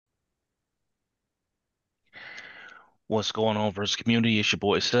What's going on, versus community? It's your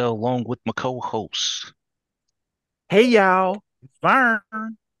boy Sel, along with my co-host. Hey y'all, it's Vern.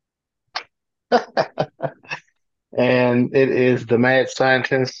 And it is the mad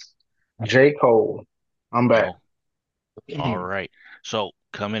scientist J. Cole. I'm back. Oh, all right. So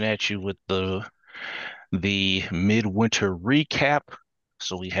coming at you with the midwinter recap.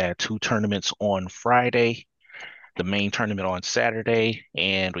 So we had two tournaments on Friday, the main tournament on Saturday,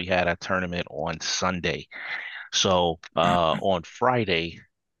 and we had a tournament on Sunday. So on Friday,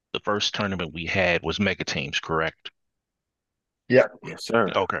 the first tournament we had was Mega Teams, correct? Yep. Yes, sir.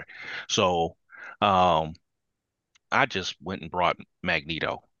 Okay. So um I just went and brought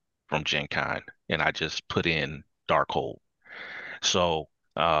Magneto from Gen Con and I just put in Darkhold. So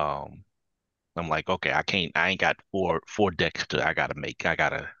I'm like, okay, I ain't got four decks I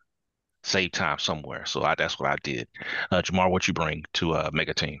gotta save time somewhere. So that's what I did. Jamar, what you bring to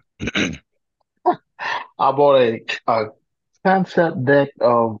Mega Team? I bought a concept deck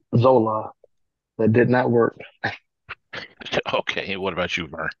of Zola that did not work. Okay, and what about you,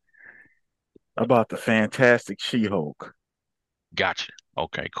 Vern? About the fantastic She-Hulk. Gotcha.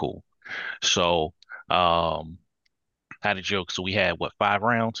 Okay, cool. So how did you so we had what, 5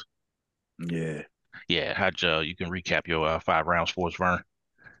 rounds? Yeah. Yeah, you can recap your 5 rounds for us, Vern?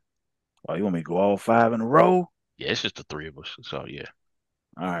 Oh, you want me to go all five in a row? Yeah, it's just the three of us. So yeah.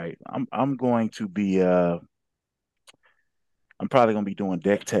 All right. I'm going to be I'm probably gonna be doing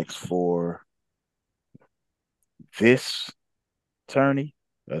deck techs for this tourney,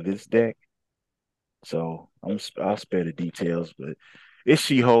 this deck. So I'll spare the details, but it's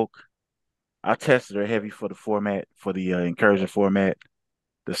She-Hulk. I tested her heavy for the format, for the incursion format.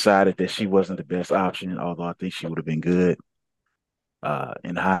 Decided that she wasn't the best option, although I think she would have been good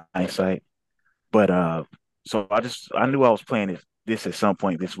in hindsight. But so I knew I was playing this at some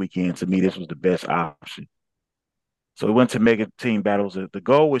point this weekend. To me, this was the best option. So we went to mega team battles. The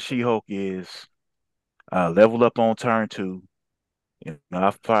goal with She-Hulk is level up on turn two. You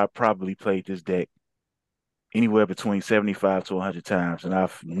know, I've probably played this deck anywhere between 75 to 100 times, and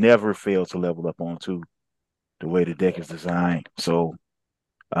I've never failed to level up on two the way the deck is designed. So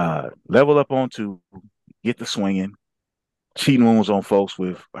level up on two, get the swinging, cheating wounds on folks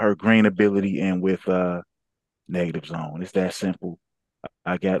with her green ability and with negative zone. It's that simple.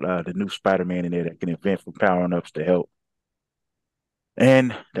 I got the new Spider-Man in there that can invent from powering ups to help.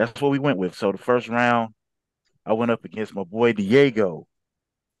 And that's what we went with. So the first round, I went up against my boy Diego.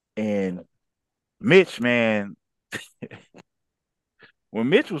 And Mitch, man, when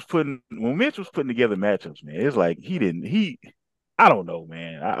Mitch was putting together matchups, man, it's like he I don't know,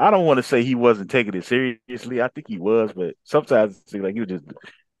 man. I don't want to say he wasn't taking it seriously. I think he was, but sometimes it seems like he was just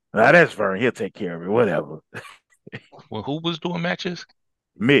that's Vern, he'll take care of it, whatever. Well, who was doing matches?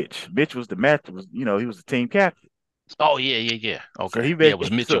 Mitch was the match was, he was the team captain. Oh yeah, yeah, yeah. So Okay. he Yeah, made it was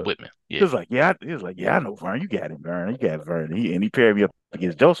Mitch and so Whitman. he Yeah. was like, yeah, he was like, yeah, I know Vern. You got it, Vern. You got it, Vern. He paired me up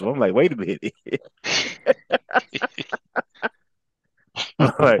against Joseph. I'm like, wait a minute.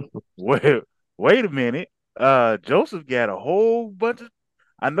 I'm like, wait a minute. Joseph got a whole bunch of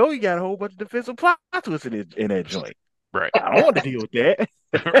I know he got a whole bunch of defensive plot twists in that joint. Right. I don't want to deal with that.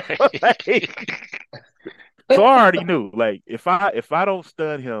 Right. Like, so I already knew. Like, if I don't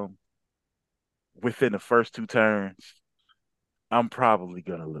stun him within the first two turns, I'm probably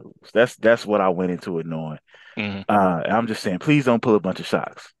gonna lose. That's what I went into it knowing. Hmm. I'm just saying, please don't pull a bunch of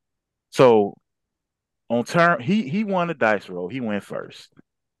shocks. So on turn, he won the dice roll. He went first.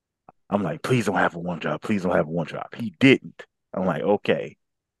 I'm like, please don't have a one drop. Please don't have a one drop. He didn't. I'm like, okay.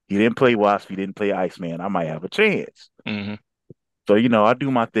 He didn't play Wasp. He didn't play Iceman. I might have a chance. Hmm. So, I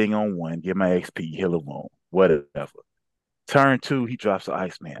do my thing on one, get my XP, heal him on, whatever. Turn two, he drops the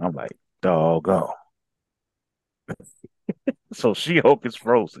Iceman. I'm like, doggone. So She-Hulk is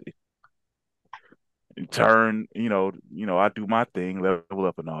frozen. Turn, I do my thing, level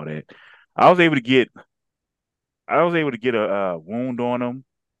up and all that. I was able to get, I was able to get a wound on him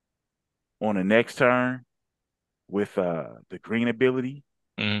on the next turn with the green ability,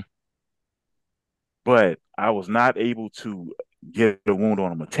 Hmm. but I was not able to get a wound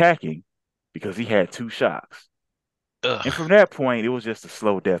on him attacking because he had two shocks. And from Ugh. that point, it was just a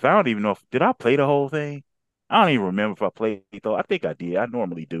slow death. I don't even know if did I play the whole thing. I don't even remember if I played though. I think I did. I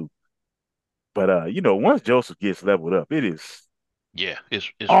normally do. But once Joseph gets leveled up, it is Yeah,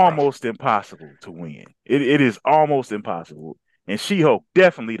 it's rough. almost impossible to win. It is almost impossible. And She-Hulk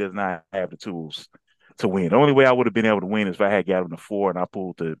definitely does not have the tools to win. The only way I would have been able to win is if I had got on the four and I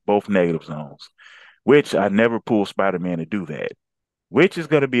pulled the both negative zones, which I never pulled Spider-Man to do that, which is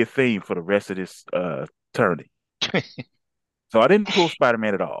going to be a theme for the rest of this tourney. So I didn't pull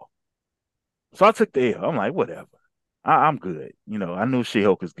Spider-Man at all. So I took the L. I'm like, whatever. I'm good. I knew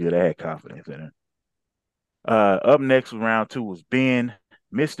She-Hulk was good. I had confidence in her. Up next with round two was Ben.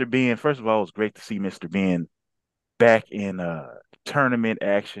 Mr. Ben. First of all, it was great to see Mr. Ben back in tournament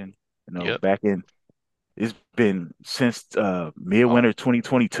action. Yep. Back in it's been since Oh, midwinter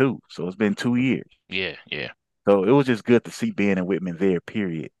 2022, so it's been 2 years. yeah, yeah. So it was just good to see Ben and Whitman there.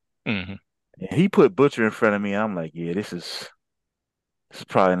 Period. Hmm. And he put Butcher in front of me. I'm like, yeah, this is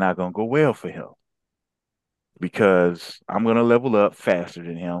probably not gonna go well for him because I'm gonna level up faster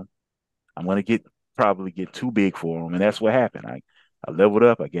than him. I'm gonna probably get too big for him, and that's what happened. I leveled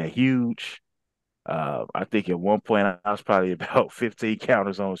up. I got huge. I think at one point I was probably about 15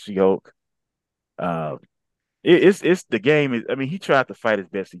 counters on She-Hulk. Uh, it's the game is. I mean, he tried to fight as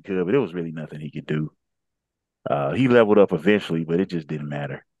best he could, but it was really nothing he could do. He leveled up eventually, but it just didn't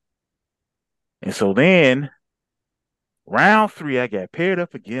matter. And so then round three, I got paired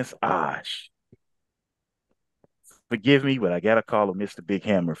up against Osh. Forgive me, but I gotta call him Mr. Big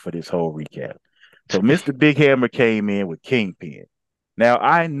Hammer for this whole recap. So Mr. Big Hammer came in with Kingpin. Now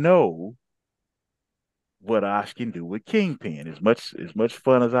I know what Osh can do with Kingpin. As much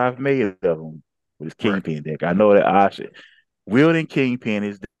fun as I've made of him with his Right. Kingpin deck, I know that Osh wielding Kingpin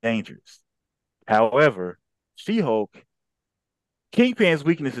is dangerous. However, She-Hulk, Kingpin's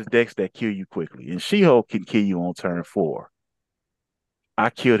weakness is decks that kill you quickly, and She-Hulk can kill you on turn 4. I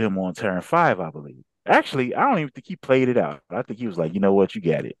killed him on turn 5, I believe. Actually, I don't even think he played it out. I think he was like, you know what, you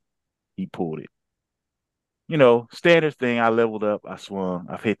got it. He pulled it. Standard thing. I leveled up. I swung.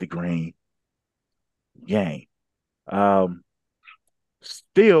 I've hit the green. Game. Um,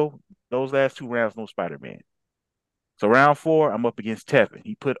 Still, those last two rounds, no Spider Man. So round four, I'm up against Tevin.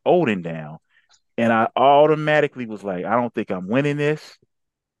 He put Odin down, and I automatically was like, I don't think I'm winning this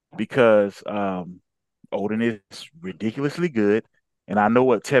because Odin is ridiculously good, and I know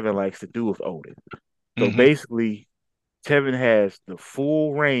what Tevin likes to do with Odin. So Hmm. basically, Tevin has the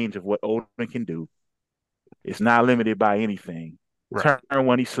full range of what Odin can do. It's not limited by anything. Right. Turn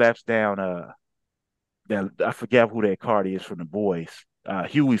one, he slaps down that I forget who that card is from the boys,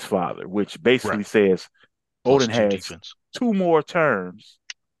 Huey's father, which Right. basically says Plus Odin two has defense. two more turns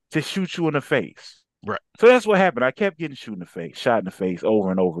to shoot you in the face. Right. So that's what happened. I kept getting shot in the face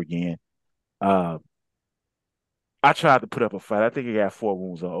over and over again. Uh, I tried to put up a fight. I think I got 4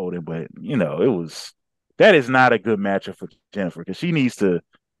 wounds on Odin, but it was that is not a good matchup for Jennifer because she needs to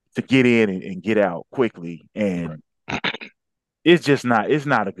get in and get out quickly, Right. and it's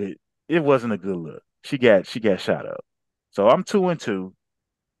not a good. It wasn't a good look. She got shot up. So I'm 2-2.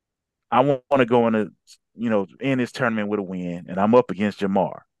 I want to go into end this tournament with a win, and I'm up against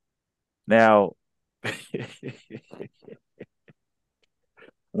Jamar. Now,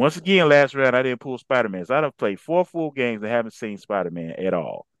 once again, last round I didn't pull Spider Man. So I've played 4 full games and haven't seen Spider Man at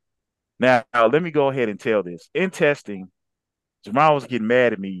all. Now, let me go ahead and tell this. In testing, Jamal was getting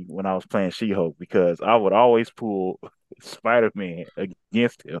mad at me when I was playing She-Hulk because I would always pull Spider-Man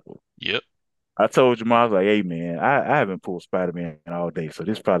against him. Yep. I told Jamal, I was like, hey, man, I haven't pulled Spider-Man all day, so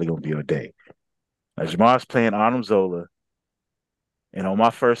this is probably going to be your day. Now, Jamal's playing Arnim Zola, and on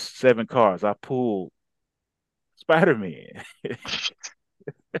my first 7 cards, I pulled Spider-Man.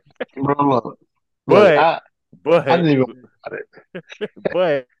 Bro, look, but, I but, didn't even worry about it.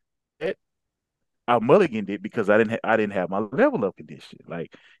 but I mulliganed it because I didn't have my level up condition.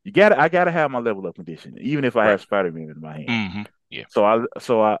 Like I gotta have my level up condition, even if I Right. have Spider-Man in my hand. Hmm. Yeah. So I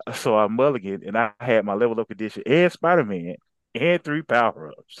mulliganed and I had my level up condition and Spider-Man and 3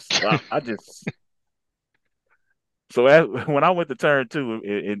 power-ups. So I just when I went to turn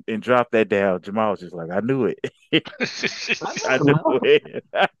 2 and dropped that down, Jamal was just like, I knew it. I know I it, knew man. it.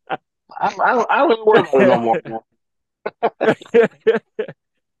 I don't even worry about it no more, man.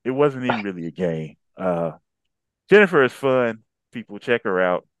 It wasn't even really a game. Jennifer is fun. People check her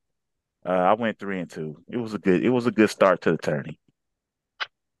out. I went 3-2. It was a good start to the tourney.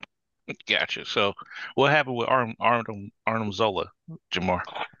 Gotcha. So, what happened with Arnim Zola, Jamar?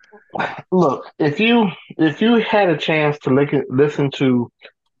 Look, if you had a chance to listen to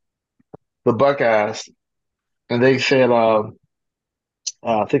the Buckeyes and they said, I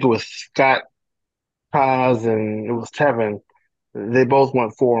think it was Scott Paz and it was Tevin, they both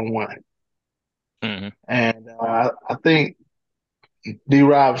went 4-1, Hmm. and I think D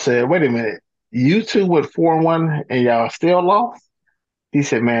Rob said, "Wait a minute, you two went 4-1 and y'all still lost." He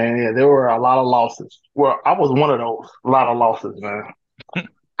said, "Man, yeah, there were a lot of losses. Well, I was one of those, a lot of losses, man.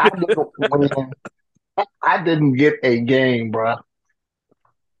 I didn't win. I didn't get a game, bro.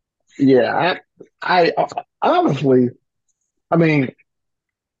 Yeah, I honestly, I mean,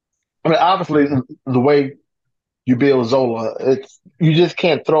 obviously, the way you build Zola, it's you just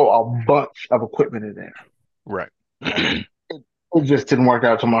can't throw a bunch of equipment in there. Right. and it just didn't work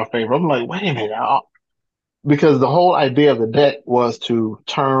out to my favor. I'm like, wait a minute, because the whole idea of the deck was to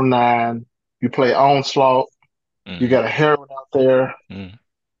turn 9, you play onslaught, you Hmm. got a herald out there, Hmm.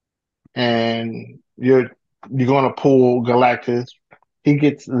 and you're going to pull Galactus. He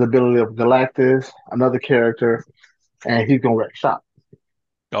gets the ability of Galactus, another character, and he's going to wreck shop.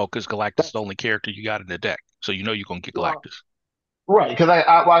 Oh, because Galactus is the only character you got in the deck, so you know you're gonna get Well, Galactus. right, because I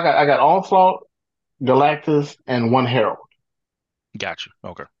got onslaught, Galactus, and one herald. Gotcha.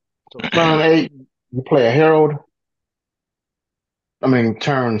 Okay. So turn 8, you play a herald. I mean,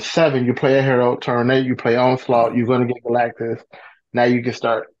 turn 7, you play a herald. Turn 8, you play onslaught. You're going to get Galactus. Now you can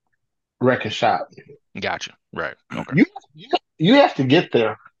start wrecking shop. Gotcha. Right. Okay. You have to get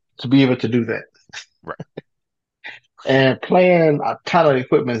there to be able to do that. Right. And playing a ton of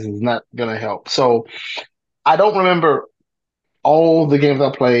equipment is not going to help. So I don't remember all the games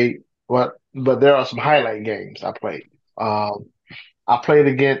I played, but there are some highlight games I played. Um, I played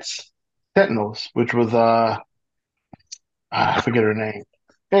against Sentinels, which was I forget her name.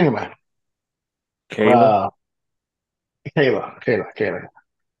 Anyway, Kayla. uh, Kayla.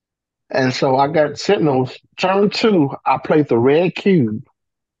 And so I got Sentinels. Turn 2, I played the red cube,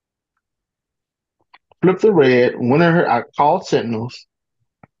 flipped the red, went in her. I called Sentinels,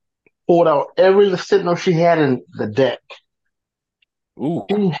 pulled out every Sentinel she had in the deck. Ooh.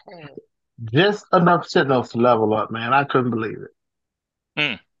 She had just enough Sentinels to level up, man. I couldn't believe it.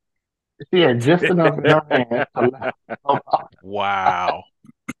 Mm. She had just enough in her hand to level up. Wow.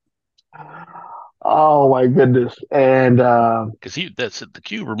 Oh my goodness. And Because that's the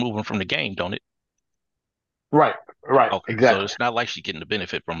cube removing from the game, don't it? right, right, Okay. So exactly. it's not like she's getting the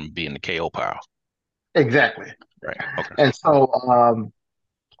benefit from being the KO pile. Exactly. Right. Okay. And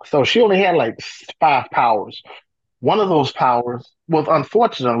so she only had like 5 powers. One of those powers was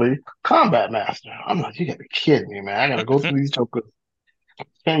unfortunately Combat Master. I'm like, you gotta be kidding me, man. I gotta go through these jokers.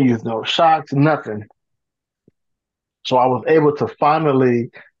 Can't use no shocks, nothing. So I was able to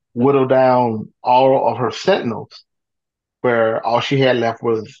finally whittle down all of her sentinels, where all she had left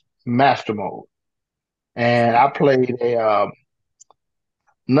was Master Mode. And I played a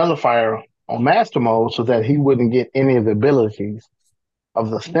nullifier on Master Mode so that he wouldn't get any of the abilities of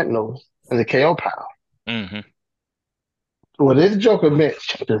the sentinels and the KO power. Hmm. Well, this Joker Mitch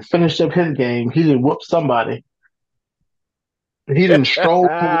to finish up his game, he didn't whoop somebody. He didn't stroll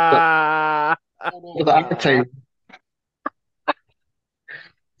over the eye table.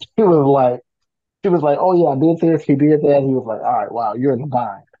 He was like, he was like, oh yeah, I did this, he did that. He was like, all right, wow, you're in the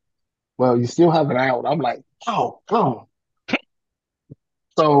bind. Well, you still have an out. I'm like, oh, oh.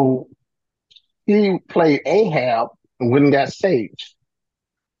 So he played Ahab and went and got Sage.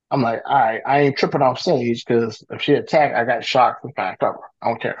 I'm like, all right, I ain't tripping off Sage because if she attack, I got shocked and find cover. I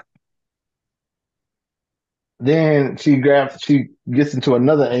don't care. Then she gets into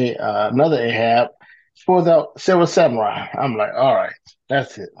another Ahab, she pulls out Silver Samurai. I'm like, all right,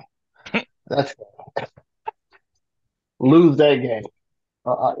 that's it. That's it. Lose that game.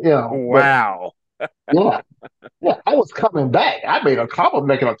 But Wow. yeah, yeah, I was coming back. I made a couple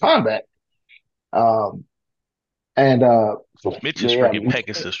making a comeback. Um, and Mitch is yeah, freaking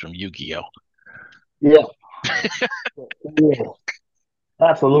Pegasus from Yu-Gi-Oh. yeah, yeah,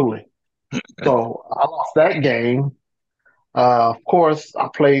 absolutely. So I lost that game. Of course, I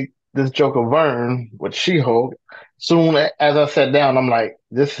played this Joker Vern with She-Hulk. Soon as I sat down, I'm like,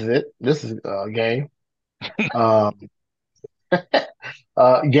 this is it. This is a game. Um,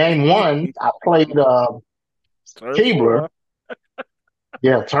 game one, I played Turn Keebler. four.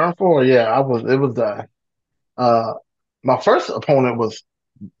 Yeah, turn 4. Yeah, it was uh, my first opponent was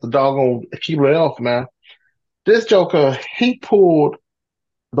the doggone Keebler Elf, man. This Joker, he pulled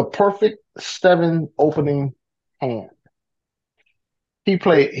the perfect 7 opening hand. He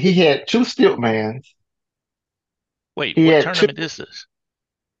had 2 Stilt Mans. Wait, He what had 2, tournament is this?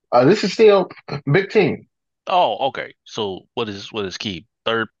 this is still big team. Oh, okay. So what is key?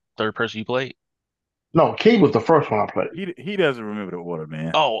 Third person you played? No, Key was the first one I played. He doesn't remember the order,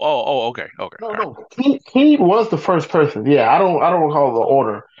 man. Oh, okay, okay, No, all right. no, Key was the first person. Yeah, I don't recall the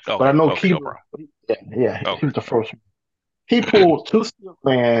order, but I Okay, know okay, Key no was. problem. Yeah, he Okay. was the first one. He pulled 2 Stilt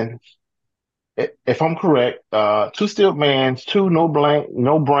Mans, if I'm correct. 2 Stilt Mans, 2 no blank,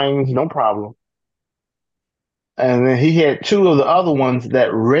 no brains, no problem. And then he had 2 of the other ones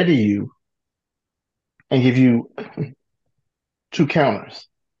that ready you and give you 2 counters.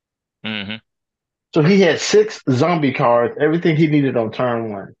 Hmm. So he had 6 zombie cards, everything he needed on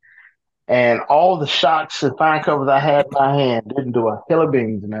turn 1. And all the shots and fine covers I had in my hand didn't do a hill of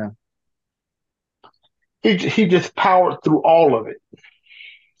beans, man. He just powered through all of it.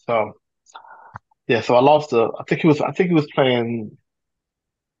 So Yeah, so I lost to I think he was playing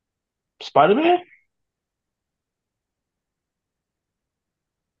Spider Man.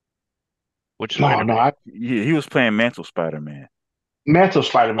 Which No, no, Spider-Man? He was playing Mantle Spider-Man. Mantle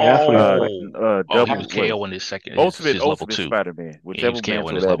Spider Man. That's what he was Uh, playing. Oh, oh, he I, was double what? KOing his second Ultimate his level Ultimate two. Spider-Man, He was whichever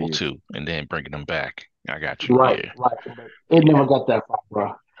KOing mantle his that level is. two and then bringing him back. I got you. right, Yeah. right. But it never got that far,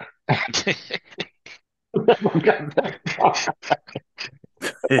 bro. Never got that far.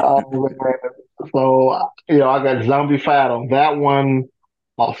 Oh man. So I got zombie fight on that one.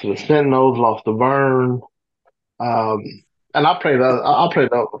 Lost to the Sentinels. Lost to Vern. Um, and I played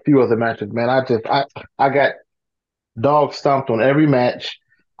a few other matches, man. I got dog stomped on every match.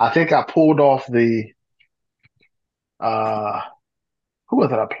 I think I pulled off the uh who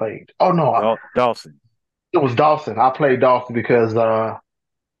was it I played? Oh no, Dawson. it was Dawson. I played Dawson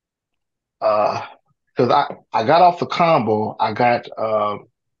uh because I got off the combo. I got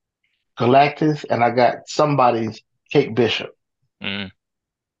Galactus and I got somebody's Kate Bishop. Mm,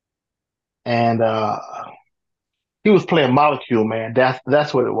 And he was playing Molecule Man.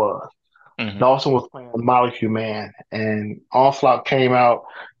 That's what it was. hmm Dawson was playing Molecule Man, and Onslaught came out,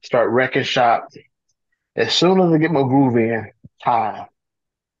 start wrecking shop. As soon as I get my groove in, time.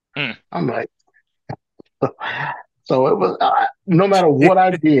 mm. I'm like, so it was. No matter what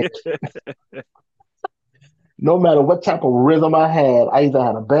I did, no matter what type of rhythm I had, I either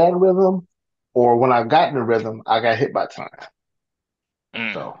had a bad rhythm, or when I got in the rhythm, I got hit by time.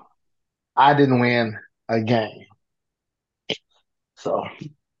 Mm. So I didn't win a game. So,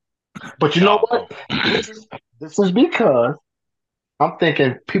 but you know Oh what? no. This is because I'm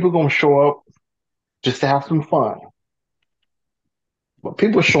thinking people gonna show up just to have some fun, but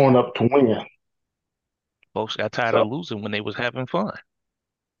people showing up to win. Folks got tired So, of losing when they was having fun.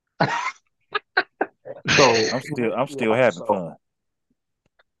 so I'm yeah, still having so fun.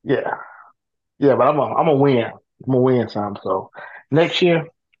 yeah, yeah. But I'm a win. I'm a win some. So next year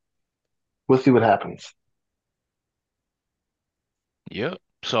we'll see what happens. Yep.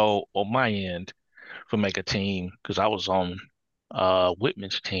 So on my end, for make a team, because I was on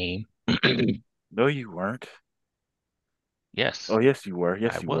Whitman's team. No, you weren't. Yes, Oh, yes, you were. I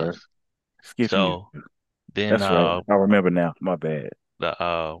Yes, you were. was. Skip you. So then That's right. I remember now. My bad.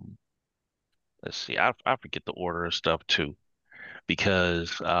 the let's see, I forget the order of stuff too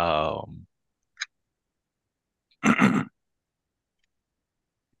because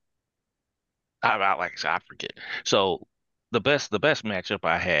like I said, I forget. So the best matchup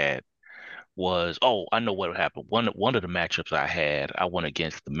I had was, oh, I know what happened. One of the matchups I had, I went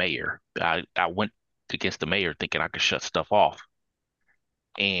against the mayor. I went against the mayor thinking I could shut stuff off,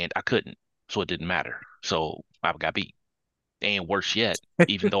 and I couldn't, so it didn't matter. So I got beat. And worse yet,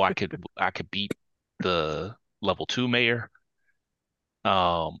 even though I could beat the level two mayor,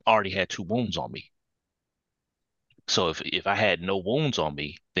 I already had two wounds on me. So if I had no wounds on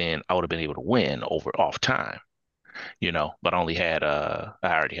me, then I would have been able to win over off time, but I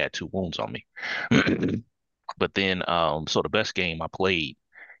already had two wounds on me. But then so the best game I played,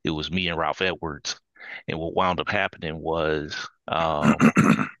 it was me and Ralph Edwards. And what wound up happening was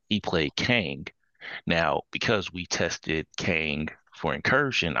he played Kang. Now, because we tested Kang for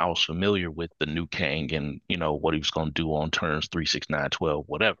incursion, I was familiar with the new Kang and what he was going to do on turns 3, 6, 9, 12,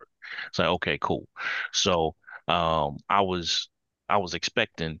 whatever. So okay, cool. So I was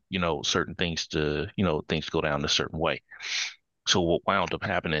expecting certain things to go down a certain way. So what wound up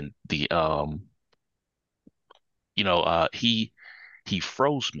happening, the he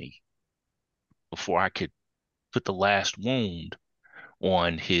froze me before I could put the last wound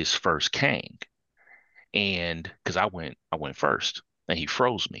on his first Kang, and because I went first, and he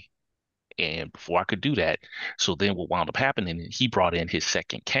froze me. And before I could do that, so then what wound up happening, he brought in his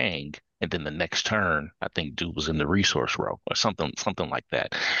second Kang, and then the next turn, I think dude was in the resource row or something like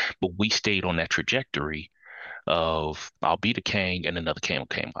that. But we stayed on that trajectory of I'll beat a Kang and another Kang will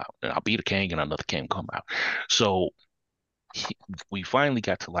come out, and I'll beat a Kang and another Kang will come out. So he, we finally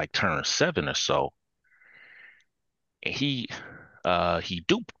got to like turn seven or so, and he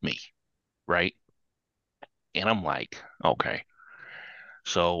duped me, right? And I'm like, okay.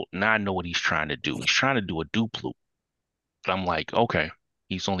 So now I know what he's trying to do. He's trying to do a dupe loop. But I'm like, okay,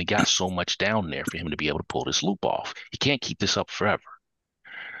 he's only got so much down there for him to be able to pull this loop off. He can't keep this up forever.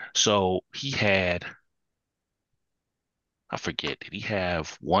 So he had, I forget, did he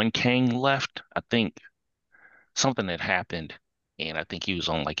have one Kang left? I think something had happened, and I think he was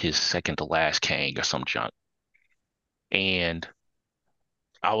on like his second to last Kang or some junk. And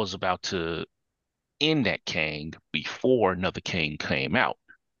I was about to end that Kang before another Kang came out.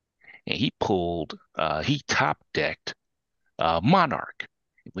 And he top decked Monarch.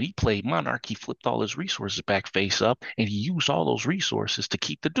 When he played Monarch, he flipped all his resources back face up, and he used all those resources to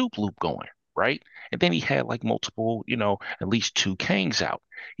keep the dupe loop going, right? And then he had like multiple, at least two Kangs out.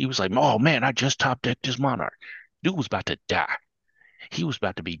 He was like, "Oh man, I just top decked this Monarch." Dude was about to die. He was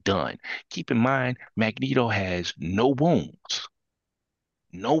about to be done. Keep in mind, Magneto has no wounds,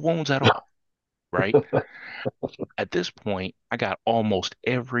 no wounds at all, right? At this point, I got almost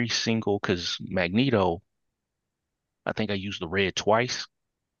every single because Magneto, I think I used the red twice.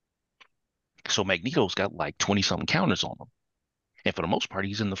 So Magneto's got like 20 something counters on him. And for the most part,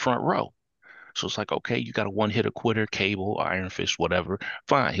 he's in the front row. So it's like, okay, you got a one hitter quitter, Cable, Iron Fist, whatever.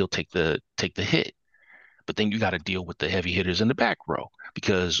 Fine, he'll take the hit. But then you got to deal with the heavy hitters in the back row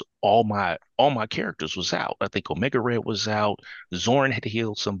because all my characters was out. I think Omega Red was out. Zorn had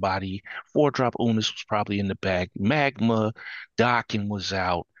healed somebody. Four Drop Unis was probably in the back. Magma, Dokken was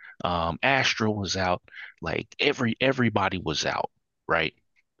out. Astra was out. Like everybody was out, right?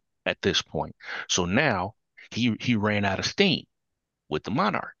 At this point. So now he ran out of steam with the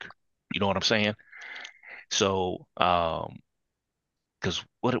Monarch. You know what I'm saying? So because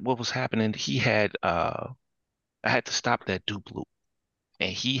what was happening, he had I had to stop that dupe loop.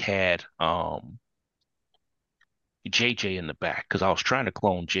 And he had JJ in the back because I was trying to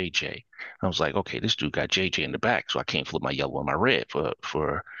clone JJ. I was like, okay, this dude got JJ in the back, so I can't flip my yellow and my red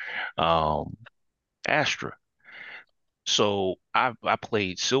for um Astra. So I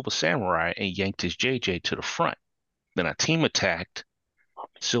played Silver Samurai and yanked his JJ to the front. Then I team attacked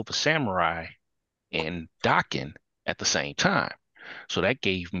Silver Samurai and Dokken at the same time. So that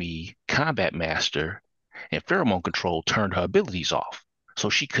gave me Combat Master, and Pheromone Control turned her abilities off. So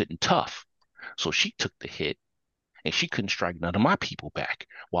she couldn't tough. So she took the hit and she couldn't strike none of my people back.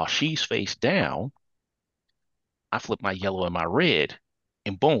 While she's face down, I flip my yellow and my red,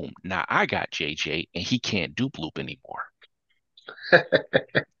 and boom, now I got JJ and he can't dupe loop anymore.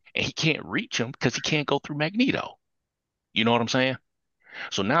 And he can't reach him because he can't go through Magneto. You know what I'm saying?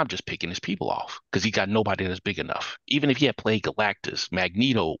 So now I'm just picking his people off because he got nobody that's big enough. Even if he had played Galactus,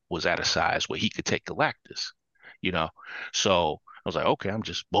 Magneto was at a size where he could take Galactus, you know? So I was like, okay, I'm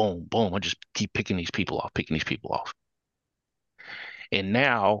just boom, boom. I just keep picking these people off, picking these people off. And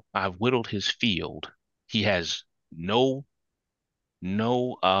now I've whittled his field. He has no,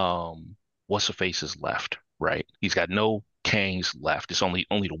 no, what's the faces left, right? He's got no Kangs left. It's only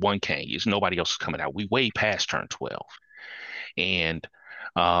the one Kang. It's nobody else is coming out. We way past turn 12. And,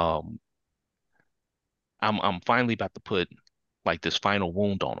 um, I'm finally about to put like this final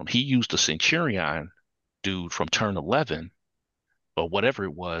wound on him. He used the Centurion dude from turn 11 or whatever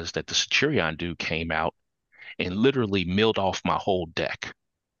it was that the Centurion dude came out and literally milled off my whole deck.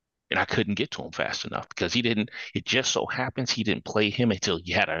 And I couldn't get to him fast enough because it just so happens he didn't play him until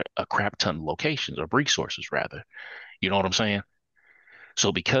you had a crap ton of locations or resources rather. You know what I'm saying?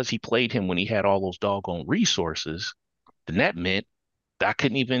 So because he played him when he had all those doggone resources, then that meant that I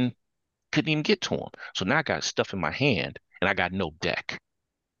couldn't even get to him. So now I got stuff in my hand and I got no deck.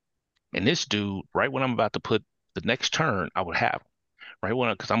 And this dude, right when I'm about to put the next turn, I would have him. Right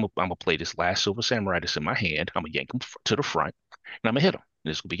when because I'm gonna play this last Silver Samurai that's in my hand. I'm gonna yank him to the front, and I'm gonna hit him. And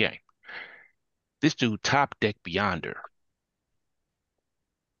this will be game. This dude top deck Beyonder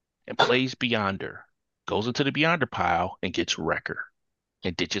and plays Beyonder, goes into the Beyonder pile and gets Wrecker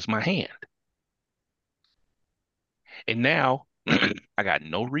and ditches my hand. And now I got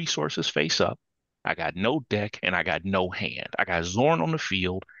no resources face up. I got no deck and I got no hand. I got Zorn on the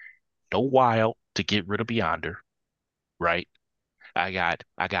field, no wild to get rid of Beyonder, right? I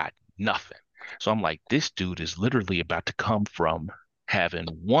got nothing. So I'm like, this dude is literally about to come from having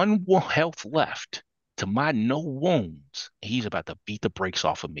one health left to my no wounds. He's about to beat the brakes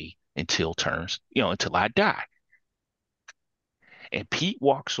off of me until I die. And Pete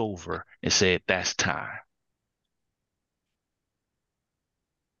walks over and said, "That's time,"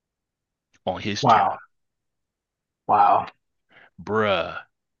 on his turn. Wow. Wow. Bruh,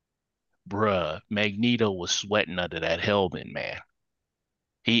 bruh, Magneto was sweating under that helmet, man.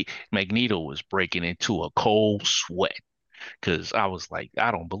 Magneto was breaking into a cold sweat because I was like, I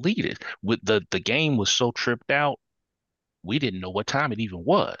don't believe it. With the game was so tripped out, we didn't know what time it even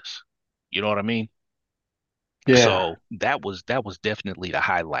was. You know what I mean? Yeah. So that was definitely the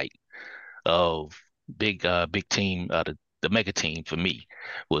highlight of big team the mega team for me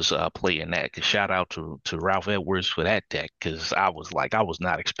was playing that. 'Cause shout out to Ralph Edwards for that deck because I was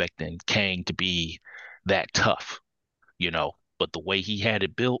not expecting Kang to be that tough, But the way he had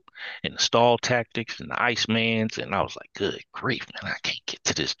it built and the stall tactics and the Icemans, and I was like, good grief, man, I can't get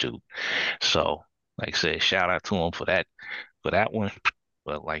to this dude. So, like I said, shout out to him for that one.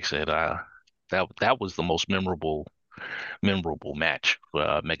 But like I said, that was the most memorable. memorable match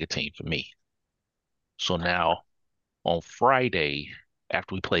for Mega Team for me. So now on Friday,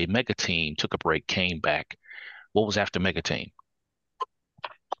 after we played Mega Team, took a break, came back. What was after Mega Team?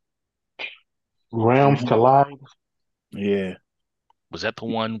 Realms Mhm. collide. Yeah. Was that the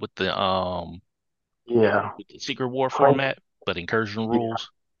one Yeah. with the Secret War Crazy. format, but incursion Yeah.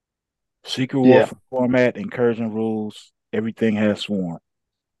 rules? Secret War Yeah. format, incursion rules, everything has sworn, which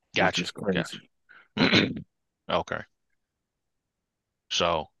Gotcha, is gotcha. crazy. Okay.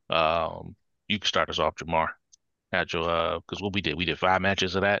 So, you can start us off, Jamar. How'd your because what we did 5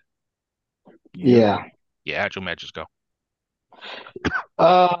 matches of that. Yep. Yeah. Yeah, how'd your matches go?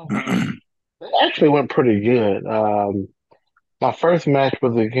 Uh, it actually went pretty good. My first match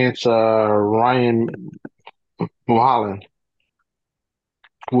was against Ryan Mulholland,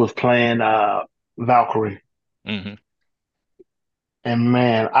 who was playing Valkyrie. Mm-hmm. And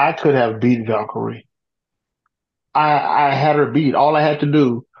man, I could have beat Valkyrie. I had her beat. All I had to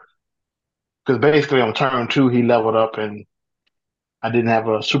do, because basically on turn two, he leveled up and I didn't have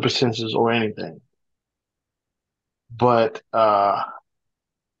a super senses or anything. But all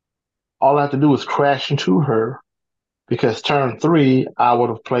I had to do was crash into her because turn three, I would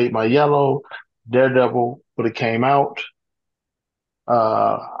have played my yellow. Daredevil would have came out.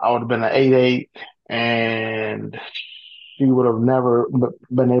 I would have been an 8-8 and she would have never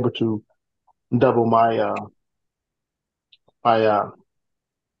been able to double my my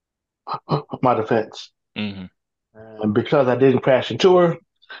defense. Mm-hmm. And because I didn't crash into her,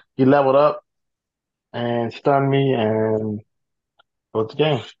 he leveled up and stunned me and was the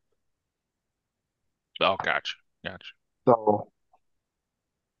game. Oh, gotcha, gotcha. So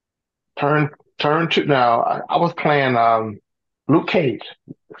turn turn two. Now I was playing Luke Cage.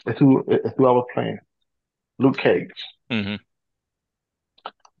 Is who I was playing. Luke Cage. Mm-hmm.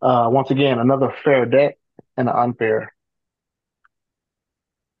 Once again, another fair deck and an unfair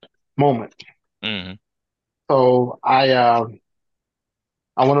moment. Mm-hmm. So I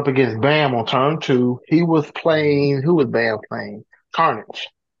went up against Bam on turn two. He was playing. Who was Bam playing? Carnage.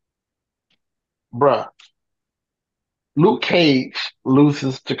 Bruh. Luke Cage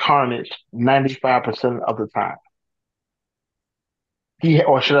loses to Carnage 95% of the time.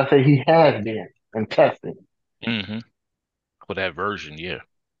 Or should I say, he has been in testing. Mm-hmm. For that version, yeah.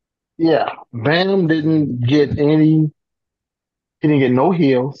 Yeah, Bam didn't get any. He didn't get no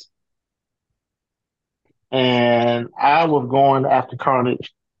heals, and I was going after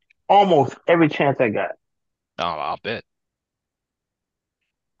Carnage almost every chance I got. Oh, I'll bet.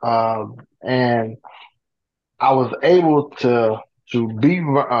 And I was able to beat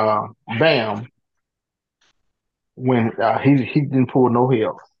Bam when he didn't pull no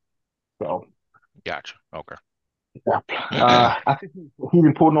heals. So Gotcha. Okay. yeah. I think he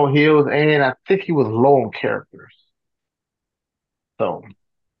didn't pull no heals, and I think he was low on characters. So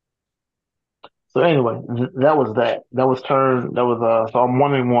anyway, that was that. That was turn. That was so I'm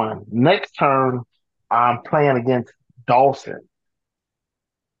 1-1. Next turn, I'm playing against Dawson.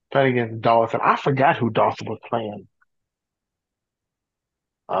 Playing against Dawson. I forgot who Dawson was playing.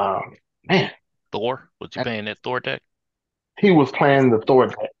 Man, Thor? Was you paying that Thor deck? he was playing the Thor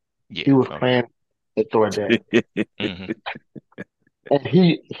deck. He Yeah. was Okay. playing the Thor deck, Mm-hmm. and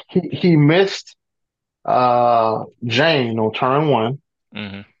he missed Jane on turn one.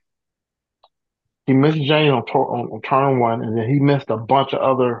 Mm-hmm. He missed Jane on turn one, and then he missed a bunch of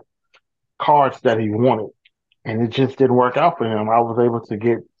other cards that he wanted, and it just didn't work out for him. I was able to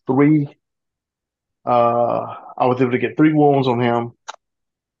get 3 wounds on him.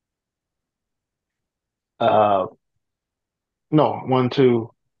 Uh, no, one,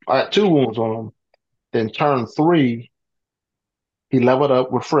 two. I had 2 wounds on him. Then turn three, he leveled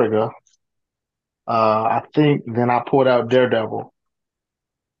up with Frigga. I think then I pulled out Daredevil.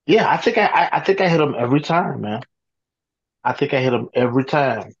 Yeah, I think I hit him every time, man. I think I hit him every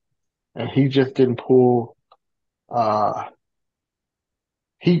time, and he just didn't pull. Uh,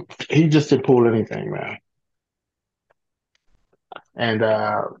 he just didn't pull anything, man. And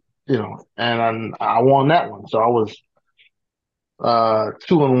and I won that one, so I was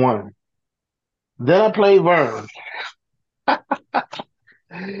 2-1. Then I played Vern.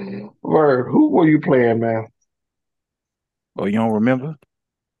 Vern, who were you playing, man? Oh, you don't remember?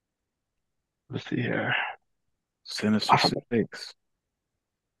 Let's see here. Sinister I forgot. Six.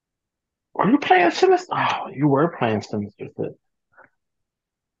 Were you playing Sinister? Oh, you were playing Sinister Six.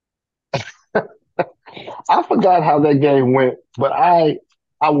 I forgot how that game went, but I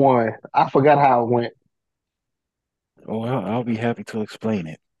won. I forgot how it went. Oh, I'll be happy to explain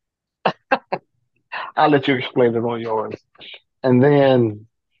it. I'll let you explain it on yours. And then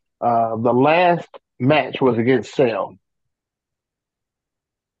the last match was against Cell.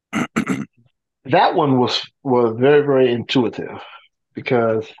 That one was very very intuitive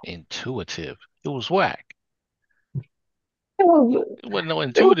because Intuitive. It was whack. it was It wasn't no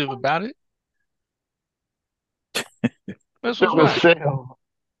it was intuitive about it. This was Joker whack. Cell.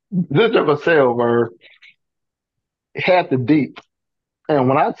 This Joker Cell were had the deep, and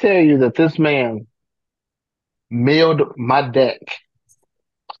when I tell you that this man milled my deck,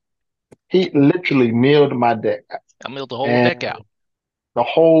 he literally milled my deck I milled the whole deck and out. the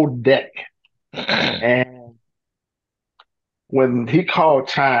whole deck. And when he called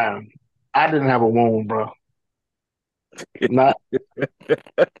time, I didn't have a wound, bro. Not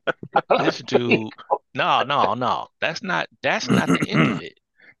This dude, no, no, no. That's not the end of it.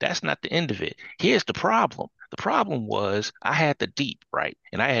 That's not the end of it. Here's the problem. The problem was I had the deep, right?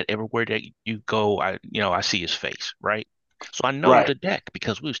 And I had everywhere that you go, I see his face, right? So I know right, the deck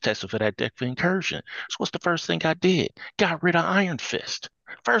because we was testing for that deck for incursion. So what's the first thing I did? Got rid of Iron Fist.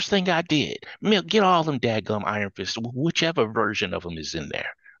 First thing I did, get all them daggum Iron Fists, whichever version of them is in there,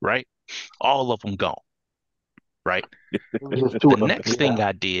 right? All of them gone, right? it was just two The of them. next thing Yeah.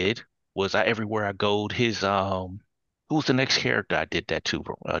 I did was I everywhere I go his who's the next character I did that to,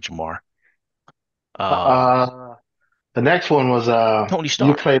 Jamar? Um Uh, the next one was Tony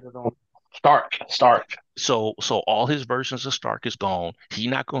you Stark. played it on Stark. Stark. So all his versions of Stark is gone. He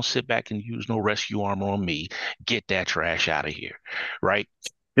not gonna sit back and use no rescue armor on me. Get that trash out of here. Right?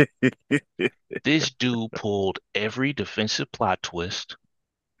 This dude pulled every defensive plot twist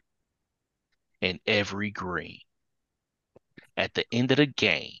and every green. At the end of the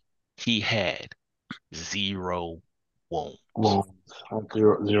game, he had zero wounds Wounds.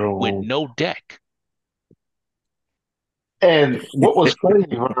 Zero with wounds. no deck. And what was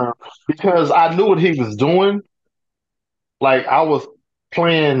crazy, because I knew what he was doing. Like I was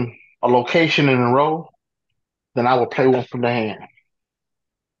playing a location in a row, then I would play one from the hand.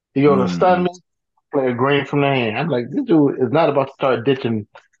 He go to stun Mhm. me, play a green from the hand. I'm like, this dude is not about to start ditching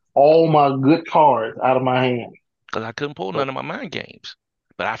all my good cards out of my hand. Because I couldn't pull So none of my mind games.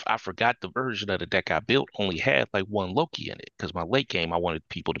 But I forgot the version of the deck I built only had like one Loki in it. Because my late game, I wanted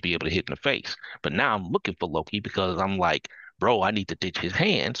people to be able to hit in the face. But now I'm looking for Loki because I'm like, bro, I need to ditch his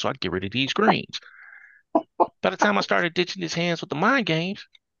hand so I can get rid of these greens. By the time I started ditching his hands with the mind games,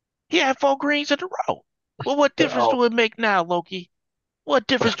 he had four greens in a row. Well, what difference oh, do it make now, Loki? What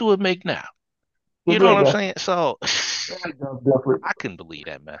difference do it make now? this You know what I'm nigga, saying? So that nigga different. I couldn't believe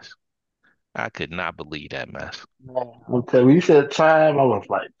that mess. I could not believe that mess. Man, I'm telling you, you said time. I was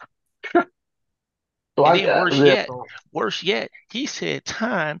like, so And I then got there. So worse yet, he said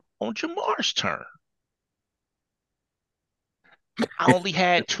time on Jamar's turn. I only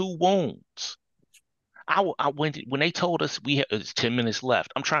had two wounds. I went when they told us we had it was 10 minutes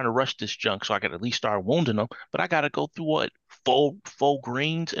left. I'm trying to rush this junk so I could at least start wounding them, but I got to go through what four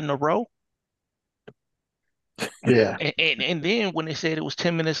greens in a row. yeah, And then when they said it was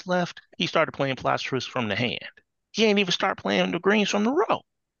 10 minutes left, he started playing plot twists from the hand. He ain't even start playing the greens from the row.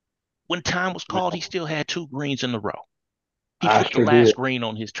 When time was called, he still had two greens in the row. He I flipped the sure did. last green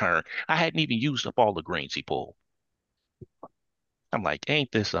on his turn. I hadn't even used up all the greens he pulled. I'm like,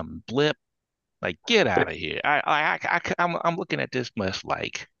 ain't this a blip? Like, get out of here. I'm looking at this mess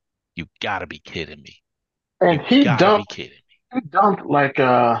like, you gotta be kidding me. And You gotta be kidding me. he dumped like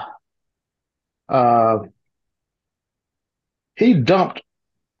uh he dumped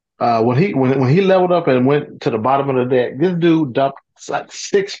when he leveled up and went to the bottom of the deck. This dude dumped like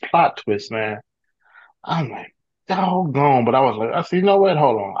six plot twists, man. I'm like, doggone. But I was like, I said, you know what?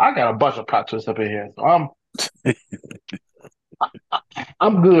 Hold on. I got a bunch of plot twists up in here. So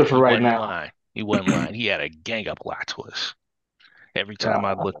I'm good for He right wasn't now. lying. He wasn't lying. He had a gang of plot twists. Every time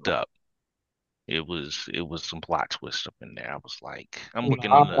I looked Uh, up, it was some plot twists up in there. I was like, I'm you know,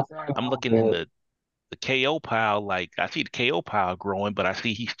 looking in the I I'm know looking in that. the KO pile, like I see the KO pile growing, but I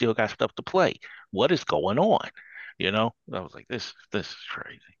see he still got stuff to play. What is going on? I was like, this is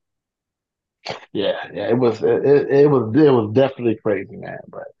crazy. Yeah. It was definitely crazy, man.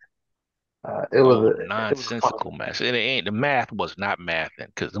 But it was Total a fun nonsensical mess. It ain't the math was not mathing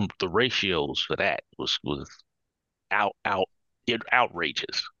because the ratios for that was out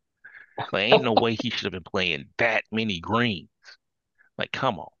outrageous. Like ain't no way he should have been playing that many greens. Like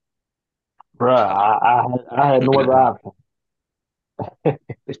come on. bruh. So I had no other option.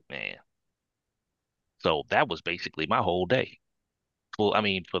 man. So that was basically my whole day. Well, I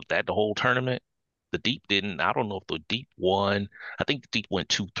mean, for that the whole tournament, the deep didn't. I don't know if the deep won. I think the deep went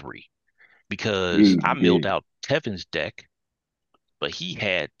 2-3 because I milled Yeah. out Tevin's deck, but he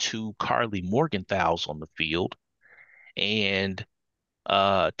had two Carly Morgenthals on the field and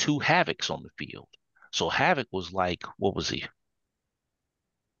two Havocs on the field. So Havoc was like, what was he?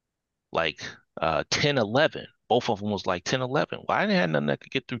 Like 10, 11. Both of them was like 10, 11. Well, I didn't have nothing that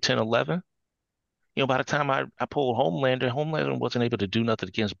could get through 10, 11. By the time I pulled Homelander wasn't able to do nothing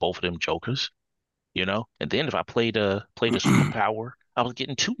against both of them jokers. And then if I played a superpower, I was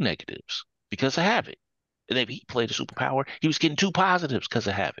getting two negatives because of Havoc. And if he played a superpower, he was getting two positives because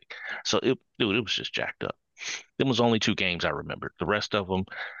of Havoc. So dude, it was just jacked up. Them was only two games I remembered. The rest of them,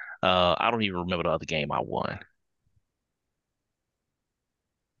 I don't even remember the other game I won.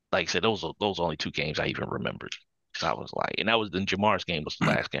 Like I said, those only two games I even remembered. 'Cause I was like, and that was then Jamar's game was the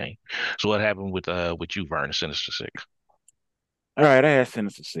last game. So what happened with you, Vern, Sinister Six? All right, I had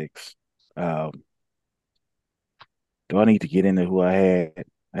Sinister Six. Um, do I need to get into who I had?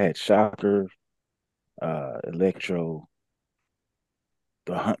 I had Shocker, Electro,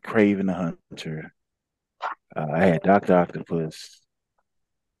 Craven the Hunter. I had Doctor Octopus.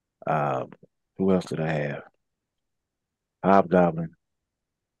 Um, who else did I have? Hobgoblin.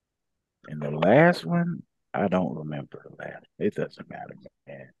 And the last one, I don't remember the last. It doesn't matter,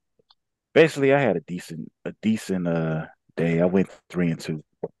 man. Basically, I had a decent day. I went 3-2.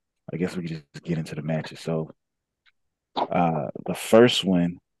 I guess we could just get into the matches. So, the first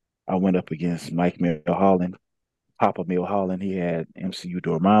one, I went up against Mike Milholland, Papa Milholland. He had MCU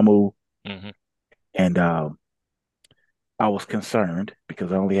Dormammu, Hmm. and I was concerned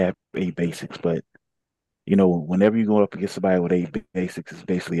because I only have 8 basics. But whenever you go up against somebody with 8 basics, it's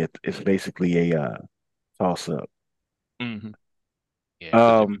basically a toss up. Hmm. Yeah,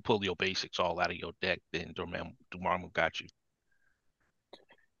 because if you Um, pull your basics all out of your deck, then Dormammu got you.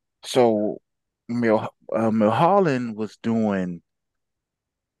 so Milholland was doing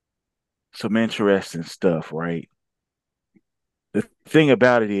some interesting stuff, right? The thing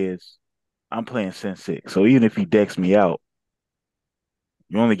about it is, I'm playing Sin 6, so even if he decks me out,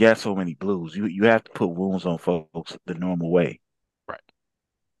 you only got so many blues. You have to put wounds on folks the normal way. Right.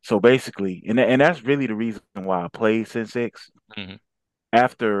 So basically, and that's really the reason why I played Sin 6. Hmm.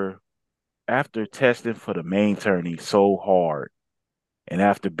 After after testing for the main tourney so hard, and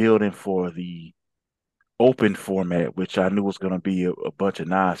after building for the open format, which I knew was going to be a bunch of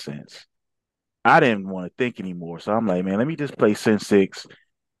nonsense, I didn't want to think anymore. So I'm like, man, let me just play Sin 6,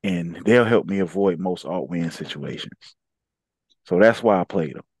 and they'll help me avoid most alt win situations. So that's why I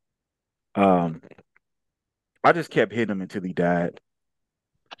played him. I just kept hitting him until he died.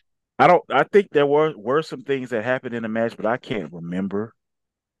 I think there were some things that happened in the match, but I can't remember.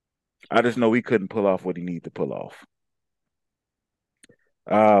 I just know he couldn't pull off what he needed to pull off.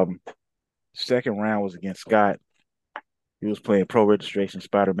 Um, Second round was against Scott. He was playing pro registration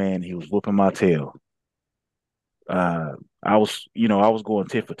Spider-Man. He was whooping my tail. Uh, I was going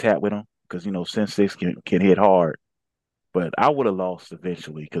tit for tat with him because Sin Six can hit hard, but I would have lost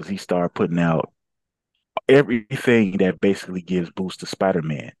eventually because he started putting out everything that basically gives boost to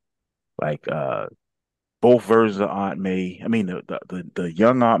Spider-Man. Like both versions of Aunt May. I mean the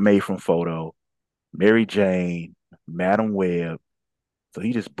young Aunt May from Photo, Mary Jane, Madam Web. So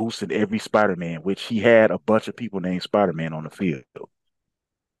he just boosted every Spider-Man, which he had a bunch of people named Spider-Man on the field.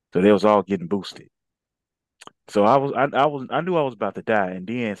 So they was all getting boosted. So I knew I was about to die, and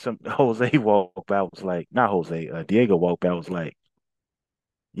then some Jose walked out was like, not Jose, Diego walked out was like,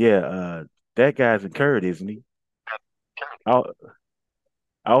 yeah, that guy's incurred, isn't he? I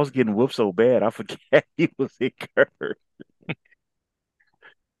I was getting whooped so bad I forgot he was incurred.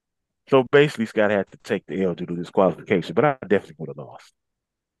 So basically, Scott had to take the L due to disqualification, but I definitely would have lost.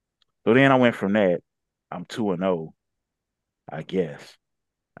 So then I went from that. I'm 2-0, I guess.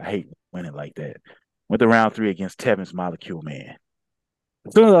 I hate winning like that. Went to round three against Tevin's Molecule Man.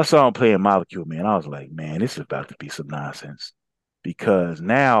 As soon as I saw him playing Molecule Man, I was like, man, this is about to be some nonsense. Because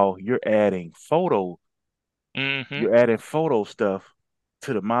now Hmm. you're adding photo stuff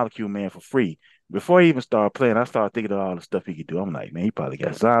to the Molecule Man for free. Before he even started playing, I started thinking of all the stuff he could do. I'm like, man, he probably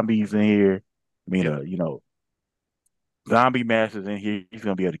got zombies in here. I mean, Yep. zombie masters in here. He's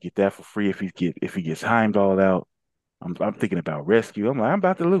gonna be able to get that for free if he gets Heimdall out. I'm thinking about rescue. I'm like, I'm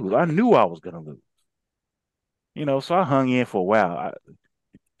about to lose. I knew I was gonna lose. So I hung in for a while.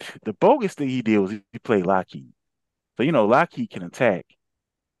 The bogus thing he did was he played Lockheed. So Lockheed can attack,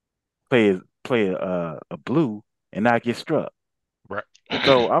 play a blue, and not get struck. Right.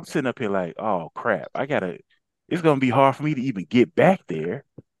 So I'm sitting up here like, oh crap, It's gonna be hard for me to even get back there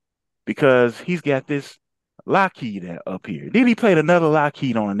because he's got this Lockheed up here. Then he played another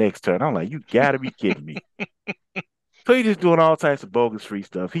Lockheed on the next turn. I'm like, you gotta be kidding me. So he just doing all types of bogus free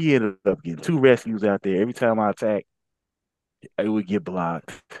stuff. He ended up getting two rescues out there. Every time I attack, it would get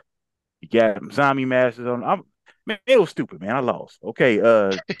blocked. You got zombie masters on. Man, it was stupid, man. I lost. Okay,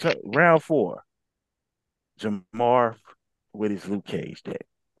 round four. Jamar with his Luke Cage deck.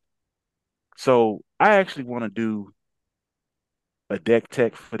 So I actually want to do a deck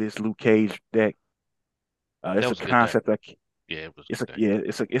tech for this Luke Cage deck. That It's a was a good deck. concept Yeah, it was a it's good a deck. yeah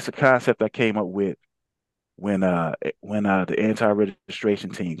it's a concept I came up with when the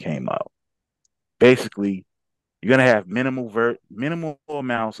anti-registration team came out. Basically, you're gonna have minimal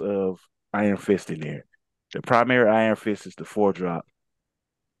amounts of Iron Fist in there. The primary Iron Fist is the 4-drop.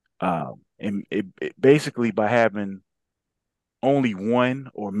 And basically by having only one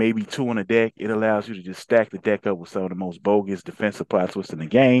or maybe two in a deck, it allows you to just stack the deck up with some of the most bogus defensive plot twists in the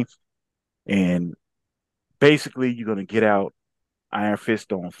game. And basically, you're gonna get out Iron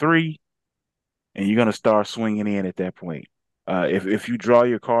Fist on 3, and you're gonna start swinging in at that point. If you draw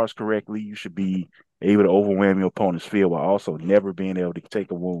your cards correctly, you should be able to overwhelm your opponent's field while also never being able to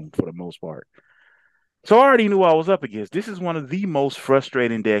take a wound for the most part. So I already knew I was up against. This is one of the most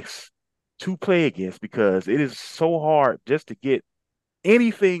frustrating decks to play against because it is so hard just to get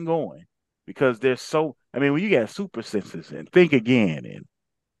anything going because there's so I mean when you got super senses and think again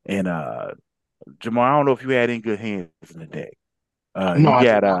and Jamar, I don't know if you had any good hands in the deck. No, You I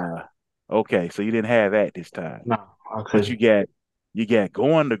did got not. okay, so you didn't have that this time. No, I But couldn't. you got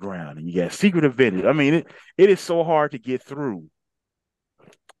go underground and you got secret advantage. I mean it is so hard to get through.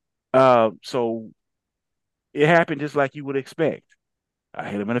 So it happened just like you would expect. I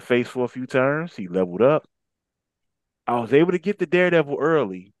hit him in the face for a few turns. He leveled up. I was able to get the Daredevil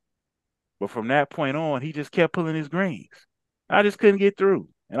early, but from that point on, he just kept pulling his greens. I just couldn't get through,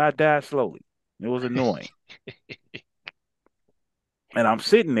 and I died slowly. It was annoying. And I'm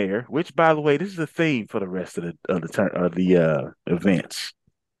sitting there, which, by the way, this is a theme for the rest of the turn of the events.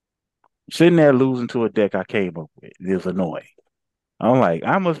 Sitting there losing to a deck I came up with. It was annoying. I'm like,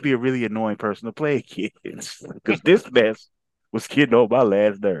 I must be a really annoying person to play against because this mess was getting on my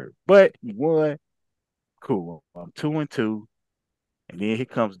last nerve. But he won. Cool. I'm 2-2. And then here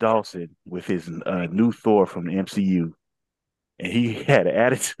comes Dawson with his new Thor from the MCU. And he had an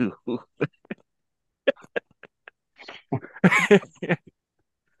attitude. I'm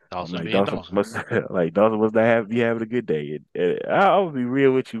Dawson like, being Dawson Dawson. must like Dawson must not have be having a good day. And I'll be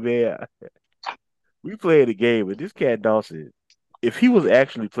real with you, man. We played a game, and this cat Dawson, if he was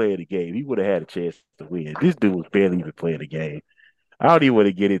actually playing the game, he would have had a chance to win. This dude was barely even playing the game. I don't even want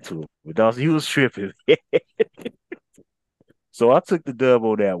to get into it. But Dawson, he was tripping. So I took the dub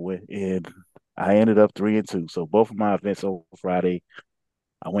on that one, and I ended up 3-2. So both of my events on Friday,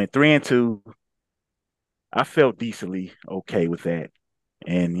 I went 3-2. I felt decently okay with that,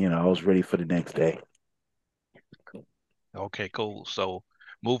 and I was ready for the next day. Okay, cool. So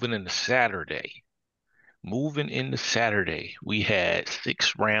moving into Saturday. Moving into Saturday, we had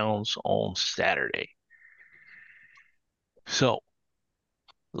 6 rounds on Saturday. So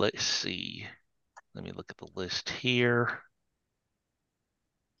let's see. Let me look at the list here.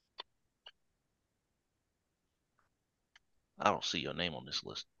 I don't see your name on this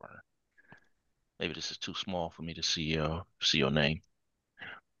list, Vern. Maybe this is too small for me to see your name.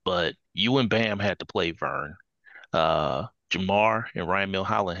 But you and Bam had to play Vern. Jamar and Ryan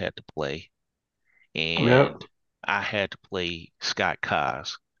Milholland had to play, Yep. and I had to play Scott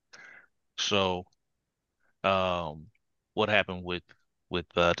Kaz. So, what happened with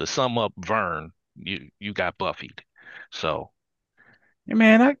to sum up Vern, you got buffied. So, Hey,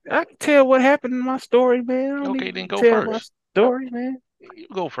 man, I can tell what happened in my story, man. I don't okay, need then to go tell my first. story, man. You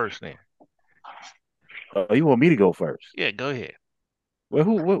go first then. Oh, you want me to go first? Yeah, go ahead. Well,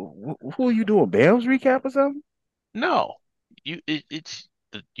 who are you doing? Bam's recap or something? No, it's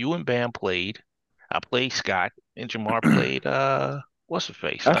you and Bam played. I played Scott, and Jamar played what's her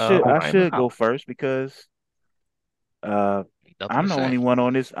face? I Ryan should go Milholland. first because uh Nothing to say.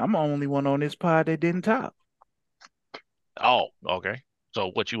 I'm the only one on this pod that didn't top. Oh, okay. So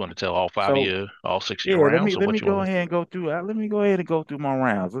what you want to tell all five of So you, all six of your yeah, rounds, or let me what you go want ahead and go through. Let me go ahead and go through my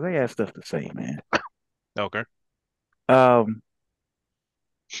rounds. I got stuff to say, man. to? Okay. Um,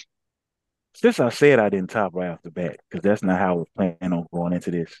 since I said I didn't top right off the bat, because that's not how I was planning on going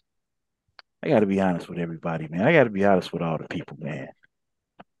into this. I got to be honest with everybody, man. I got to be honest with all the people, man.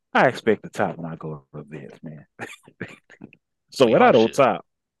 I expect the top when I go to events, man. So We all should.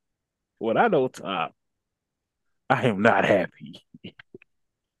 when I don't top, I am not happy.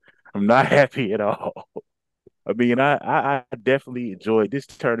 I'm not happy at all. I mean, I definitely enjoyed this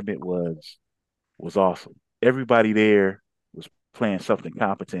tournament was awesome. Everybody there was playing something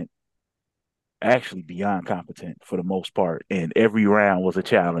competent, actually beyond competent for the most part, and every round was a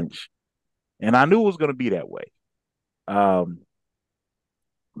challenge. And I knew it was going to be that way. Um,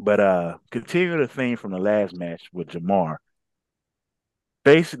 but continuing the theme from the last match with Jamar,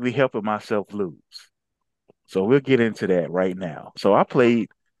 basically helping myself lose. So we'll get into that right now. So I played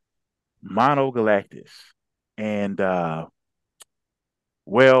Mono Galactus, and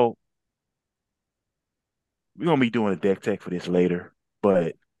well, we're gonna be doing a deck tech for this later,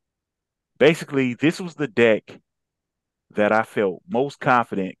 but basically, this was the deck that I felt most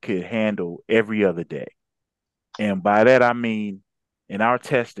confident could handle every other deck. And by that, I mean, in our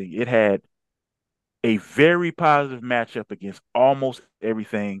testing, it had a very positive matchup against almost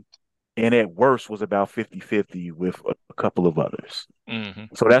everything. And at worst was about 50-50 with a couple of others. Hmm.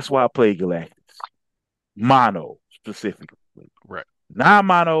 So that's why I played Galactus. Mono, specifically. Right.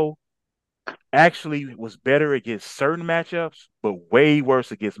 Non-mono actually was better against certain matchups, but way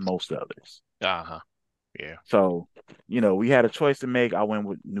worse against most others. Uh-huh. Yeah. So, we had a choice to make. I went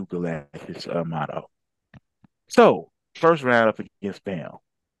with New Galactus Mono. So, first round up against Bam.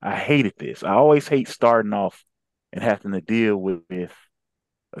 I hated this. I always hate starting off and having to deal with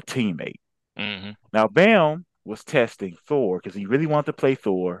a teammate. Hmm. Now, Bam was testing Thor because he really wanted to play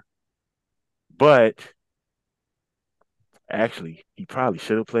Thor, but actually, he probably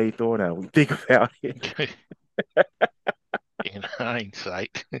should have played Thor now we think about it. In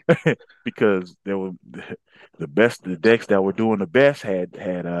hindsight. Because there were the decks that were doing the best had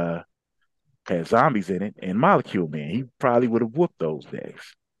zombies in it and Molecule Man. He probably would have whooped those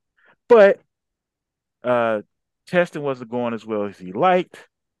decks. But uh testing wasn't going as well as he liked.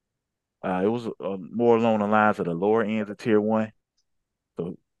 It was more along the lines of the lower ends of tier one.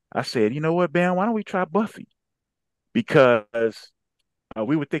 So I said, you know what, Bam, why don't we try Buffy? Because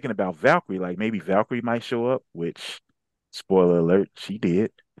we were thinking about Valkyrie, like maybe Valkyrie might show up, which spoiler alert, she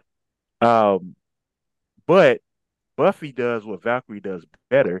did. Um, but Buffy does what Valkyrie does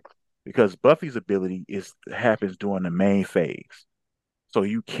better because Buffy's ability is happens during the main phase. So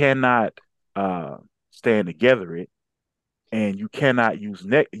you cannot uh stand together it and you cannot use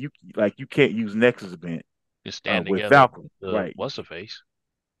you can't use Nexus event Just stand with together Valkyrie. with the Right. what's the face?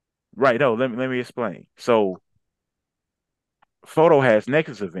 Right. No, let me explain. So Photo has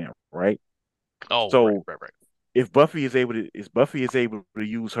Nexus event, right? Oh, right, So right, right, if Buffy is able to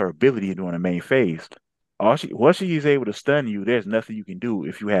use her ability during the main phase, once she is able to stun you, there's nothing you can do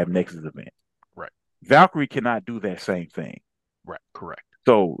if you have Nexus event. right, Valkyrie cannot do that same thing. right, correct.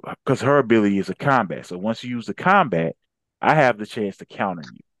 So, because her ability is a combat. So once you use the combat, I have the chance to counter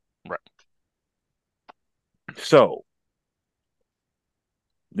you. Right. So,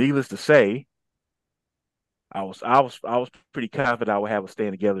 needless to say, I was pretty confident I would have a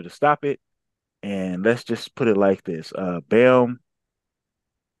stand together to stop it. And let's just put it like this: Bam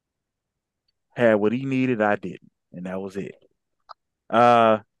had what he needed, I didn't, and that was it.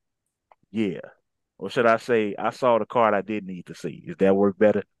 Uh, yeah. Or should I say, I saw the card I did need to see. Does that work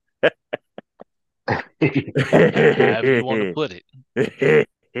better? However you want to put it.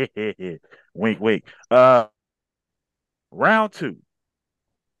 Wink, wink. Round two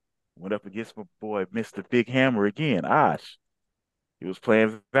went up against my boy, Mr. Big Hammer again. Osh. He was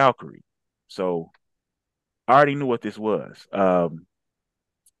playing Valkyrie. So I already knew what this was.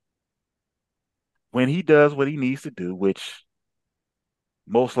 When he does what he needs to do, which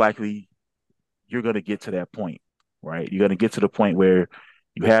most likely you're going to get to that point, right? You're going to get to the point where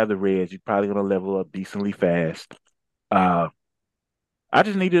you have the reds. You're probably going to level up decently fast. Uh, I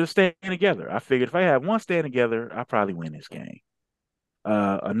just needed to stand together. I figured if I had one stand together, I probably win this game.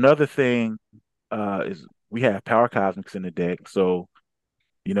 Another thing is we have power cosmics in the deck, so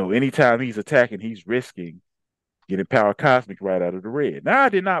anytime he's attacking, he's risking getting power cosmic right out of the red. Now I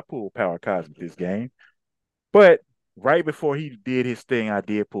did not pull power cosmic this game, but right before he did his thing, I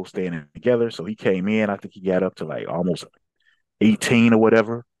did pull standing together. So he came in. I think he got up to like almost 18 or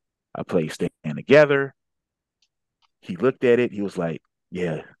whatever. I played stand together. He looked at it. He was like,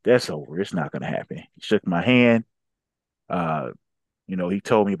 "Yeah, that's over. It's not gonna happen." He shook my hand. Uh, he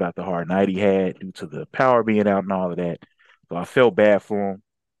told me about the hard night he had due to the power being out and all of that. So I felt bad for him,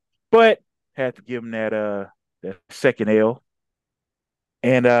 but had to give him that second L.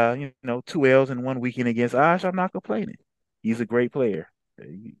 And two L's in one weekend against Ash, I'm not complaining. He's a great player.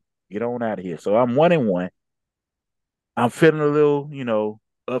 Get on out of here. So I'm 1-1. I'm feeling a little,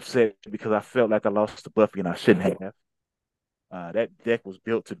 upset because I felt like I lost to Buffy and I shouldn't have. That deck was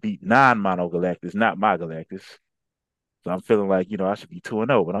built to beat non-mono Galactus, not my Galactus. So I'm feeling like, I should be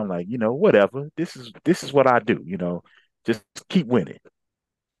 2-0, but I'm like, whatever. This is what I do, just keep winning.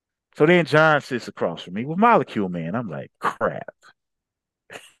 So then John sits across from me with Molecule Man. I'm like, crap.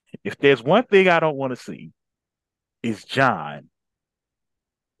 If there's one thing I don't want to see, is John.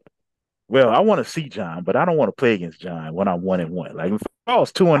 Well, I want to see John, but I don't want to play against John when I'm 1-1. Like if I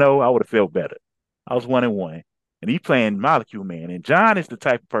was 2-0, I would have felt better. I was 1-1, and he playing Molecule Man, and John is the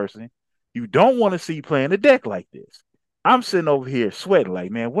type of person You don't want to see playing the deck like this. I'm sitting over here sweating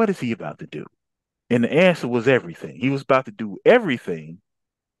like, man, what is he about to do? And the answer was everything. He was about to do everything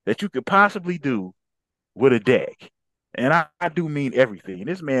that you could possibly do with a deck. And I do mean everything. And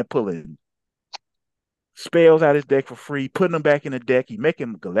this man pulling spells out his deck for free, putting them back in the deck. He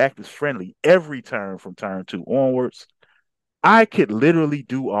making Galactus friendly every turn from turn two onwards. I could literally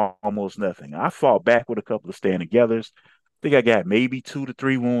do almost nothing. I fought back with a couple of stand togethers. I think I got maybe 2 to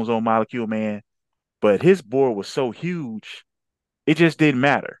 3 wounds on Molecule Man, but his board was so huge, it just didn't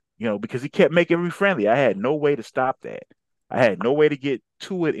matter, because he kept making me friendly. I had no way to stop that. I had no way to get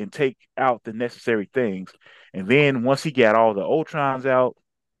to it and take out the necessary things. And then once he got all the Ultrons out,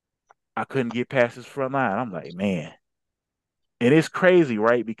 I couldn't get past his front line. I'm like, man. And it's crazy,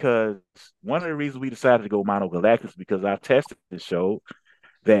 right? Because one of the reasons we decided to go Mono Galactus because our testing showed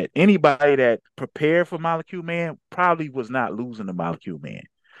that anybody that prepared for Molecule Man probably was not losing to Molecule Man.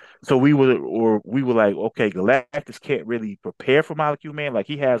 So we were like, okay, Galactus can't really prepare for Molecule Man. Like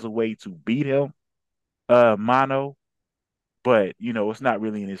he has a way to beat him, mono, but it's not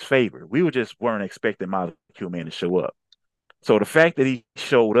really in his favor. We were just weren't expecting Molecule Man to show up. So the fact that he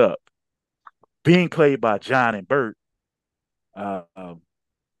showed up, being played by John and Bert, uh, um,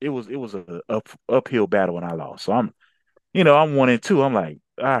 it was a uphill battle and I lost. So I'm 1-2. I'm like,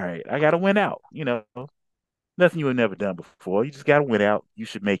 all right, I gotta win out. Nothing you have never done before. You just gotta win out. You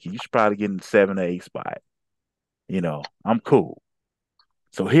should make it. You should probably get in the 7 or 8 spot. I'm cool.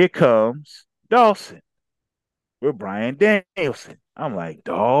 So here comes Dawson with Brian Danielson. I'm like,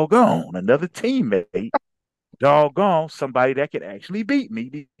 doggone, another teammate. Doggone, somebody that could actually beat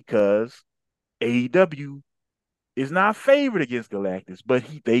me because AEW is not favored against Galactus, but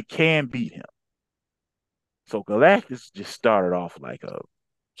they can beat him. So Galactus just started off like a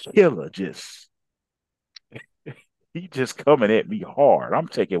killer, he just coming at me hard. I'm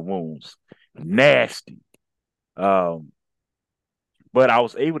taking wounds, nasty. Um, but I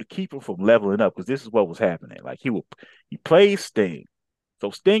was able to keep him from leveling up because this is what was happening. Like he played Sting.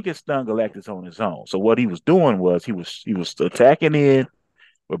 So Sting can stun Galactus on his own. So what he was doing was he was attacking in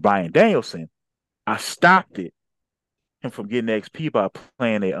with Brian Danielson. I stopped him from getting XP by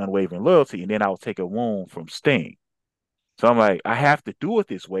playing a unwavering loyalty, and then I would take a wound from Sting. So I'm like, I have to do it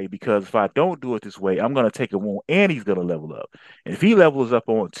this way because if I don't do it this way, I'm gonna take a wound and he's gonna level up. And if he levels up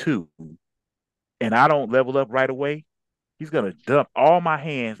on 2 and I don't level up right away, he's gonna dump all my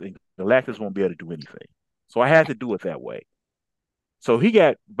hands and Galactus won't be able to do anything. So I had to do it that way. So he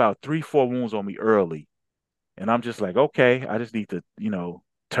got about 3, 4 wounds on me early. And I'm just like, okay, I just need to,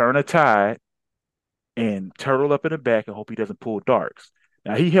 turn a tide and turtle up in the back and hope he doesn't pull darks.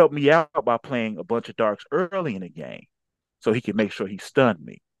 Now he helped me out by playing a bunch of darks early in the game so he could make sure he stunned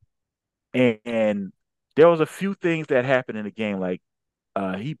me. And there was a few things that happened in the game, like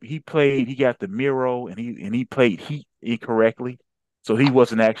he got the Miro and he played Heat incorrectly, so he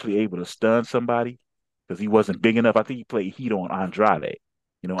wasn't actually able to stun somebody because he wasn't big enough. I think he played Heat on Andrade.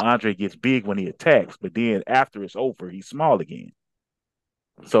 Andre gets big when he attacks, but then after it's over, he's small again.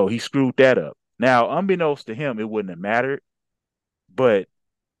 So he screwed that up. Now, unbeknownst to him, it wouldn't have mattered, but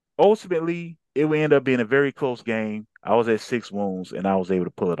ultimately, it would end up being a very close game. I was at 6 wounds and I was able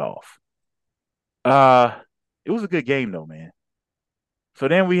to pull it off. Uh, it was a good game though, man. So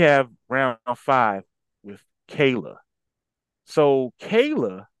then we have round 5 with Kayla. So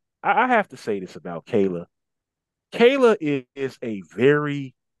Kayla, I have to say this about Kayla. Kayla is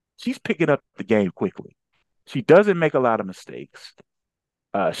she's picking up the game quickly. She doesn't make a lot of mistakes.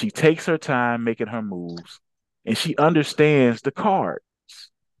 She takes her time making her moves, and she understands the cards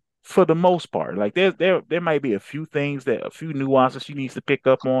for the most part. Like there might be a few nuances she needs to pick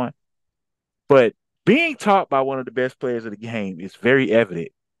up on, but being taught by one of the best players of the game is very evident.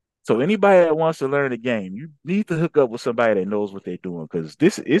 So anybody that wants to learn the game, you need to hook up with somebody that knows what they're doing because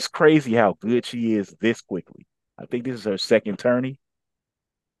this is crazy how good she is this quickly. I think this is her second tourney.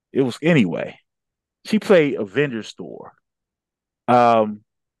 It was anyway. She played Avengers Store. Um,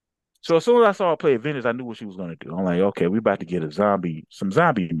 so as soon as I saw her play Avengers, I knew what she was gonna do. I'm like, okay, we about to get some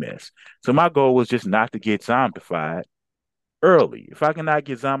zombie mess. So my goal was just not to get zombified early. If I cannot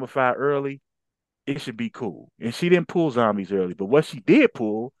get zombified early, it should be cool. And she didn't pull zombies early, but what she did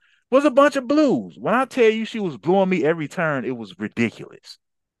pull was a bunch of blues. When I tell you she was blowing me every turn, it was ridiculous.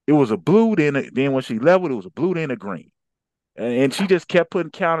 It was a blue, then when she leveled, it was a blue, then a green. And she just kept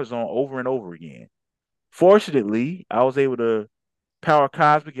putting counters on over and over again. Fortunately, I was able to power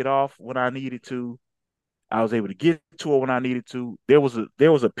Cosmic it off when I needed to. I was able to get to her when I needed to. There was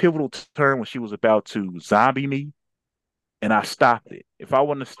a pivotal turn when she was about to zombie me, and I stopped it. If I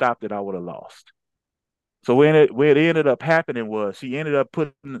wouldn't have stopped it, I would have lost. So where it ended up happening was she ended up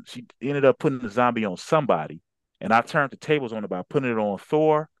putting the zombie on somebody, and I turned the tables on about putting it on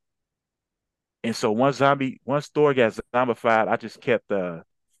Thor. And so once Thor got zombified, I just kept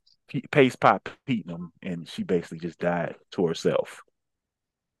paste pot beating him, and she basically just died to herself.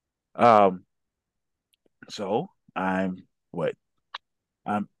 So I'm what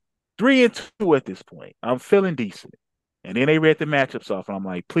I'm 3-2 at this point. I'm feeling decent. And then they read the matchups off, and I'm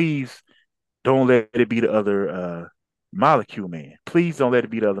like, please don't let it be the other molecule man. Please don't let it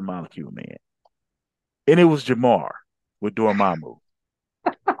be the other molecule man. And it was Jamar with Dormammu.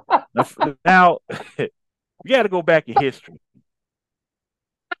 Now we got to go back in history.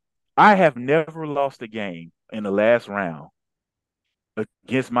 I have never lost a game in the last round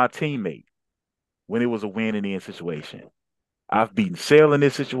against my teammate when it was a win in the end situation. I've beaten Sale in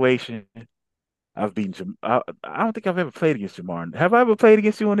this situation. I've beaten I don't think I've ever played against Jamar. Have I ever played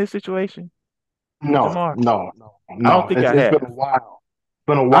against you in this situation, No, Jamar? no, no, I don't no. think I It's been a have. while. It's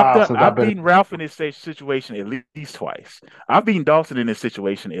been a while since I've I've been. beaten Ralph in this situation at least twice. I've beaten Dawson in this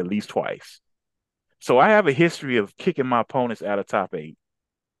situation at least twice. So I have a history of kicking my opponents out of top eight.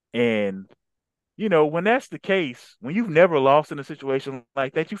 And when that's the case, when you've never lost in a situation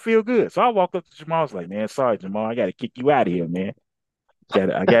like that, you feel good. So I walked up to Jamal, I was like, man, sorry, Jamal, I gotta kick you out of here, man.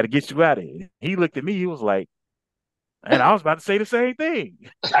 I gotta get you out of here. He looked at me, he was like, and I was about to say the same thing.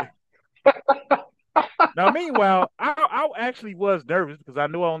 Now, meanwhile, I actually was nervous because I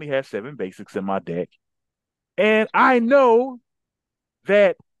knew I only had 7 basics in my deck. And I know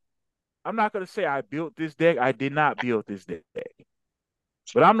that I'm not going to say I built this deck. I did not build this deck.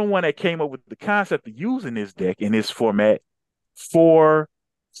 But I'm the one that came up with the concept of using this deck in this format for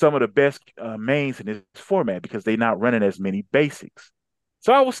some of the best mains in this format because they're not running as many basics.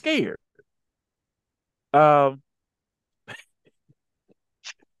 So I was scared. Um,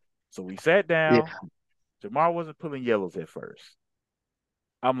 so we sat Yeah. down. Jamar wasn't pulling yellows at first.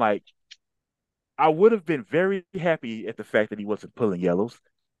 I'm like, I would have been very happy at the fact that he wasn't pulling yellows,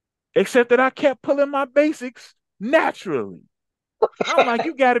 except that I kept pulling my basics naturally. I'm like,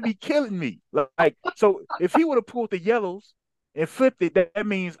 you got to be killing me. Like, so if he would have pulled the yellows and flipped it, that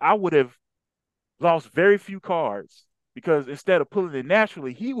means I would have lost very few cards because instead of pulling it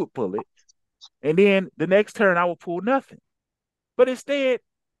naturally, he would pull it. And then the next turn, I would pull nothing. But instead,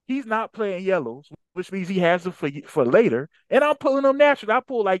 he's not playing yellows, which means he has them for later. And I'm pulling them naturally. I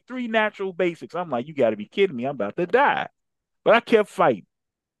pulled like 3 natural basics. I'm like, you got to be kidding me. I'm about to die. But I kept fighting.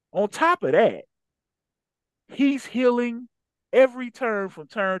 On top of that, he's healing every turn from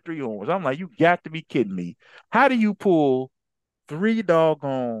turn 3 onwards. I'm like, you got to be kidding me. How do you pull 3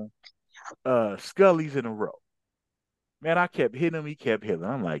 doggone Scullies in a row? Man, I kept hitting him. He kept hitting.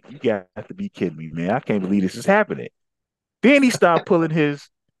 I'm like, you got to be kidding me, man. I can't believe this is happening. Then he stopped pulling his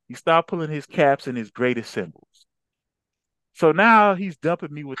caps and his greatest symbols. So now he's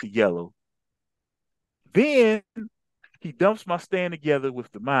dumping me with the yellow. Then he dumps my stand together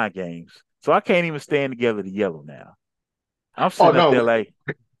with the mind games. So I can't even stand together the yellow now. I'm Oh sitting up there no. like,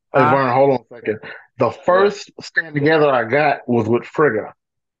 Hey, huh? Vern, hold on a second. The What? first stand together I got was with Frigga.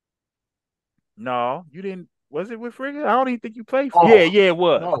 No, you didn't. Was it with Frigga? I don't even think you played. Yeah, Oh yeah, it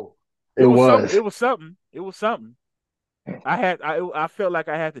was. no, It it was something. was. It was something. It was something. I felt like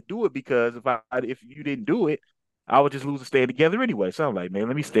I had to do it because if you didn't do it, I would just lose a stand together anyway. So I'm like, man,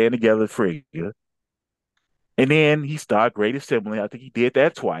 let me stand together, Frigga. And then he started Great Assembly. I think he did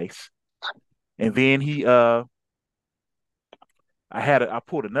that twice. And then I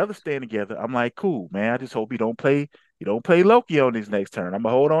pulled another stand together. I'm like, cool, man. I just hope you don't play Loki on this next turn. I'm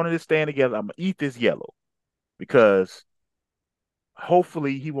gonna hold on to this stand together. I'm gonna eat this yellow because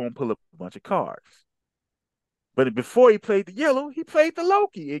hopefully he won't pull up a bunch of cards. But before he played the yellow, he played the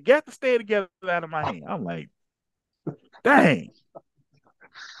Loki. It got the stand together out of my hand. I'm like, dang.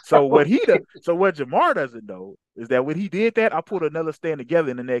 So what Jamar doesn't know is that when he did that, I put another stand together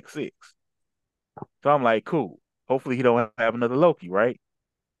in the next 6. So I'm like, cool. Hopefully he don't have another Loki, right?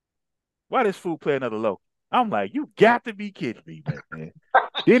 Why does fool play another Loki? I'm like, you got to be kidding me, man.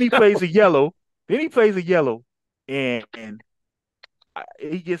 Then he plays a yellow. Then he plays a yellow, and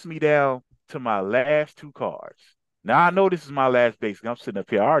he gets me down to my last 2 cards. Now I know this is my last basic. I'm sitting up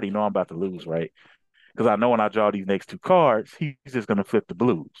here. I already know I'm about to lose, right? Because I know when I draw these next 2 cards, he's just gonna flip the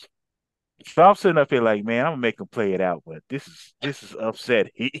blues. So I'm sitting up here like, man, I'm gonna make him play it out, but this is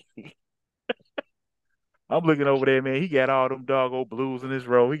upsetting. I'm looking over there, man. He got all them doggo blues in his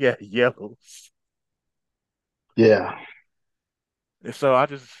row. He got yellows. Yeah, And so I'm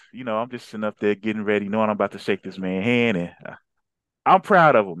just sitting up there getting ready, knowing I'm about to shake this man's hand, and I'm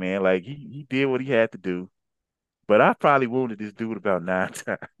proud of him, man. Like he did what he had to do, but I probably wounded this dude about 9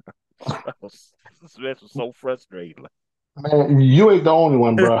 times. This match was so frustrating. Man, you ain't the only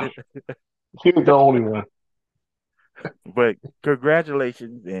one, bro. You ain't the only one. But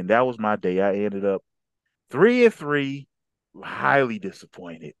congratulations, and that was my day. I ended up 3-3, highly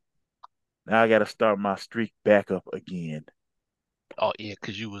disappointed. Now I got to start my streak back up again. Oh yeah,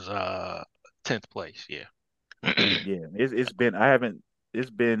 because you was 10th place. Yeah. Yeah, it's been I haven't it's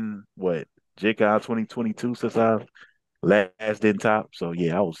been what JCon 2022 since I last did top. So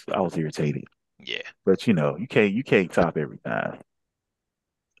yeah, I was irritated. Yeah. But you can't top every time.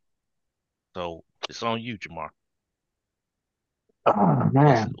 So it's on you, Jamar. Oh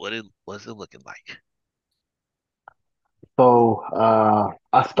man. What's it looking like? So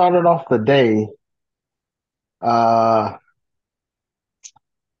I started off the day uh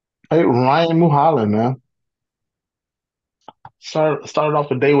hey, Ryan Mulholland, man. Started off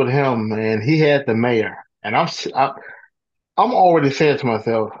the day with him, and he had the mayor. And I'm already saying to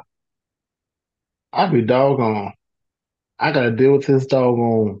myself, I'd be doggone. I gotta deal with this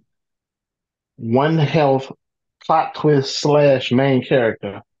doggone one health plot twist slash main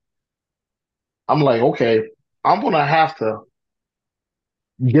character. I'm like, okay, I'm gonna have to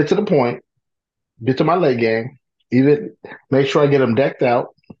get to the point, get to my late game, even make sure I get them decked out,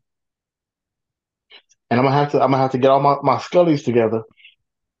 and I'm gonna have to get all my scullies together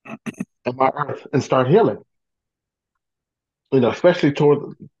and my earth and start healing. You know, especially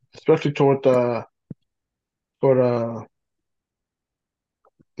toward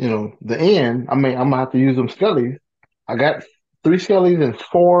the end. I mean, I'm gonna have to use them scullies. I got three scullies and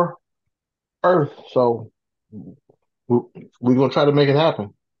four earth, so we, we're gonna try to make it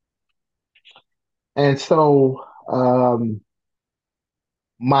happen. And so,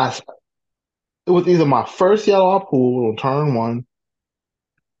 my it was either my first yellow I pulled on turn one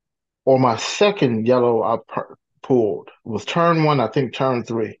or my second yellow pulled. It was turn one, I think turn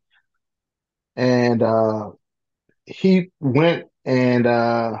three. And he went and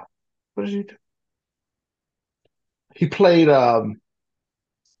what did he do? He played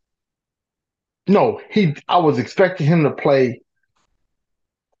no, he I was expecting him to play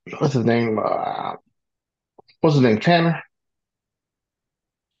what's his name? What's his name? Tanner?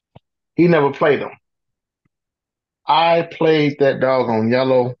 He never played him. I played that dog on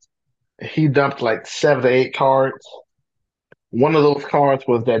yellow. He dumped like 7 to 8 cards. One of those cards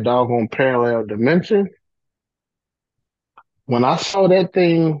was that doggone parallel dimension. When I saw that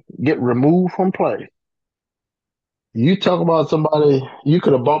thing get removed from play, you talk about somebody you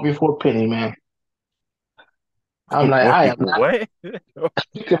could have bought me for a penny, man. I'm like, I Wait, am not. what?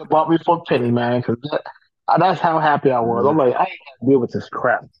 You could have bought me for a penny, man, because that's how happy I was. I'm like, I ain't got to deal with this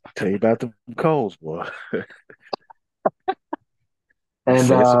crap. Tell you about the Coles, boy. You And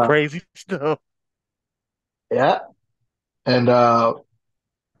said some crazy stuff. yeah, and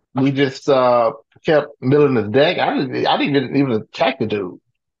we just kept milling his deck. I didn't even attack the dude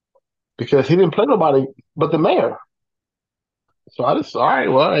because he didn't play nobody but the mayor. So I just, all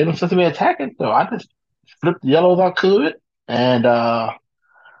right, well, ain't no sense of me attacking. So I just flipped the yellows I could. And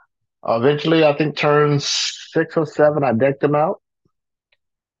eventually, I think turn 6 or 7, I decked him out.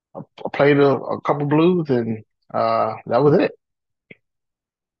 I played a couple blues, and that was it.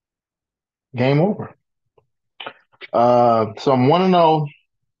 Game over. So I'm 1-0.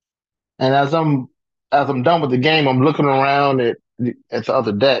 And as I'm done with the game, I'm looking around at the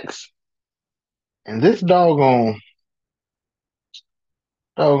other decks. And this doggone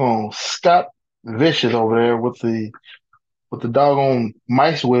Scott Vicious over there with the doggone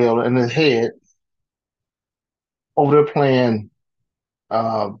mice wheel in his head over there playing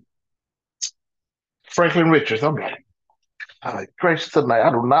uh, Franklin Richards. I'm like, gracious tonight.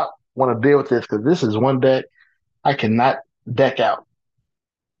 I do not want to deal with this because this is one deck I cannot deck out.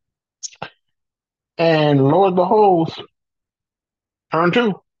 And lo and behold, turn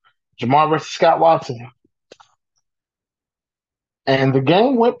two, Jamar versus Scott Watson. And the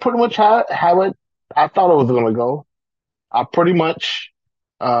game went pretty much how I thought it was going to go. I pretty much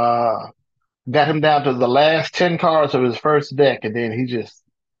uh, got him down to the last 10 cards of his first deck, and then he just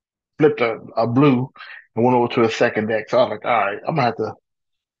flipped a blue and went over to his second deck. So I was like, all right, I'm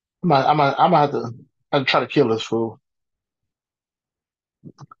gonna have to try to kill this fool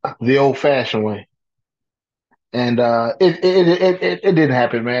the old fashioned way. And it didn't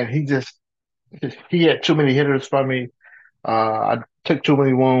happen, man. He had too many hitters for me. I took too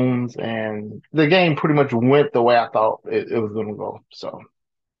many wounds, and the game pretty much went the way I thought it was going to go. So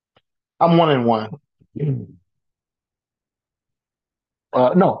I'm 1-1.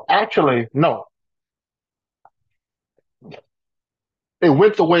 No, actually, no. It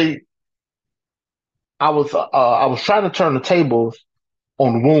went the way I was. I was trying to turn the tables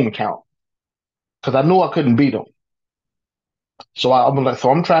on wound count because I knew I couldn't beat him. So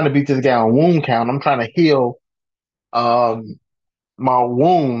I'm trying to beat this guy on wound count. I'm trying to heal um, my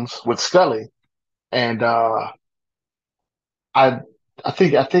wounds with Scully, and I I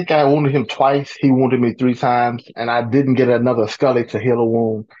think I wounded him twice. He wounded me three times, and I didn't get another Scully to heal a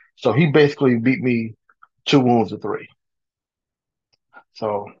wound. So he basically beat me two wounds to three.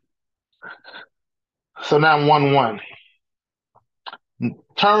 So now I'm 1-1.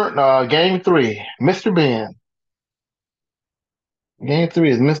 Game three, Mr. Ben. Game three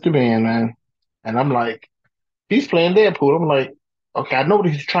is Mr. Ben, man. And I'm like, he's playing Deadpool. I'm like, okay, I know what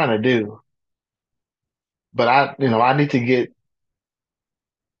he's trying to do, but I need to get,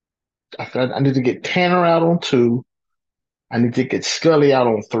 I need to get Tanner out on two. I need to get Scully out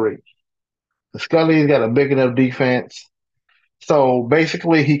on three. The Scully's got a big enough defense. So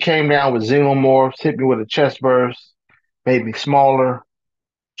basically, he came down with xenomorphs, hit me with a chest burst, made me smaller.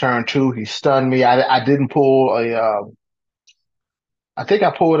 Turn two, he stunned me. I didn't pull a. I think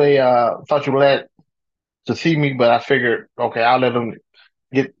I pulled a. Thought you were glad to see me, but I figured, okay, I'll let him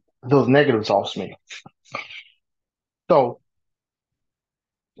get those negatives off me. So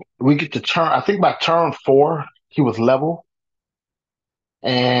we get to turn. I think by turn four, he was level,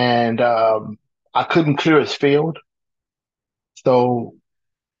 and I couldn't clear his field. So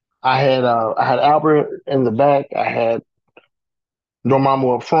I had Albert in the back. I had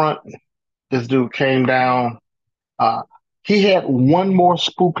Dormammu up front. This dude came down. Uh, he had one more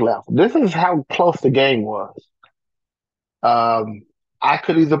spook left. This is how close the game was. Um, I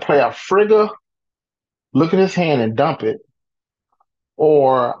could either play a Frigga, look at his hand and dump it,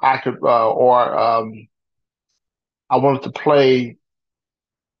 or I wanted to play.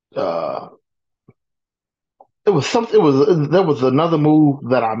 Uh, it was something. There was another move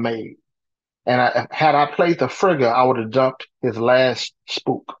that I made, and had I played the Frigga, I would have dumped his last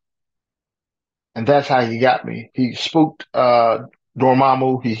spook, and that's how he got me. He spooked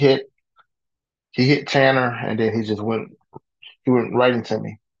Dormammu. He hit Tanner, and then he went right into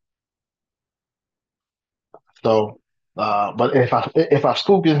me. So, but if I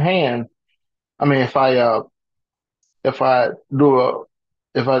spook his hand, I mean, if I do a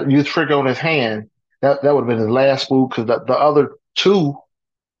if I use Frigga on his hand, that would have been his last spook because the other two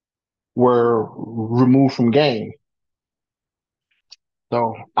were removed from game.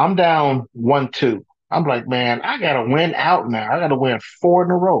 So I'm down 1-2. I'm like, man, I gotta win out now. I gotta win four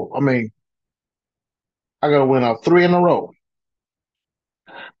in a row. I mean, I gotta win three in a row.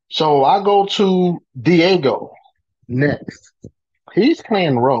 So I go to Diego next. He's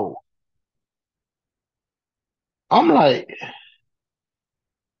playing Rogue. I'm like,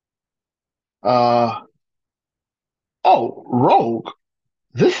 uh, oh, Rogue.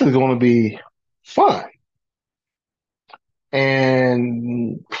 This is going to be fun.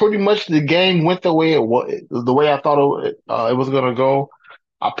 And pretty much the game went the way it was, the way I thought it was going to go.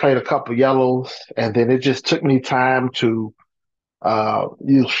 I played a couple yellows, and then it just took me time to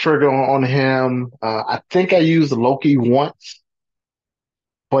use trigger on him. I think I used Loki once,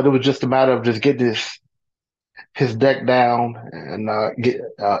 but it was just a matter of just getting his deck down and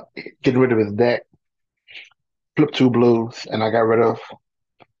getting rid of his deck. Flip two blues, and I got rid of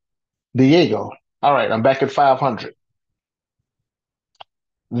Diego. All right, I'm back at 500.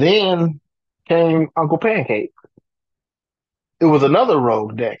 Then came Uncle Pancake. It was another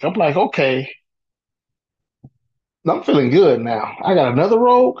rogue deck. I'm like, okay, I'm feeling good now. I got another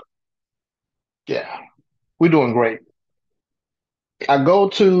rogue. Yeah, we're doing great. I go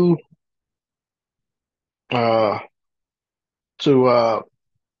uh to uh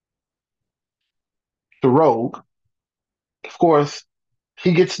to rogue. Of course,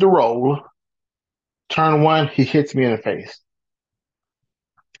 he gets the roll. Turn one, he hits me in the face.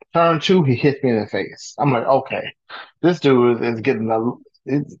 Turn two, he hits me in the face. I'm like, okay, this dude is getting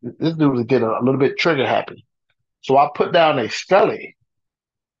this dude is getting a little bit trigger happy. So I put down a Scully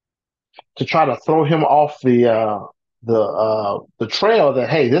to try to throw him off the trail that,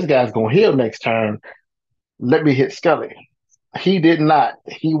 hey, this guy's gonna heal next turn. Let me hit Scully. He did not.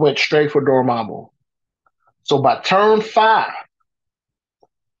 He went straight for Dormammu. So by turn five,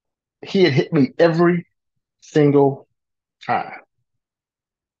 he had hit me every single time.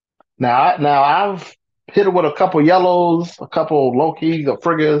 Now I've hit him with a couple yellows, a couple Lokis or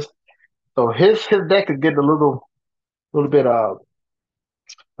Friggas. So his deck is getting a little bit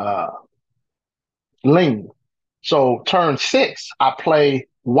uh lean. So turn six, I play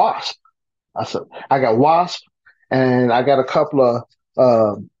Wasp. I said I got Wasp, and I got a couple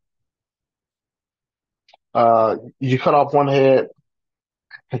of you cut off one head,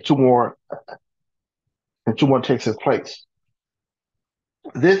 and two more takes his place.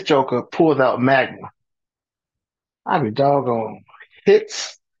 This Joker pulls out Magma. I be doggone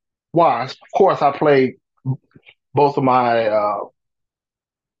hits Wasp. Of course, both of my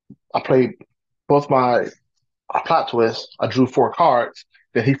I played both my plot twists. I drew 4 cards.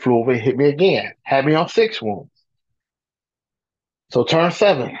 Then he flew over and hit me again. Had me on 6 wounds. So turn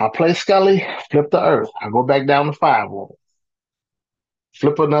 7, I play Scully, flip the Earth. I go back down to 5 wounds.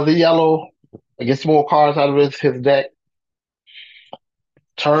 Flip another yellow. I get some more cards out of his deck.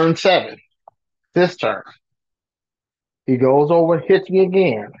 Turn 7, this turn. He goes over, hits me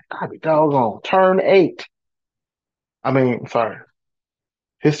again. God be doggone. Turn 8. Sorry.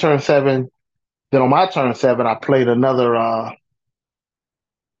 His turn 7. Then on my turn 7, I played another. I'm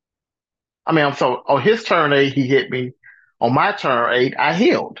so on his turn 8, he hit me. On my turn 8, I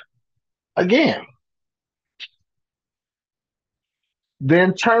healed again.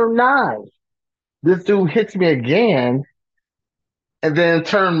 Then turn 9, this dude hits me again. And then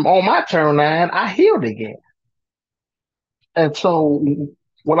on my turn 9, I healed again. And so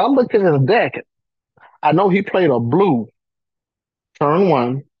when I look at his deck, I know he played a blue turn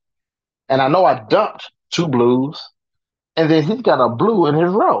 1, and I know I dumped 2 blues, and then he's got a blue in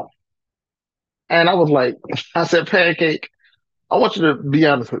his row. And I was like, I said, Pancake, I want you to be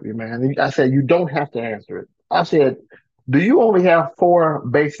honest with me, man. I said, you don't have to answer it. I said, do you only have 4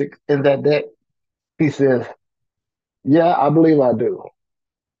 basics in that deck? He says, yeah, I believe I do.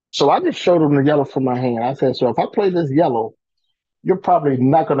 So I just showed him the yellow from my hand. I said, so if I play this yellow, you're probably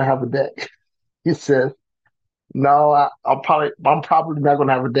not going to have a deck. He said, no, I'm probably not going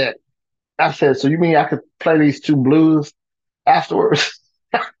to have a deck. I said, so you mean I could play these 2 blues afterwards?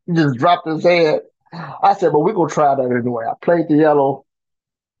 He just dropped his head. I said, but we're going to try that anyway. I played the yellow,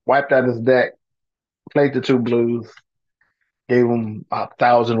 wiped out his deck, played the 2 blues, gave him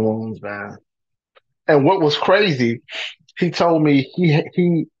 1,000 wounds, man. And what was crazy, he told me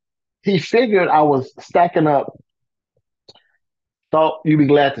he figured I was stacking up, thought you'd be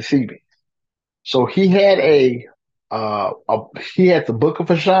glad to see me. So a he had the Book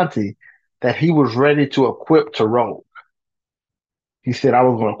of Ashanti that he was ready to equip to Rogue. He said I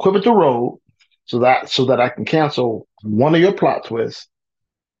was going to equip it to Rogue so that I can cancel one of your plot twists,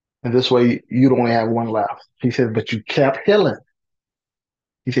 and this way you'd only have one left. He said, but you kept healing.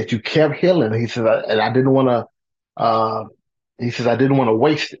 He said you kept healing. He said, and I didn't want to. He says I didn't want to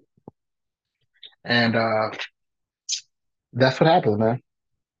waste it, and that's what happens, man.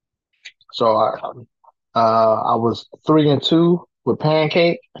 So I was 3-2 with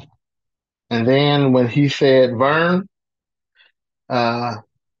Pancake, and then when he said Vern, uh,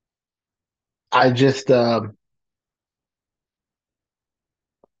 I just I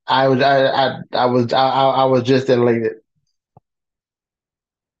was just elated.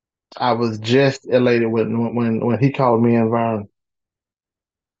 I was just elated when he called me and Vern,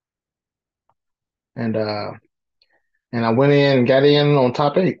 and uh, and I went in and got in on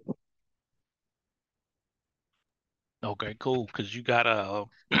top 8. Okay, cool. Because you got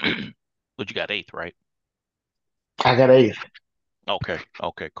but you got eighth, right? I got 8th. Okay,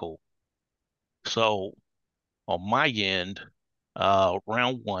 okay, cool. So on my end,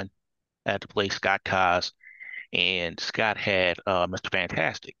 round one, I had to play Scott Kaz, and Scott had Mr.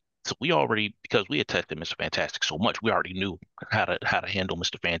 Fantastic. So we already, because we had tested Mr. Fantastic so much, we already knew how to handle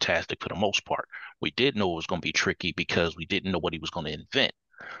Mr. Fantastic for the most part. We did know it was going to be tricky because we didn't know what he was going to invent.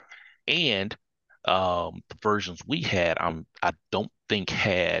 And the versions we had, I don't think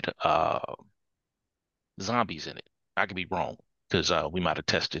had zombies in it. I could be wrong because we might have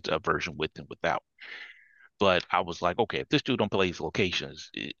tested a version with and without. But I was like, okay, if this dude don't play these locations,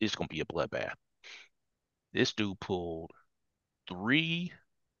 it's gonna be a bloodbath. This dude pulled 3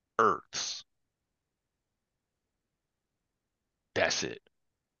 Earths. That's it.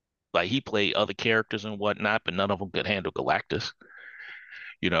 Like he played other characters and whatnot, but none of them could handle Galactus,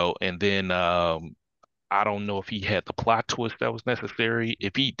 And then I don't know if he had the plot twist that was necessary.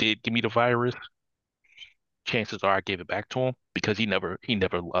 If he did give me the virus, chances are I gave it back to him because he never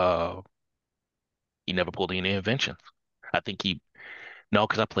pulled any inventions. I think he No,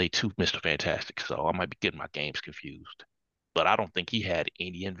 because I played 2 Mr. Fantastic, so I might be getting my games confused. But I don't think he had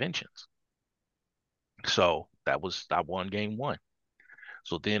any inventions. So I won game one.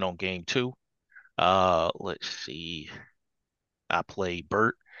 So then on game two, let's see, I played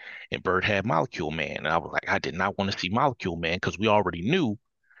Bert, and Bert had Molecule Man, and I was like, I did not want to see Molecule Man because we already knew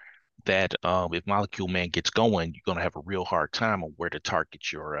that if Molecule Man gets going, you're gonna have a real hard time on where to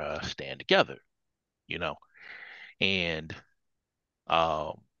target your stand together, you know. And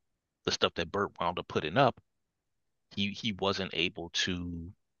um, the stuff that Bert wound up putting up, he wasn't able to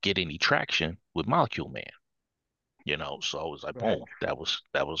get any traction with Molecule Man. So I was like, Right. boom, that was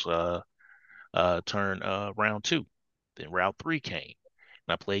turn round two. Then round three came,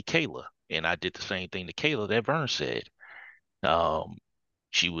 and I played Kayla, and I did the same thing to Kayla that Vern said. Um,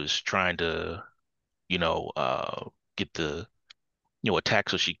 she was trying to, you know, get the, attack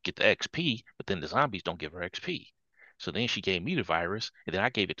so she could get the XP, but then the zombies don't give her XP. So then she gave me the virus, and then I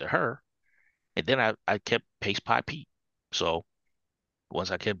gave it to her, and then I kept paste pot Pete. So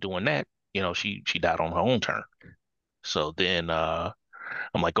once I kept doing that, she died on her own turn. So then I'm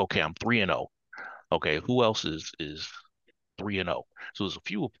like, okay, I'm 3-0. Okay, who else is 3-0? So there's a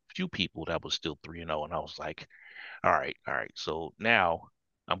few people that was still 3-0, and I was like, all right, all right. So now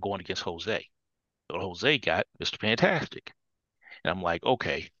I'm going against Jose. So Jose got Mr. Fantastic. And I'm like,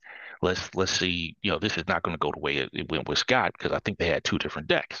 okay, let's see. This is not going to go the way it went with Scott because I think they had two different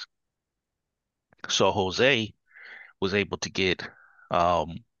decks. So Jose was able to get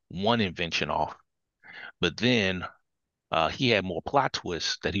um, one invention off, but then he had more plot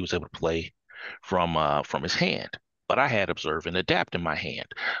twists that he was able to play from his hand. But I had observe and adapt in my hand.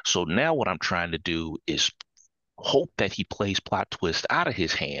 So now what I'm trying to do is hope that he plays plot twist out of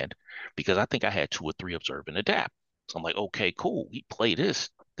his hand because I think I had two or three observe and adapt. So I'm like, okay, cool. He played this.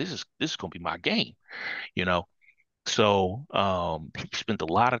 This is gonna be my game, you know. So he spent a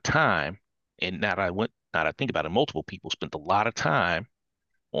lot of time, and now that I think about it, multiple people spent a lot of time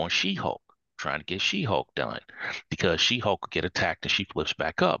on She-Hulk, trying to get She-Hulk done because She-Hulk could get attacked and she flips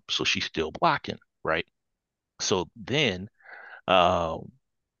back up, so she's still blocking, right? So then when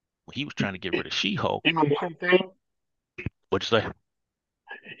he was trying to get rid of She-Hulk, You mean she thing? what'd you say?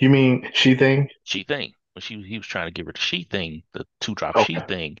 You mean she thing? She thing. When he was trying to get rid of She thing, the two drop She Okay.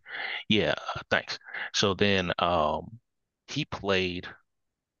 thing. Yeah, thanks. So then he played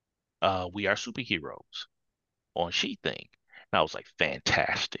We Are Superheroes on She Thing. And I was like,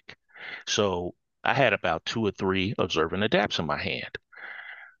 fantastic. So I had about two or three observant adapts in my hand.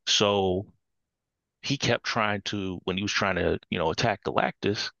 So he kept trying to, when he was trying to, attack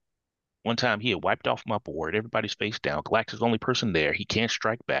Galactus, one time he had wiped off my board. Everybody's face down. Galactus is the only person there. He can't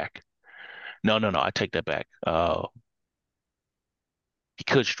strike back. No, no, no. I take that back. He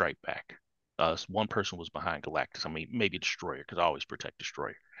could strike back. One person was behind Galactus. I mean, maybe Destroyer, because I always protect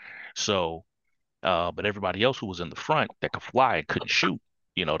Destroyer. So, but everybody else who was in the front that could fly and couldn't shoot,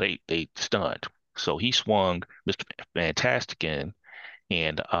 they stunned. So he swung Mr. Fantastic in,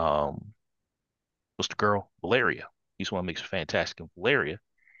 and what's the girl? Valeria. He swung Mr. Fantastic and Valeria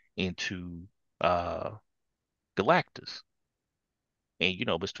into uh Galactus. And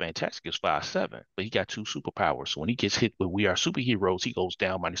Mr. Fantastic is 5'7", but he got two superpowers. So when he gets hit with We Are Superheroes, he goes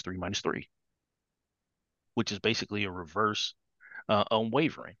down -3, -3, which is basically a reverse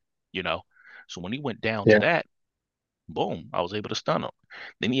unwavering, you know. So when he went down to Yeah. that, boom, I was able to stun him.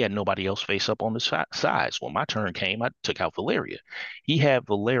 Then he had nobody else face up on the side. So when my turn came, I took out Valeria. He had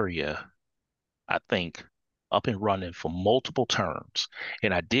Valeria, I think, up and running for multiple turns.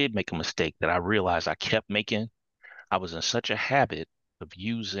 And I did make a mistake that I realized I kept making. I was in such a habit of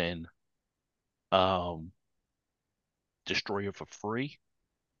using um, Destroyer for free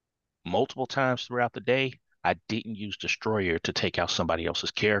multiple times throughout the day. I didn't use Destroyer to take out somebody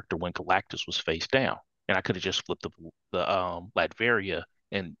else's character when Galactus was face down, and I could have just flipped the Latveria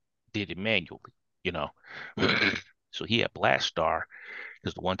and did it manually, you know. So he had Blast Star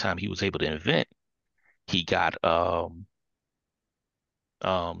because the one time he was able to invent, he got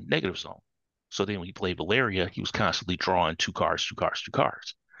negative zone. So then when he played Valeria, he was constantly drawing two cards, two cards, two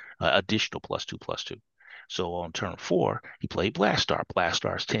cards, additional +2, +2. So on turn four, he played Blastar.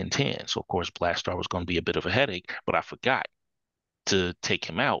 Blastar's 10-10. So of course, Blastar was going to be a bit of a headache, but I forgot to take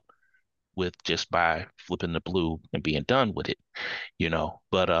him out with just by flipping the blue and being done with it.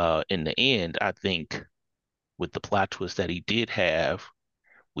 But in the end, I think with the plot twist that he did have,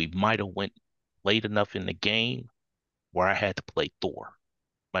 we might have went late enough in the game where I had to play Thor,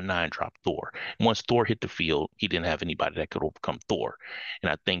 my 9-drop Thor. Once Thor hit the field, he didn't have anybody that could overcome Thor.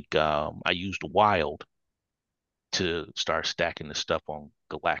 And I think I used Wild to start stacking the stuff on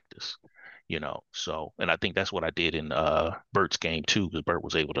Galactus. So, and I think that's what I did in Bert's game too, because Bert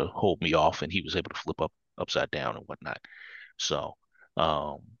was able to hold me off and he was able to flip up upside down and whatnot. So,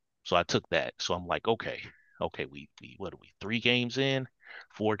 um, so I took that. So I'm like, okay, okay, we what are we, 3 games in,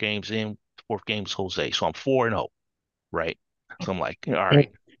 4 games in, fourth game is Jose. So I'm 4-0, right? So I'm like, all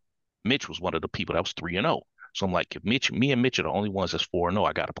right. Mitch was one of the people that was 3-0. So I'm like, if me and Mitch are the only ones that's 4-0,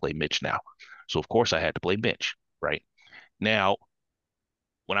 I got to play Mitch now. So of course I had to play Mitch, right? Now,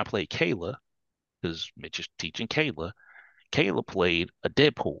 when I played Kayla, because Mitch is teaching Kayla, Kayla played a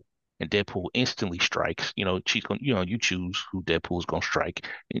Deadpool, and Deadpool instantly strikes. She's going. You choose who Deadpool is going to strike.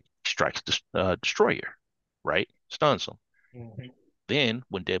 It strikes the Destroyer, right? stuns him. Mhm. Then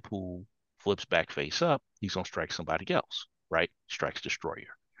when Deadpool flips back face up, he's gonna strike somebody else, right? Strikes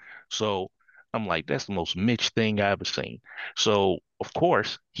Destroyer. So I'm like, that's the most Mitch thing I ever seen. So of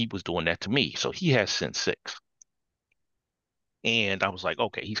course he was doing that to me. So he has Sin 6. And I was like,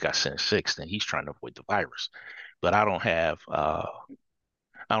 okay, he's got Sin 6, then he's trying to avoid the virus. But I don't have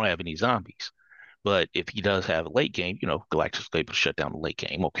any zombies. But if he does have a late game, Galactus is able to shut down the late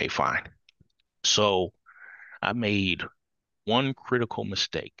game. Okay, fine. So I made one critical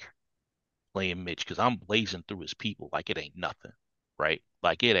mistake playing Mitch because I'm blazing through his people like it ain't nothing, right?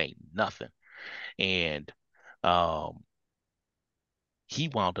 Like it ain't nothing. And um, he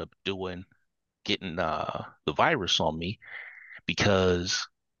wound up getting the virus on me because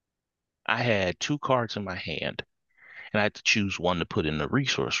I had two cards in my hand and I had to choose one to put in the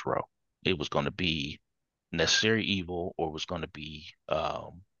resource row. It was going to be necessary evil or was going to be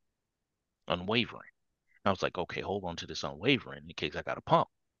unwavering. I was like, okay, hold on to this unwavering in case I got a pump,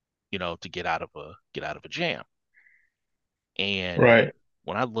 to get out of a jam. And Right.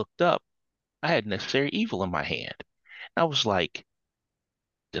 when I looked up, I had necessary evil in my hand. I was like,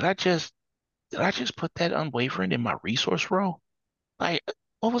 did I just did I just put that unwavering in my resource row? Like,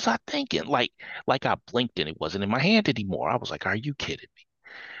 what was I thinking? Like I blinked and it wasn't in my hand anymore. I was like, are you kidding me?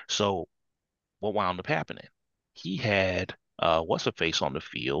 So what wound up happening? He had what's her face on the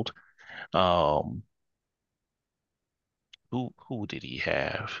field. Um, who did he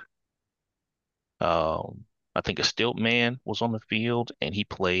have? I think a stilt man was on the field and he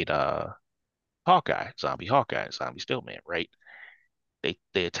played Hawkeye, zombie stilt man, right?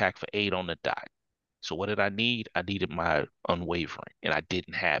 They attacked for 8 on the dot. So what did I need? I needed my unwavering and I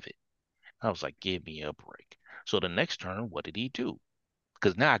didn't have it. I was like, give me a break. So the next turn, what did he do?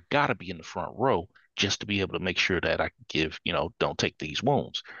 Because now I gotta be in the front row just to be able to make sure that I can don't take these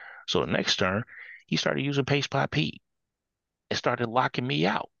wounds. So the next turn, he started using Pace by Pete and started locking me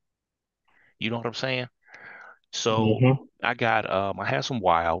out. You know what I'm saying? So Hmm. I had some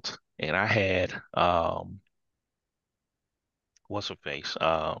wilds and I had what's her face?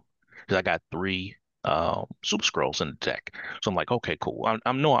 'Cause I got three super scrolls in the deck. So I'm like, okay, cool. I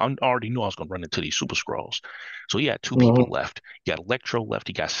already knew I was gonna run into these super scrolls. So he had two people Hmm. left. He got Electro left,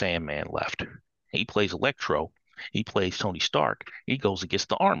 he got Sandman left. He plays Electro, he plays Tony Stark, he goes and gets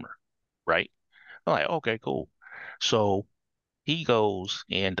the armor, right? I'm like, okay, cool. So he goes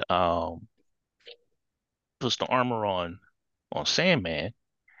and puts the armor on Sandman.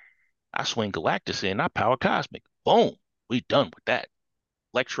 I swing Galactus in, I power Cosmic. Boom. We done with that.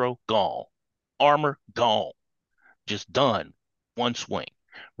 Electro gone. Armor gone. Just done. One swing,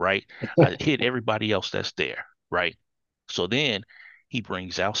 right? I hit everybody else that's there, right? So then he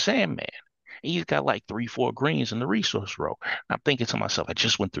brings out Sandman. He's got like 3, 4 greens in the resource row. I'm thinking to myself, I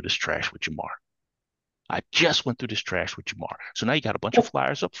just went through this trash with Jamar. I just went through this trash with Jamar. So now you got a bunch of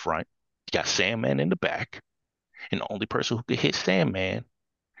flyers up front. You got Sandman in the back. And the only person who could hit Sandman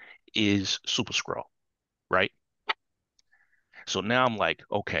is Super Skrull, right? So now I'm like,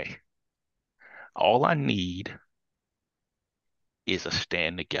 okay, all I need is a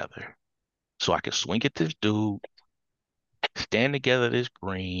stand together. So I can swing at this dude, stand together this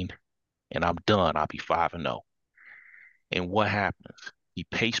green, and I'm done. I'll be 5-0. And what happens? He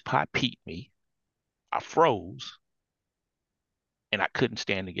pace pot Pete me. I froze and I couldn't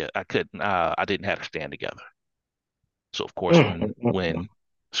stand together. I didn't have to stand together. So of course when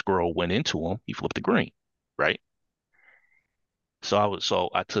Squirrel went into him, he flipped the green, right? So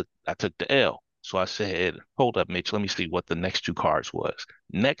I took the L. So I said, hold up, Mitch, let me see what the next two cards was.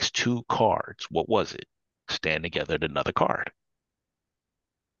 Next two cards, what was it? Stand together at another card.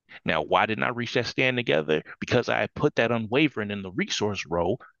 Now, why didn't I reach that stand together? Because I had put that unwavering in the resource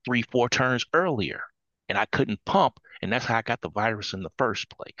row 3, 4 turns earlier, and I couldn't pump, and that's how I got the virus in the first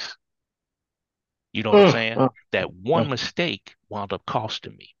place. You know what I'm saying? That one mistake wound up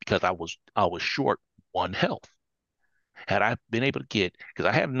costing me because I was short 1 health. Had I been able to get, because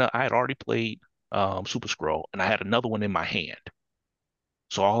I had already played Super Scroll, and I had another one in my hand,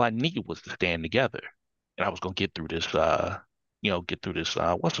 so all I needed was to stand together, and I was gonna get through this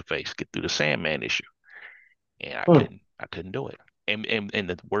what's the face, get through the Sandman issue. And I couldn't do it. And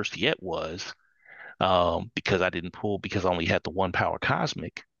the worst yet was because I didn't pull because I only had the one power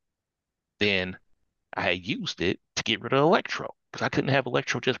cosmic, then I had used it to get rid of Electro because I couldn't have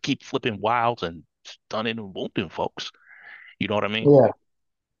Electro just keep flipping wilds and stunning and wounding folks. You know what I mean? Yeah.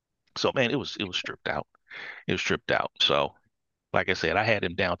 So man, it was stripped out. It was stripped out. So like I said, I had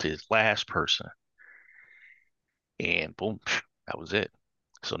him down to his last person, and boom, that was it.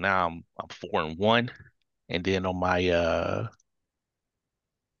 So now I'm 4-1, and then on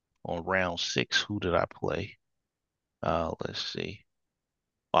round 6, who did I play? Let's see.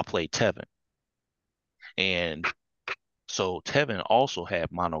 I played Tevin, and so Tevin also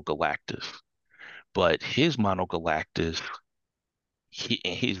had Mono Galactus, but his Mono Galactus,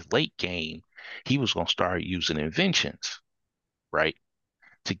 in his late game, he was gonna start using inventions, right,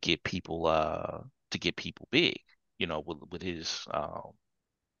 to get people big, with his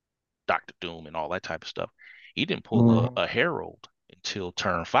Doctor Doom and all that type of stuff. He didn't pull a, Mm-hmm. a Herald until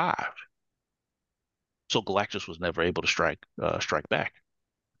turn 5, so Galactus was never able to strike back.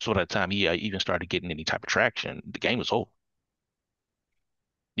 So by the time he even started getting any type of traction, the game was over.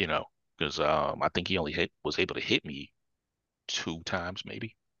 You know, because I think he only was able to hit me 2 times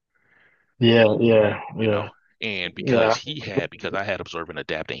maybe. Yeah, yeah, You yeah, know, and yeah. because I had observe and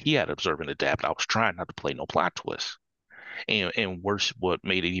adapt, and he had observe and adapt, I was trying not to play no plot twist. And worse, what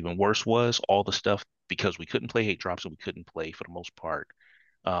made it even worse was all the stuff because we couldn't play hate drops and we couldn't play for the most part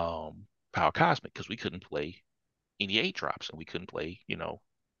Power Cosmic because we couldn't play any eight drops and we couldn't play,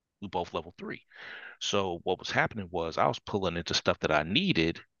 we both level 3. So what was happening was I was pulling into stuff that I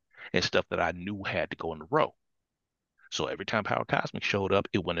needed and stuff that I knew had to go in a row. So every time Power Cosmic showed up,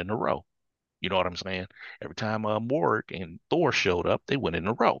 it went in a row. You know what I'm saying? Every time Morg and Thor showed up, they went in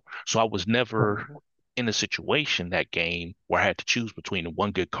a row. So I was never Mhm. in a situation that game where I had to choose between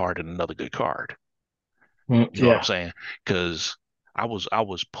one good card and another good card. You know what I'm Yeah. saying? Because I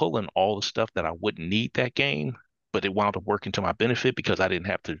was pulling all the stuff that I wouldn't need that game, but it wound up working to my benefit because I didn't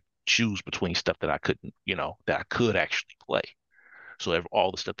have to choose between stuff that I couldn't, that I could actually play. So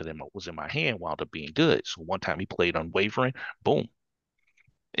all the stuff that was in my hand wound up being good. So one time he played Unwavering, boom.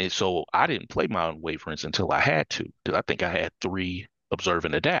 And so I didn't play my Unwaverings until I had to, because I think I had 3 observe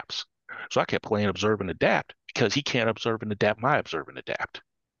and adapts. So I kept playing observe and adapt because he can't observe and adapt my observe and adapt,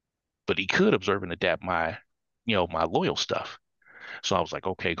 but he could observe and adapt my loyal stuff. So I was like,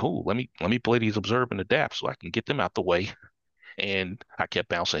 okay, cool. Let me play these observe and adapt so I can get them out the way. And I kept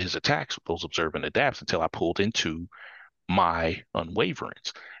bouncing his attacks with those observe and adapts until I pulled into my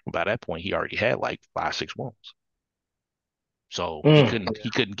unwaverings. And by that point, he already had like 5, 6 wounds. So he Mm. couldn't he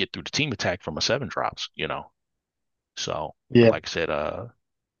couldn't get through the team attack from a 7 drops. So, but Yeah. like I said,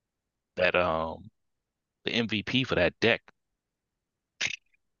 that the MVP for that deck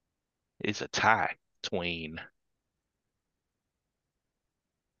is a tie between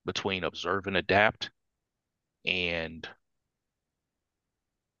observe and adapt and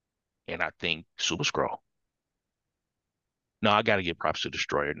I think Super Scroll. No, I got to give props to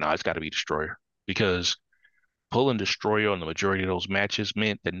Destroyer. No, it's got to be Destroyer because pulling Destroyer on the majority of those matches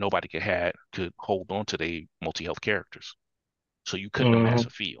meant that nobody could hold on to their multi-health characters. So you couldn't amass Hmm. a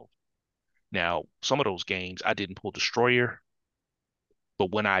field. Now, some of those games I didn't pull Destroyer,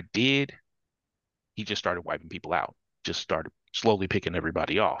 but when I did, he just started wiping people out. Just started slowly picking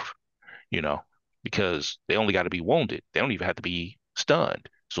everybody off, you know, because they only got to be wounded. They don't even have to be stunned.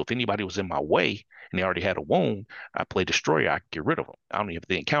 So if anybody was in my way and they already had a wound, I play Destroyer, I can get rid of them. I don't even have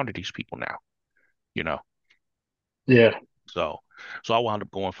to encounter these people now, you know. Yeah. So I wound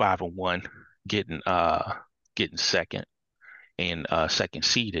up going 5-1, getting getting second and second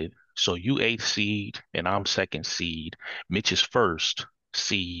seeded. So you eighth seed and I'm second seed. Mitch is first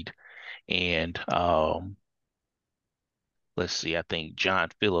seed and let's see, I think John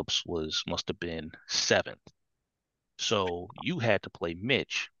Phillips must have been seventh. So you had to play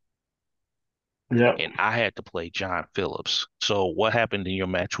Mitch Yeah. and I had to play John Phillips. So what happened in your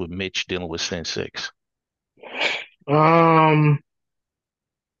match with Mitch dealing with Sin 6? Um,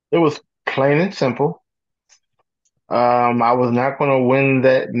 it was plain and simple. I was not going to win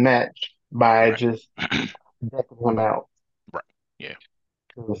that match by Right. just decking him out. Right. Yeah.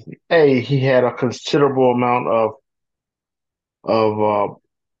 'Cause, A, he had a considerable amount of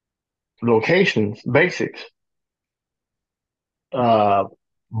locations, basics. Uh,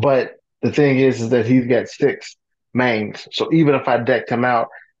 but the thing is that he's got 6 mains. So even if I decked him out,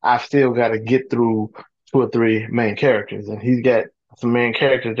 I've still got to get through 2 or 3 main characters, and he's got some main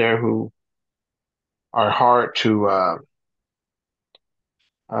characters there who are hard to uh,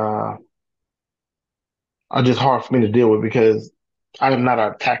 are just hard for me to deal with because I am not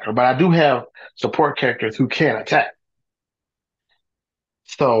an attacker, but I do have support characters who can attack.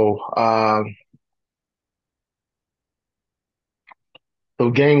 So, so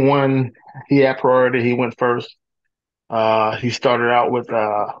game one, he had priority. He went first. He started out with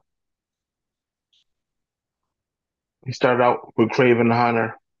Craven the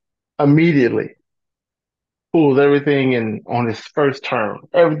Hunter immediately. Pulls everything in on his first turn.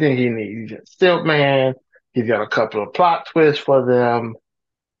 Everything he needs. He's got Stilt Man. He's got a couple of plot twists for them,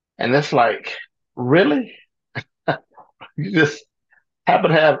 and it's like, really? You just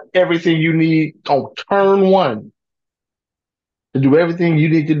happen to have everything you need on turn one. to do everything you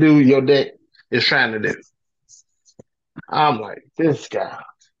need to do. Your deck is trying to do. I'm like, this guy.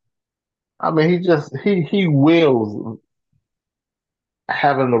 I mean, he wills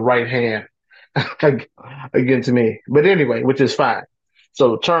having the right hand against me. But anyway, which is fine.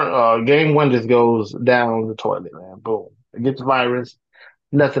 So turn game one just goes down the toilet, man. Boom. It gets the virus.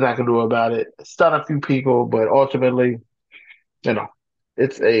 Nothing I can do about it. Stun a few people, but ultimately, you know,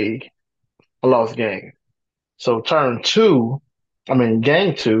 it's a lost game. So turn two, I mean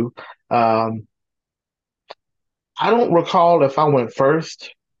game two, um, I don't recall if I went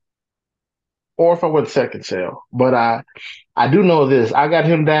first or if I went second cell, but I do know this. I got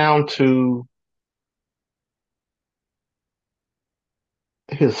him down to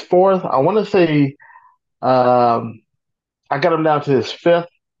his fourth. I want to say um, I got him down to his fifth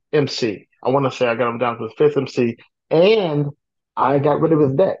MC. I want to say I got him down to his fifth MC, and I got rid of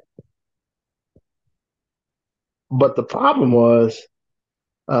his deck. But the problem was,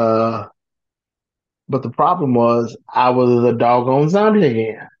 uh, I was a doggone zombie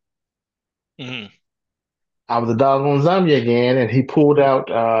again. Mm-hmm. I was a doggone zombie again, and he pulled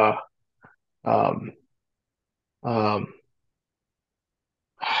out um, um,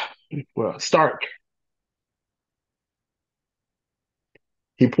 well, Stark.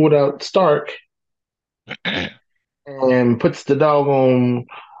 He pulled out Stark and puts the doggone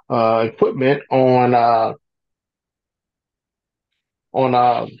equipment on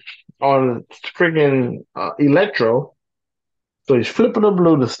on freaking Electro. So he's flipping a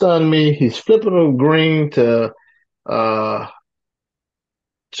blue to stun me. He's flipping a green uh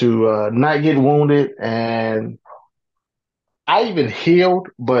to not get wounded, and I even healed,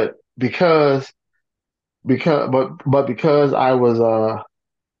 but because I was a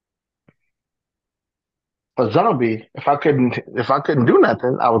zombie, if I couldn't do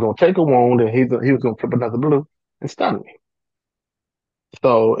nothing, I was gonna take a wound, and he was gonna flip another blue and stun me.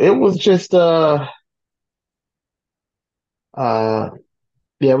 So it was just uh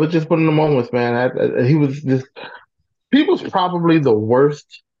yeah, it was just one of the moments, man. He was just he was probably the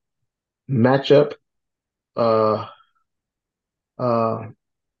worst matchup uh uh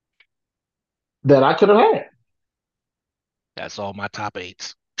that I could have had. That's all my top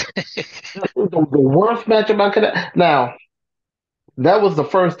eights. The worst matchup I could have. Now that was the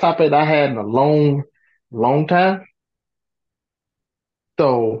first top eight I had in a long time.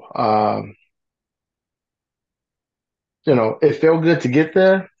 So it felt good to get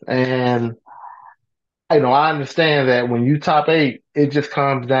there, and I understand that when you top eight, it just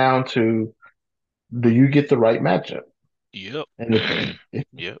comes down to do you get the right matchup, Yep. and if you get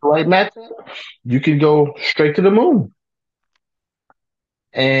Yep. the right matchup, you can go straight to the moon.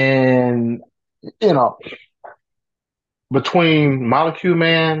 And you know, between Molecule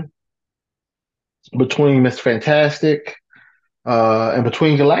Man, between Mr. Fantastic, and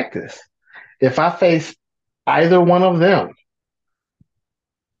between Galactus, if I face either one of them,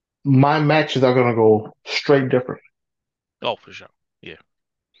 my matches are gonna go straight different, Oh, for sure. Yeah.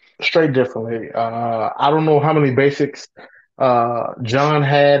 straight differently. I don't know how many basics John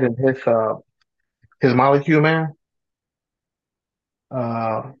had in his Molecule Man,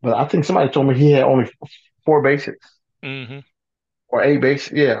 but I think somebody told me he had only four basics Mm-hmm. or eight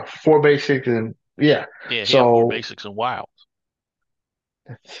basics. Yeah, four basics, and yeah. Yeah, he had four So basics and wild.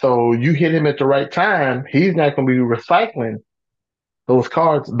 so you hit him at the right time, he's not going to be recycling those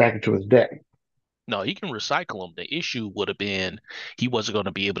cards back into his deck. No, he can recycle them. The issue would have been he wasn't going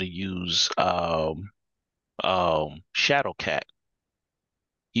to be able to use Shadow Cat.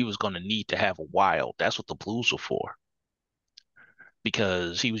 He was going to need to have a wild. That's what the blues were for.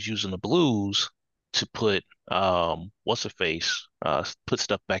 Because he was using the blues to put what's her face put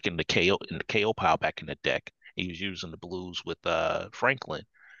stuff back in the KO pile back in the deck. He was using the blues with Franklin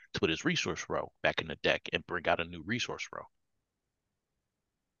to put his resource row back in the deck and bring out a new resource row.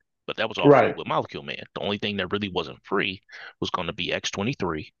 But that was all free Right. with Molecule Man. The only thing that really wasn't free was going to be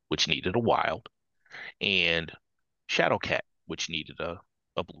X-23, which needed a wild, and Shadowcat, which needed a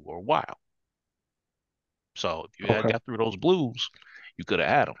blue or wild. So if you had Okay. got through those blues, you could have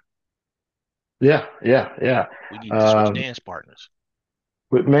had them. Yeah. Yeah. Yeah. We need to switch Um, dance partners.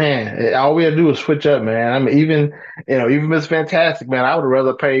 but man, all we had to do was switch up, man. I mean, even Miss Fantastic, man. I would have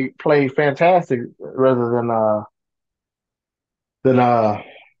rather play Fantastic rather than uh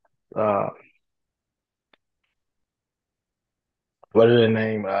what is the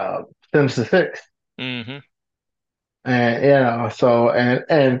name Sinister Six. Mm-hmm. And so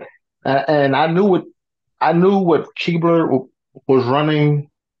and I knew what Keebler was running,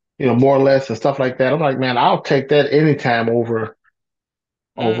 more or less and stuff like that. I'm like, man, I'll take that anytime over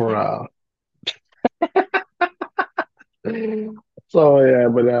Mm-hmm. over So yeah,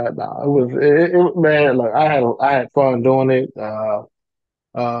 but no, man. Look, I had fun doing it. Uh,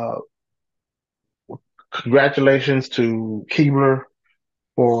 Congratulations to Keebler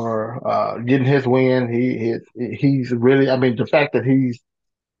for getting his win. He's really. I mean, the fact that he's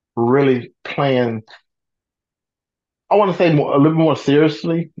really playing. I want to say a little more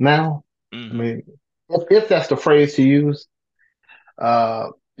seriously now. I Hmm. mean, if that's the phrase to use, uh,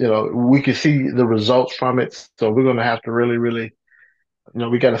 we can see the results from it. So we're going to have to really, really,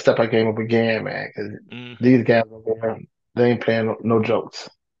 we got to step our game up again, man. Because Hmm. these guys over there, they ain't playing no jokes.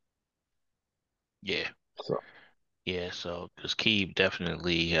 Yeah. So Yeah. So, because Keeb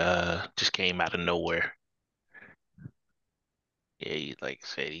definitely just came out of nowhere. Yeah, he, like I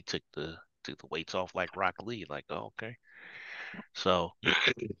said, he took the weights off like Rock Lee. Like, oh, okay. So,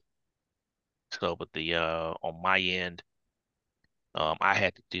 but the on my end, I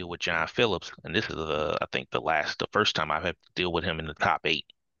had to deal with John Phillips, and this is I think the first time I've had to deal with him in the top eight.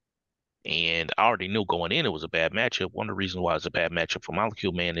 And I already knew going in it was a bad matchup. One of the reasons why it's a bad matchup for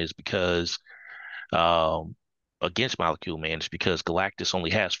Molecule Man is because um against Molecule Man is because Galactus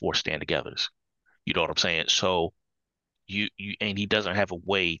only has four stand togethers. You know what I'm saying? So you and he doesn't have a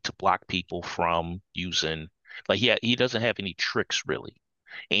way to block people from using like he doesn't have any tricks really.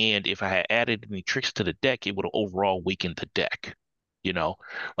 And if I had added any tricks to the deck, it would have overall weakened the deck. You know,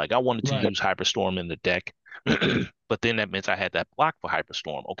 like I wanted to right, use Hyperstorm in the deck, but then that means I had that block for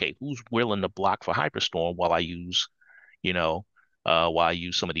Hyperstorm. Okay, who's willing to block for Hyperstorm you know, while I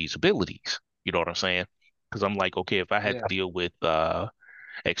use some of these abilities? You know what I'm saying? Because I'm like, okay, if I had to yeah, deal with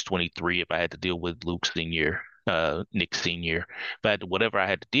X-23, if I had to deal with Luke Senior, Nick Senior, if I had to, whatever I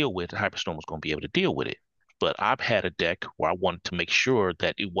had to deal with, Hyperstorm was going to be able to deal with it. But I've had a deck where I wanted to make sure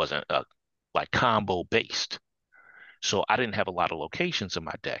that it wasn't like combo based. So I didn't have a lot of locations in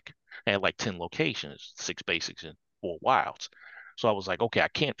my deck. I had like 10 locations, six basics and four wilds. So I was like, okay, I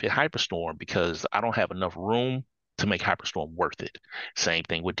can't fit Hyperstorm because I don't have enough room to make Hyperstorm worth it. Same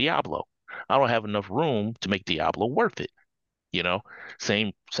thing with Diablo. I don't have enough room to make Diablo worth it. You know,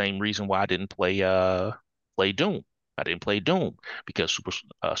 same reason why I didn't play Doom. I didn't play Doom because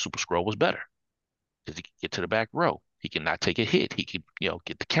Super Scroll was better because he could get to the back row. He can not take a hit. He could,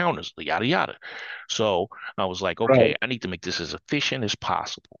 get the counters, yada yada. So I was like, right, okay, I need to make this as efficient as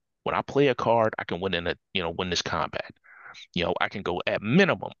possible. When I play a card, I can win win this combat. I can go at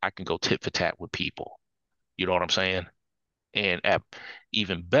minimum, I can go tit for tat with people. You know what I'm saying? And at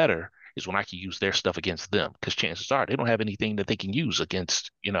even better is when I can use their stuff against them, because chances are they don't have anything that they can use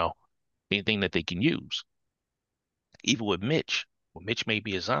against, anything that they can use. Even with Mitch, well, Mitch may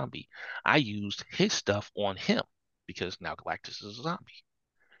be a zombie. I used his stuff on him because now Galactus is a zombie.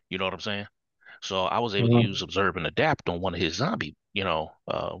 You know what I'm saying? So I was able to hmm use Observe and Adapt on one of his zombie, one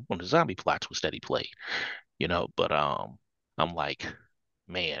of the zombie plots was that he played, but I'm like,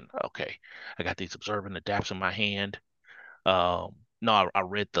 man, okay, I got these Observe and Adapts in my hand. No, I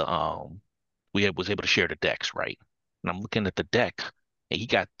read was able to share the decks, right? And I'm looking at the deck, and he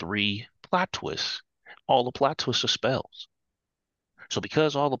got three plot twists. All the plot twists are spells. So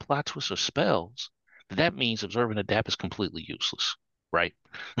because all the plot twists are spells, that means Observe and Adapt is completely useless, right?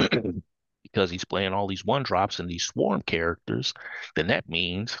 Because he's playing all these one drops and these swarm characters, then that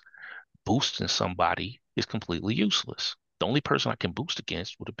means boosting somebody is completely useless. The only person I can boost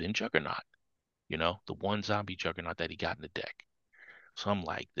against would have been Juggernaut, the one zombie Juggernaut that he got in the deck. So I'm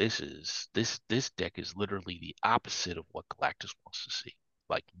like, this deck is literally the opposite of what Galactus wants to see.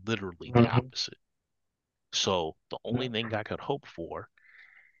 Like literally the hmm opposite. So the only thing I could hope for,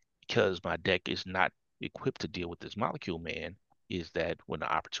 because my deck is not equipped to deal with this molecule man, is that when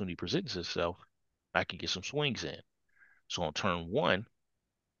the opportunity presents itself, I can get some swings in. So on turn one,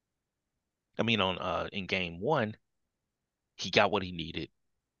 I mean on in game one, he got what he needed.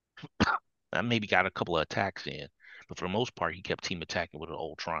 I maybe got a couple of attacks in, but for the most part, he kept team attacking with the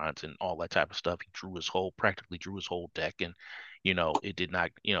Ultrons and all that type of stuff. He practically drew his whole deck, and it did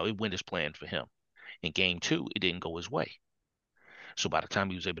not, it went as planned for him. In game two, it didn't go his way. So by the time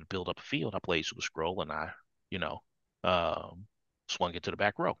he was able to build up a field, I played Super Scroll and you know, um, swung it to the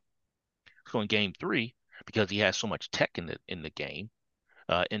back row. So in game three, because he has so much tech in the game,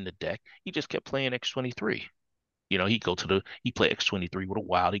 in the deck, he just kept playing X-23. He play X-23 with a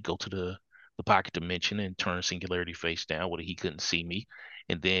wild. He'd go to the pocket dimension and turn Singularity face down where he couldn't see me.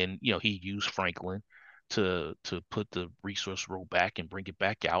 And then, he used Franklin to put the resource row back and bring it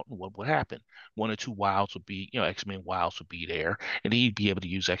back out. And what would happen? One or two wilds would be, X-Men wilds would be there, and he'd be able to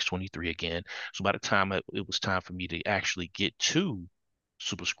use X-23 again. So by the time it was time for me to actually get to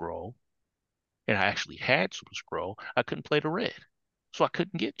Super Scroll, and I actually had Super Scroll, I couldn't play the red. So I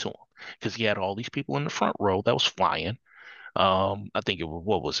couldn't get to him because he had all these people in the front row that was flying. I think it was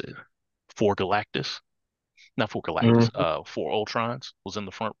what was it? Four Galactus, not four Galactus. Hmm. Four Ultrons was in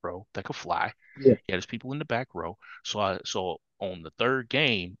the front row that could fly. Yeah. He had his people in the back row. So on the third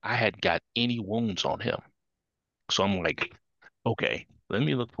game, I hadn't got any wounds on him. So I'm like, okay, let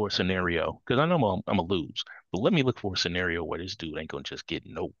me look for a scenario because I know I'm gonna lose, but let me look for a scenario where this dude ain't gonna just get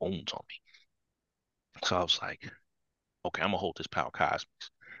no wounds on me. So I was like, okay, I'm gonna hold this power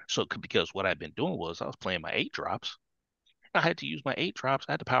cosmics. So because what I'd been doing was I was playing my eight drops. I had to use my eight drops.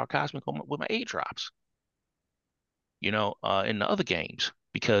 I had the power cosmic with my eight drops, in the other games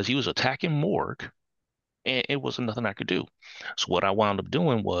because he was attacking Morg and it wasn't nothing I could do. So what I wound up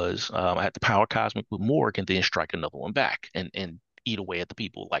doing was I had the power cosmic with Morg and then strike another one back and eat away at the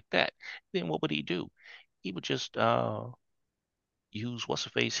people like that. Then what would he do? He would just use what's the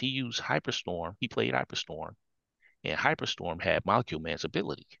face? He used Hyperstorm. He played Hyperstorm, and Hyperstorm had Molecule Man's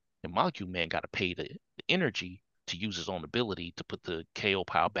ability, and Molecule Man got to pay the energy to use his own ability to put the KO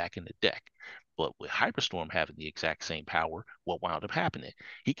power back in the deck. But with Hyperstorm having the exact same power, what wound up happening?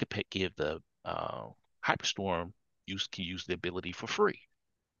 He could give the Hyperstorm can use the ability for free.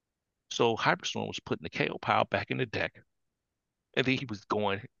 So Hyperstorm was putting the KO power back in the deck, and then he was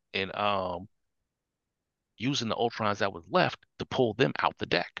going and using the Ultrons that was left to pull them out the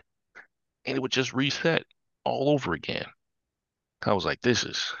deck, and it would just reset all over again. I was like, this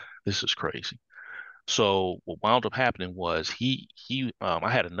is crazy. So what wound up happening was I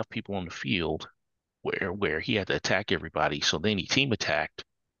had enough people on the field where he had to attack everybody. So then he team attacked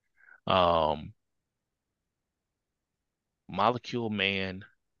um Molecule Man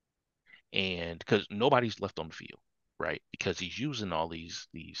and because nobody's left on the field, right? Because he's using all these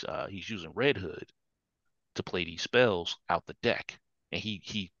he's using Red Hood to play these spells out the deck. And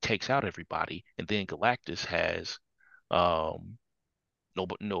he takes out everybody, and then Galactus has um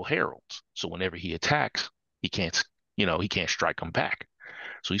no heralds. So whenever he attacks, he can't he can't strike them back.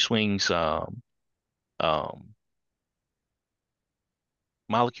 So he swings um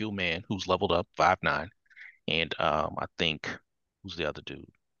Molecule Man, who's leveled up 5'9", and I think who's the other dude?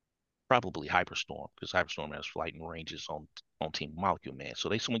 Probably Hyperstorm, because Hyperstorm has flight and ranges on Team Molecule Man. So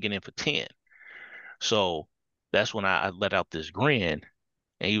they swinging in for 10. So that's when I let out this grin,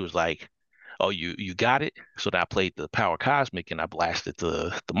 and he was like, "Oh, you got it." So then I played the Power Cosmic and I blasted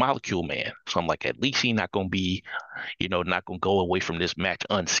the Molecule Man. So I'm like, at least he not gonna be, not gonna go away from this match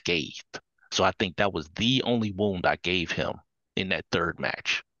unscathed. So I think that was the only wound I gave him in that third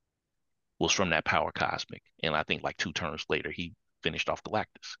match was from that Power Cosmic. And I think like two turns later, he finished off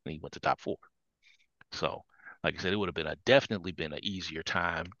Galactus and he went to top four. So, like I said, it would have been definitely been an easier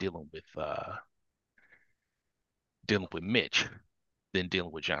time dealing with Mitch than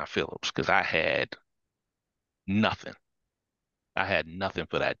dealing with John Phillips because nothing. I had nothing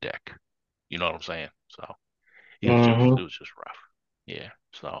for that deck. You know what I'm saying? So Hmm. it was just rough. Yeah.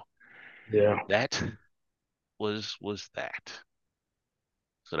 So Yeah. that was that.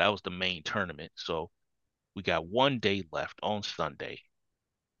 So that was the main tournament. So we got one day left on Sunday.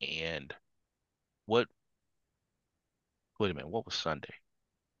 And what wait a minute, what was Sunday?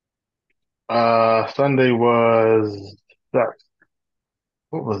 Sunday was,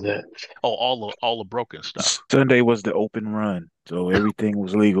 what was that? Oh, all the broken stuff. Sunday was the open run, so everything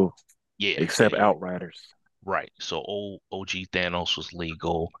was legal Yeah, yeah, except yeah. Outriders. Right. So old OG Thanos was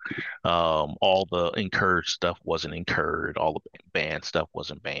legal. All the incurred stuff wasn't incurred. All the banned stuff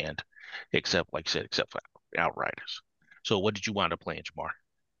wasn't banned, except like I said, except for Outriders. So what did you wind up playing, Jamar?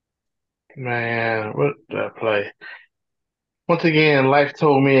 Man, what did I play? Once again, life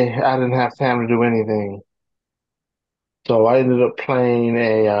told me I didn't have time to do anything. So I ended up playing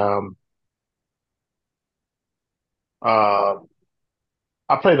uh,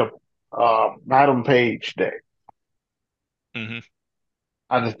 I played a Adam Page deck. Hmm.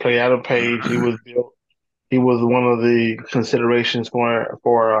 I just played Adam Page. He was one of the considerations for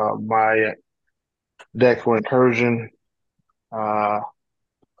my deck for incursion. Uh,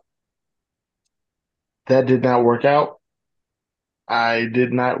 that did not work out. I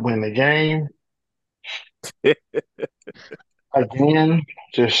did not win the game again.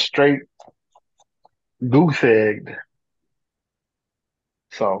 Just straight goose egged.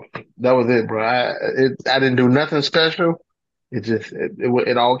 So that was it, bro. I didn't do nothing special.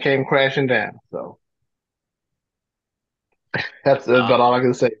 It all came crashing down. So that's Uh, about all I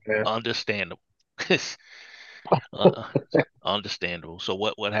can say, man. Understandable. uh, Understandable. So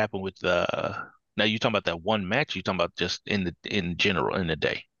what happened with now you talking about that one match? You talking about just in general in the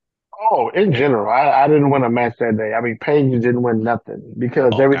day? Oh, in general, I didn't win a match that day. I mean, Paige didn't win nothing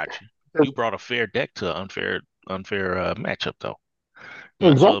because Oh, every got you. You brought a fair deck to an unfair matchup though.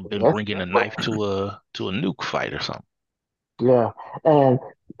 Might as well have exactly been that's bringing a that's what knife to a nuke fight or something. Yeah, and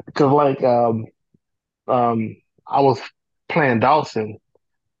because um, I was playing Dawson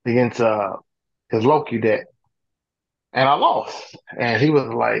against his Loki deck, and I lost. And he was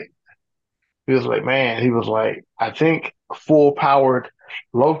like, man, he was like, I think full powered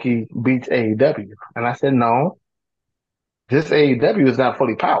Loki beats AEW, and I said, no, this AEW is not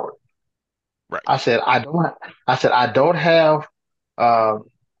fully powered. Right. I said, I said I don't have, uh,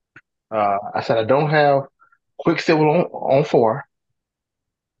 I said I don't have Quicksilver on four.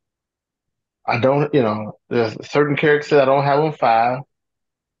 I don't, there's certain characters I don't have on five.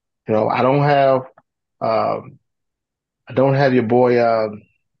 I don't have, um, I don't have your boy. Uh,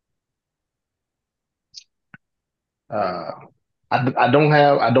 I don't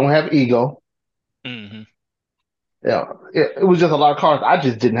have ego. Hmm. It was just a lot of cards I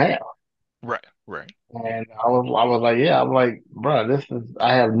just didn't have, Right. Right. and I was like, yeah, I'm like, bro,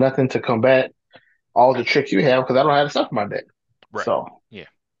 I have nothing to combat all the tricks you have because I don't have stuff in my deck. Right. So, Yeah.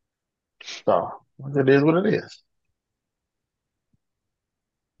 so it is what it is.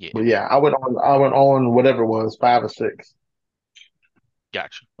 Yeah. But yeah, I went on whatever it was, five or six.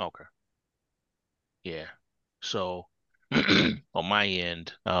 Gotcha. Okay. Yeah. So on my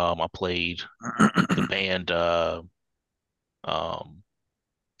end, I played the band um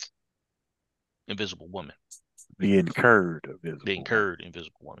Invisible Woman. The incurred The visible woman. incurred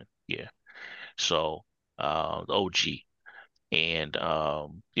Invisible Woman. Yeah. So the OG. And I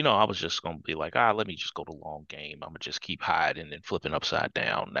was just gonna be like, let me just go the long game. I'm gonna just keep hiding and flipping upside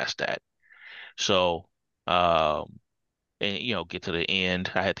down. That's that. So um and get to the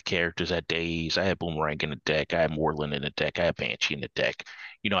end. I had the characters at days. I had Boomerang in the deck. I had Moreland in the deck. I had Banshee in the deck.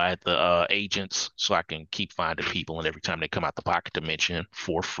 I had the agents so I can keep finding people, and every time they come out the pocket dimension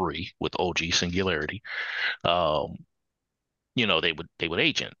for free with OG Singularity, um, they would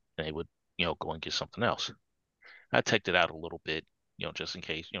agent. And they would, go and get something else. I teched it out a little bit, just in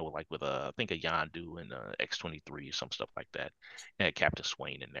case, like with I think a Yondu and X-23, some stuff like that. And had Captain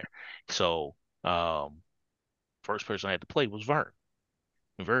Swain in there. So first person I had to play was Vern.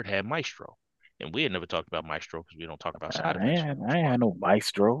 And Vern had Maestro. And we had never talked about Maestro because we don't talk about side events for the I most ain't part. had no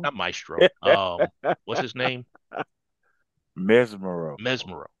maestro. Not Maestro. What's his name? Mesmero.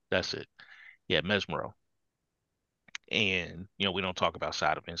 Mesmero. That's it. Yeah, Mesmero. And we don't talk about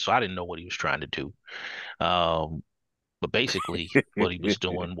side events, so I didn't know what he was trying to do. Um, but basically, what he was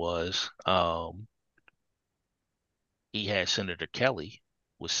doing was he had Senator Kelly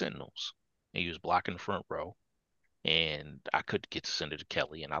with Sentinels, and he was blocking the front row. And I couldn't get to Senator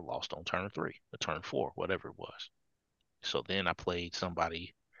Kelly, and I lost on turn three, or turn four, whatever it was. So then I played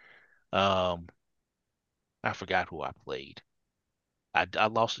somebody. Um, I forgot who I played. I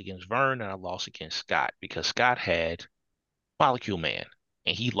lost against Vern and I lost against Scott because Scott had Molecule Man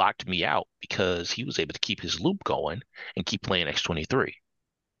and he locked me out because he was able to keep his loop going and keep playing X-23.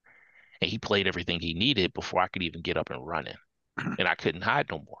 And he played everything he needed before I could even get up and running. And I couldn't hide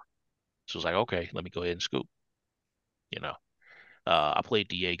no more. So I was like, okay, let me go ahead and scoop. You know, I played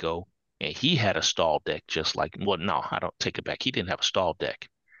Diego and he had a stall deck just like, well, no, I don't take it back. He didn't have a stall deck.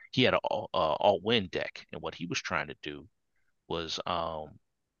 He had an all win deck. And what he was trying to do was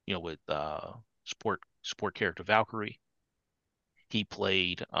with support character Valkyrie. He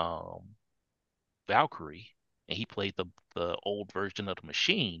played Valkyrie and he played the old version of the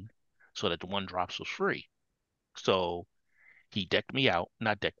machine so that the one drops was free. So he decked me out,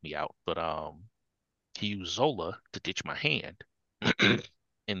 not decked me out, but he used Zola to ditch my hand.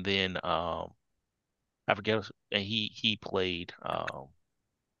 And then I forget and he played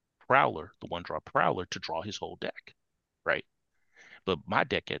Prowler, the one drop Prowler to draw his whole deck, right? But my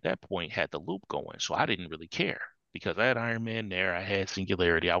deck at that point had the loop going, so I didn't really care because I had Iron Man there, I had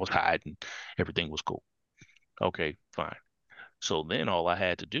Singularity, I was hiding, everything was cool. Okay, fine. So then all I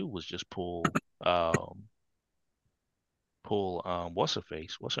had to do was just pull what's her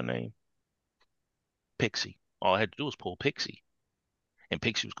face? What's her name? Pixie. All I had to do was pull Pixie. And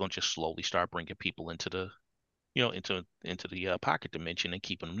Pixie was going to just slowly start bringing people into the pocket dimension and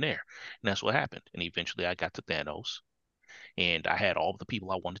keeping them there. And that's what happened. And eventually I got to Thanos and I had all the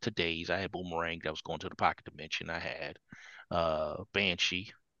people I wanted to daze. I had Boomerang that was going to the pocket dimension. I had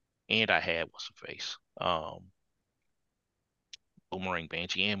Banshee, and I had what's her face? Boomerang,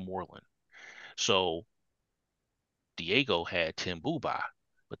 Banshee, and Moreland. So Diego had Tim Bubai,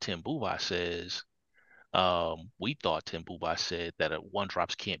 but Tim Bubai says we thought Tim Bubai said that one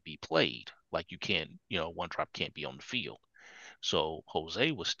drops can't be played. Like you can't, one drop can't be on the field. So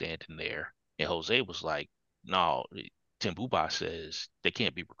Jose was standing there, and Jose was like, "No, Tim Bubai says they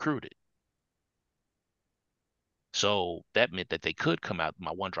can't be recruited." So that meant that they could come out,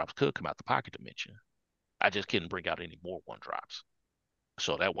 my one drops could come out the pocket dimension. I just couldn't bring out any more one drops.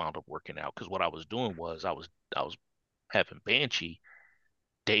 So that wound up working out because what I was doing was I was having Banshee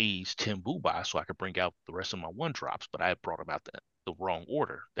daze Tim by so I could bring out the rest of my one drops, but I had brought them out the wrong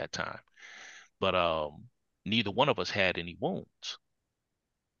order that time. But neither one of us had any wounds.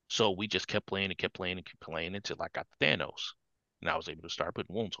 So we just kept playing and kept playing and kept playing until I got the Thanos. And I was able to start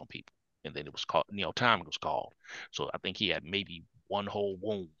putting wounds on people. And then it was called, time was called. So I think he had maybe one whole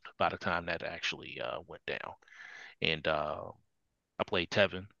wound by the time that actually went down. And I played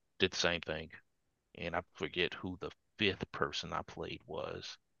Tevin, did the same thing. And I forget who the fifth person I played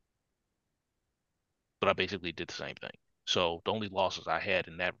was, but I basically did the same thing. So the only losses I had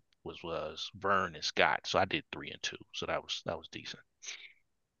in that was Vern and Scott. So I did 3-2. So that was decent.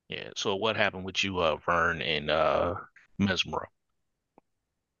 Yeah. So what happened with you, Vern and Mesmero?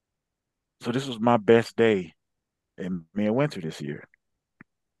 So this was my best day in MidWinter this year.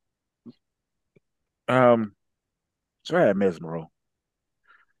 Um, so I had Mesmero.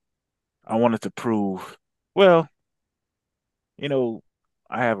 I wanted to prove, well, you know,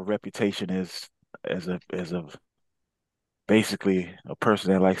 I have a reputation as a basically a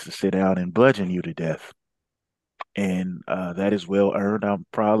person that likes to sit down and bludgeon you to death, and that is well earned. I'm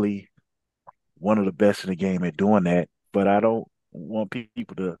probably one of the best in the game at doing that, but I don't want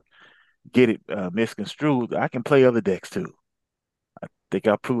people to get it misconstrued. I can play other decks too. I think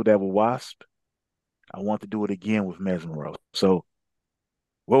I proved that with Wasp. I want to do it again with Mesmero. So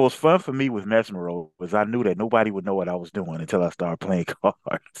what was fun for me with Mesmero was I knew that nobody would know what I was doing until I started playing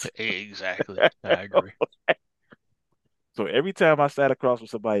cards. Exactly. I agree. So every time I sat across with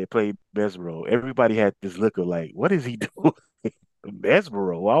somebody that played Mesmero, everybody had this look of like, what is he doing?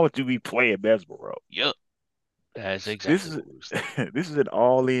 Mesmero? Why would you be playing Mesmero? Yep. That's This exactly is what we was thinking. this is an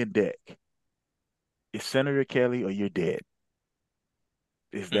all-in deck. It's Senator Kelly or you're dead.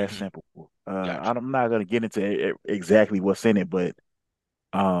 It's that Hmm. simple. Gotcha. I'm not gonna get into exactly what's in it, but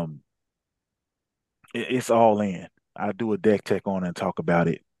um, it's all in. I'll do a deck tech on it and talk about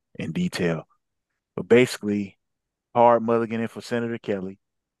it in detail. But basically, hard mulliganing for Senator Kelly.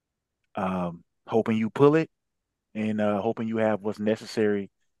 Hoping you pull it and hoping you have what's necessary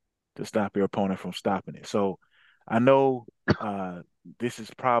to stop your opponent from stopping it. So I know uh, this is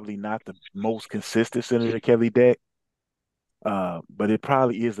probably not the most consistent Senator Kelly deck, but it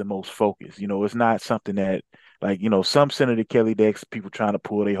probably is the most focused. It's not something that like, some Senator Kelly decks, people trying to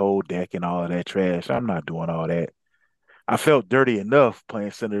pull their whole deck and all of that trash. I'm not doing all that. I felt dirty enough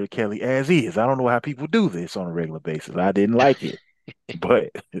playing Senator Kelly as is. I don't know how people do this on a regular basis. I didn't like it, but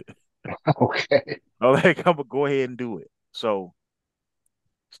Okay. I'm like, I'm gonna go ahead and do it. So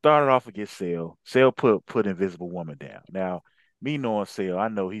started off against Sale. Sale put Invisible Woman down. Now, me knowing Sale, I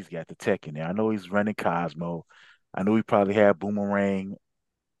know he's got the tech in there. I know he's running Cosmo. I know he probably had Boomerang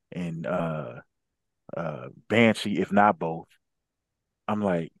and Banshee, if not both. I'm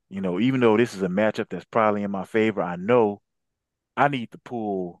like, even though this is a matchup that's probably in my favor, I know I need to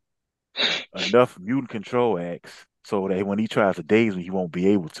pull enough mutant control acts so that when he tries to daze me, he won't be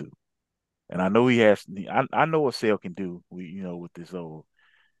able to. And I know he has. I know what Sale can do. With this old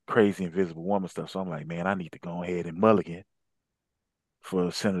crazy Invisible Woman stuff. So I'm like, man, I need to go ahead and mulligan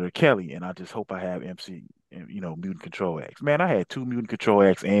for Senator Kelly, and I just hope I have MC, mutant control acts. Man, I had two mutant control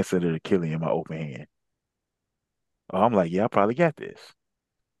acts and Senator Kelly in my open hand. Oh, I'm like, yeah, I probably got this.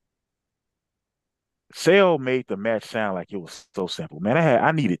 Sale made the match sound like it was so simple. Man,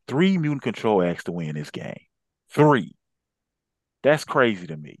 I needed three mutant control acts to win this game. Three. That's crazy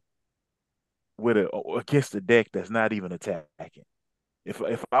to me. Against a deck that's not even attacking.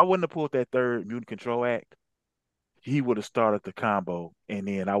 If I wouldn't have pulled that third mutant control act, he would have started the combo, and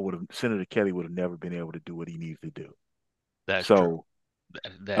then Senator Kelly would have never been able to do what he needs to do. That's true. So,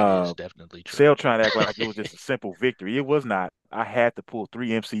 That is uh, definitely true. Cell trying to act like it was just a simple victory. It was not. I had to pull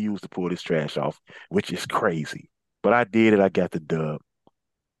three MCUs to pull this trash off, which is crazy. But I did it. I got the dub.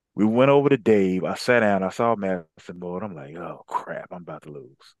 We went over to Dave. I sat down. I saw Master Mode. I'm like, oh crap, I'm about to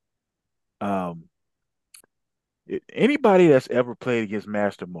lose. Um, Anybody that's ever played against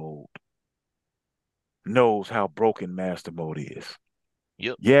Master Mode knows how broken Master Mode is.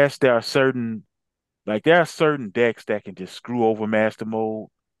 Yep. Yes, there are certain decks that can just screw over Master Mode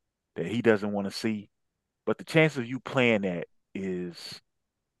that he doesn't want to see. But the chance of you playing that is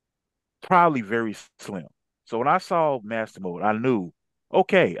probably very slim. So when I saw Master Mode, I knew,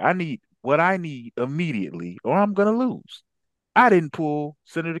 okay, I need what I need immediately, or I'm gonna lose. I didn't pull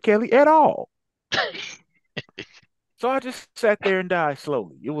Senator Kelly at all. So I just sat there and died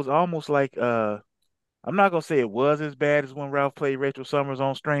slowly. It was almost like I'm not gonna say it was as bad as when Ralph played Rachel Summers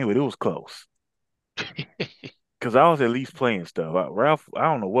on stream, but it was close. Because I was at least playing stuff. Ralph, I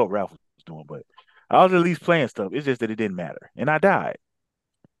don't know what Ralph was doing, but I was at least playing stuff. It's just that it didn't matter. And I died.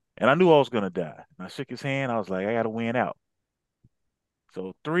 And I knew I was gonna die. And I shook his hand. I was like, I gotta win out.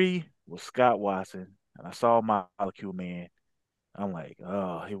 So three was Scott Watson. And I saw Molecule Man. I'm like,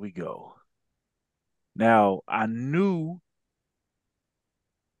 oh, here we go. Now I knew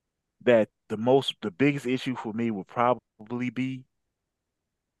that the biggest issue for me would probably be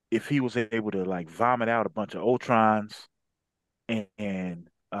if he was able to like vomit out a bunch of Ultrons and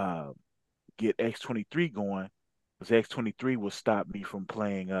get X-23 going, because X-23 would stop me from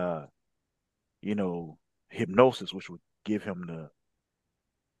playing you know, hypnosis, which would give him the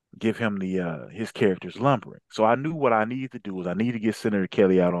his character's lumbering. So I knew what I needed to do was I need to get Senator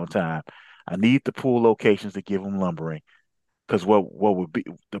Kelly out on time. I need to pull locations to give him lumbering. Because what would be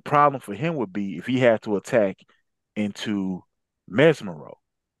the problem for him would be if he had to attack into Mesmero.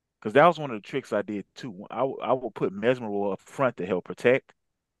 Because that was one of the tricks I did too. I would put Mesmero up front to help protect.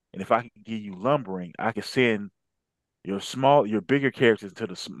 And if I could give you lumbering, I could send your bigger characters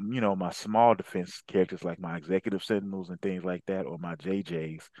to my small defense characters like my executive sentinels and things like that, or my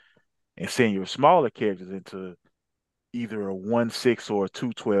JJs, and send your smaller characters into either a 1-6 or a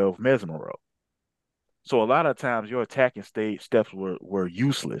 2-12 Mesmero. So a lot of times your attacking stage steps were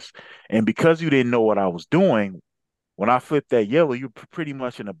useless. And because you didn't know what I was doing, when I flipped that yellow, you're pretty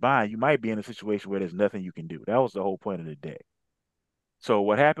much in a bind. You might be in a situation where there's nothing you can do. That was the whole point of the deck. So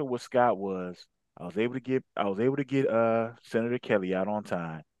what happened with Scott was I was able to get Senator Kelly out on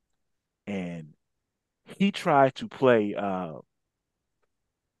time, and he tried to play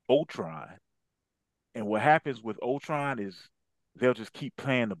Ultron. And what happens with Ultron is they'll just keep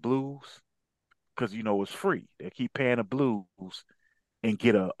playing the blues because it's free. They keep paying the blues and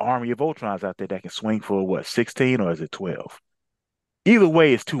get an army of Ultrons out there that can swing for what, 16 or is it 12? Either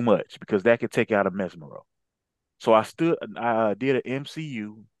way, it's too much because that could take out a Mesmero. So I did an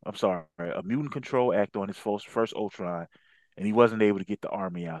MCU, I'm sorry, a mutant control act on his first Ultron, and he wasn't able to get the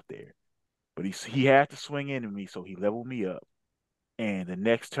army out there. But he had to swing into me, so he leveled me up. And the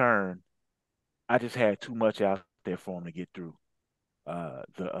next turn, I just had too much out there for him to get through uh,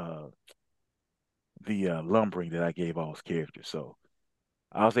 the uh, the lumbering that I gave all his characters. So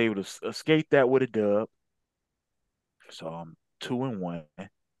I was able to escape that with a dub. So I'm 2-1.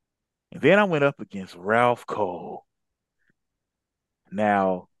 And then I went up against Ralph Cole.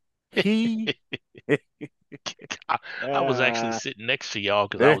 Now he I was actually uh, sitting next to y'all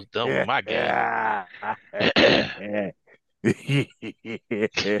because I was done with my game.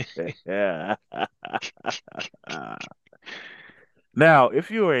 Now,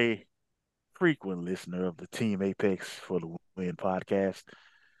 if you're a frequent listener of the Team Apex for the Win podcast,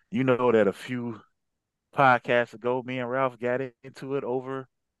 you know that a few podcasts ago, me and Ralph got into it over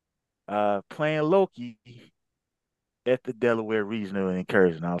playing Loki at the Delaware Regional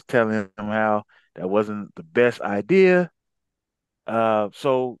Incursion. I was telling him how that wasn't the best idea.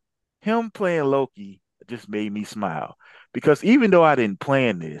 So him playing Loki just made me smile because even though I didn't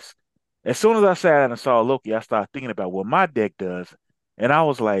plan this, as soon as I sat down and saw Loki, I started thinking about what my deck does, and I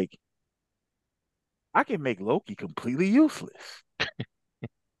was like, I can make Loki completely useless.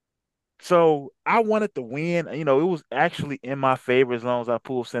 So I wanted to win. It was actually in my favor as long as I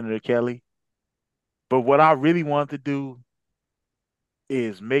pulled Senator Kelly. But what I really wanted to do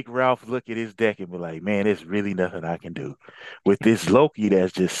is make Ralph look at his deck and be like, man, there's really nothing I can do with this Loki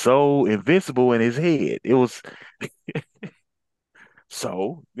that's just so invincible in his head. It was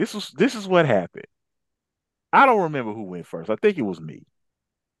so this is what happened. I don't remember who went first. I think it was me.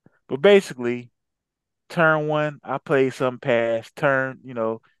 But basically, turn one, I played some pass.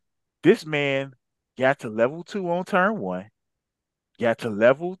 This man got to level two on turn one, got to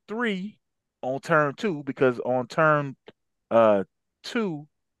level three on turn two, because on turn uh two,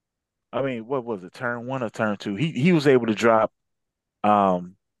 I mean, what was it, turn one or turn two? He was able to drop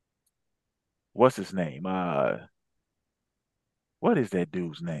um what's his name? What is that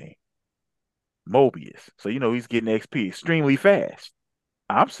dude's name? Mobius. So he's getting XP extremely fast.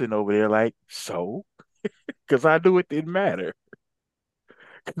 I'm sitting over there like, so? Because I knew it didn't matter.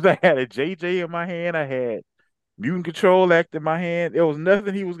 Because I had a JJ in my hand, I had Mutant Control Act in my hand. There was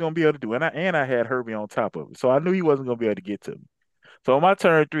nothing he was gonna be able to do. And I had Herbie on top of it. So I knew he wasn't gonna be able to get to me. So on my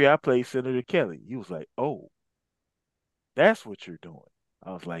turn three, I played Senator Kelly. He was like, oh, that's what you're doing.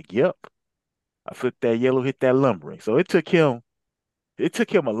 I was like, yep. I flipped that yellow, hit that lumbering. So it took him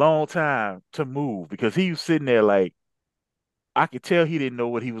a long time to move because he was sitting there like I could tell he didn't know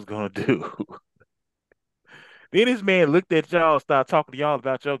what he was gonna do. Then this man looked at y'all and started talking to y'all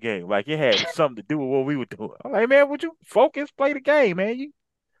about your game, like it had something to do with what we were doing. I'm like, man, would you focus, play the game, man? You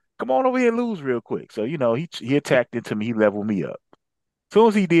come on over here and lose real quick. So he attacked into me, he leveled me up. soon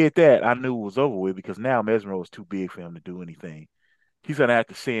as he did that, I knew it was over with because now Mesmer was too big for him to do anything. He's gonna have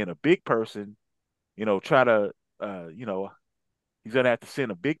to send a big person, try to, he's gonna have to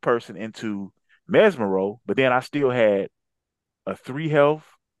send a big person into Mesmero, but then I still had a 3 health,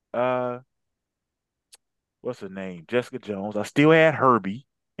 uh, what's her name? Jessica Jones. I still had Herbie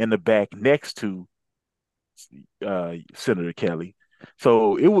in the back next to Senator Kelly.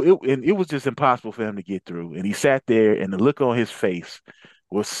 So it was just impossible for him to get through. And he sat there, and the look on his face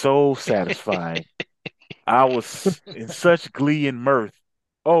was so satisfying. I was in such glee and mirth.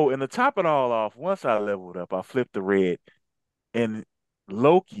 Oh, and to top it all off, once I leveled up, I flipped the red, and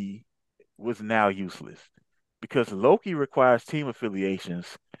Loki was now useless because Loki requires team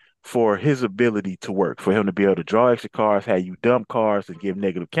affiliations for his ability to work, for him to be able to draw extra cards, have you dump cards, and give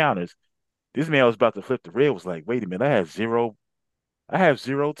negative counters. This man was about to flip the red, was like, wait a minute, I have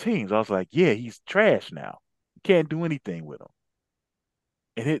zero teams. I was like, yeah, he's trash now. You can't do anything with him.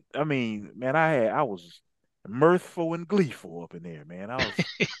 And I mean, man, I was mirthful and gleeful up in there, man. I was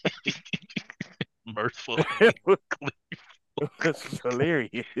Mirthful. it was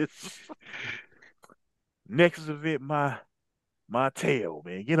hilarious. Next event, my tail,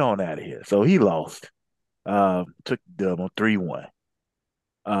 man. Get on out of here. So he lost. Took the dub on 3-1.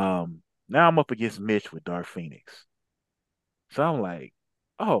 Now I'm up against Mitch with Dark Phoenix. So I'm like,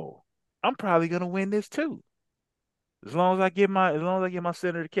 oh, I'm probably gonna win this too. As long as I get my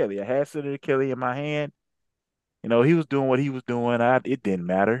Senator Kelly. I had Senator Kelly in my hand. He was doing what he was doing. It didn't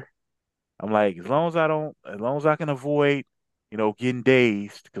matter. I'm like, as long as I can avoid, getting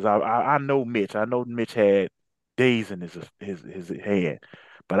dazed, because I know Mitch. I know Mitch had days in his hand,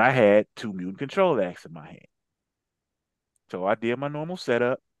 but I had two mutant control acts in my hand. So I did my normal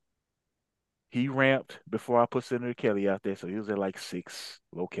setup. He ramped before I put Senator Kelly out there, so he was at like 6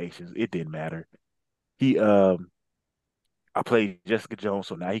 locations. It didn't matter. He I played Jessica Jones,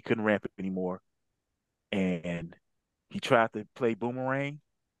 so now he couldn't ramp it anymore. And he tried to play Boomerang.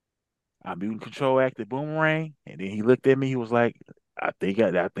 I mutant control acted Boomerang, and then he looked at me. He was like, I think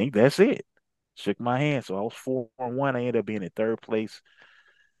that's it." Shook my hand, so I was 4-1. I ended up being in third place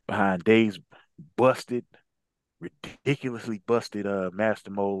behind Dave's busted, ridiculously busted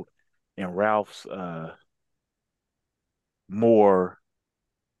Master Mode, and Ralph's more.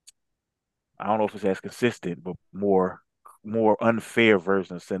 I don't know if it's as consistent, but more unfair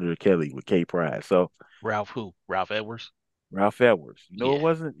version of Senator Kelly with K Pride. So Ralph who? Ralph Edwards? Ralph Edwards. Yeah. It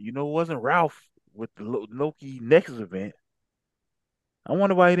wasn't Ralph with the Loki Nexus event. I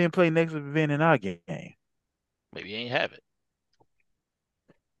wonder why he didn't play Nexus event in our game. Maybe he ain't have it.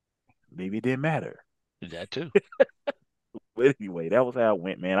 Maybe it didn't matter. That too. But anyway, that was how it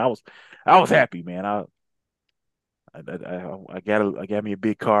went, man. I was happy, man. I got me a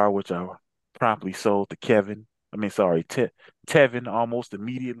big car, which I promptly sold to Kevin. I mean, sorry, Tevin almost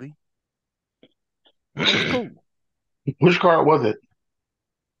immediately, and it was cool. Which card was it?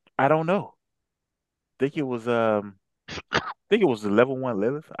 I don't know. Think it was think it was the level 1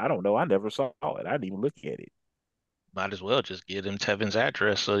 Lilith. I don't know. I never saw it. I didn't even look at it. Might as well just give him Tevin's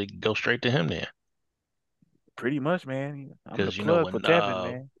address so he can go straight to him then. Pretty much, man. I'm the Because plug for when Tevin,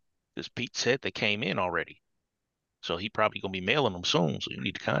 man. this Pete said they came in already. So he probably gonna be mailing them soon. So you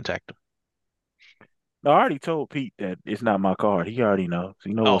need to contact him. No, I already told Pete that it's not my card. He already knows.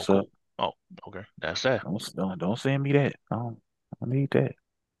 He know Oh, what's up. cool. Oh, okay. That's that. Don't send me that. I don't need that.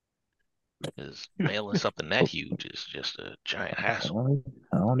 Because mailing something that huge is just a giant hassle.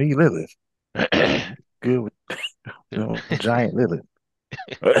 I don't need Lilith. I'm good with giant Lilith.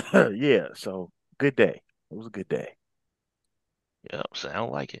 Yeah, so good day. It was a good day. Yep,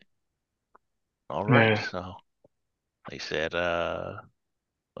 sound like it. All right, Man, so they said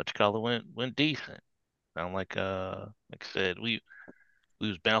what you call it went decent. Sound like I said, we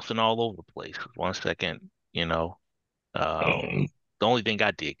was bouncing all over the place. 1 second, the only thing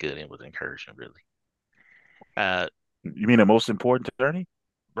I did good in was encouraging, really. Uh, You mean the most important attorney?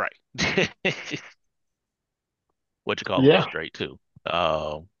 right. What you call it was yeah. straight too.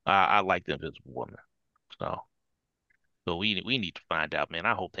 I like the Invisible Woman, so we need to find out, man.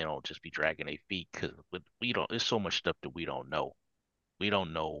 I hope they don't just be dragging their feet because we don't. There's so much stuff that we don't know. We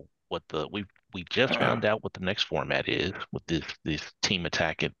don't know what we just found out what the next format is with this team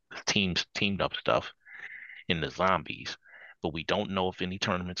attack and teams teamed up stuff in the zombies, but we don't know if any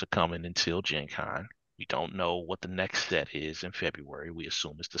tournaments are coming until Gen Con. We don't know what the next set is in February. We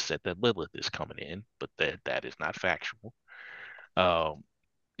assume it's the set that Lilith is coming in, but that is not factual. Um,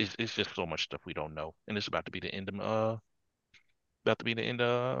 it's just so much stuff we don't know, and it's about to be the end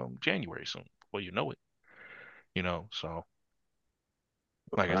of January soon. Well, you know it, So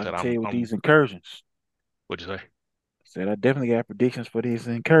like I I said, can tell you with I'm these incursions, what'd you say? Said I definitely got predictions for these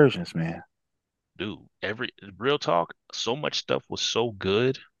incursions, man. Dude, every real talk, so much stuff was so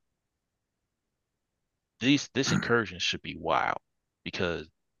good. This incursion should be wild because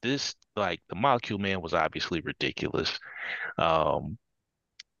this like the Molecule Man was obviously ridiculous. Um,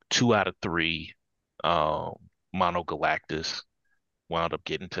 2 out of 3, um, Mono Galactus wound up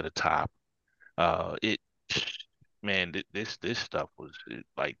getting to the top. It man, this stuff was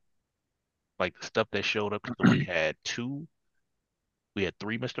like the stuff that showed up. So we had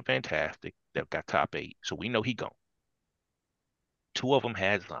 3 Mr. Fantastic that got top 8, so we know he gone. 2 of them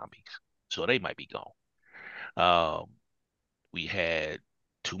had zombies, so they might be gone. Um, we had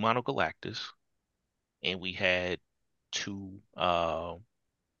 2 Mono Galactus, and we had 2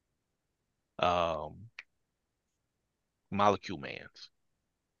 um Molecule Mans.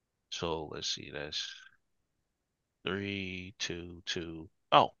 So let's see, that's 3, 2, 2.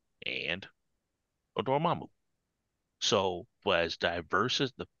 Oh, and a Dormammu. So, for as diverse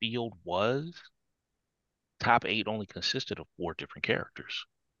as the field was, top 8 only consisted of 4 different characters.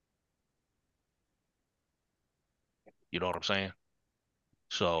 You know what I'm saying?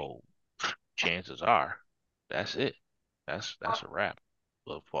 So, chances are that's it. That's a wrap.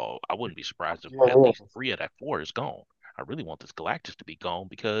 But I wouldn't be surprised if Yeah, at least yeah. 3 of that 4 is gone. I really want this Galactus to be gone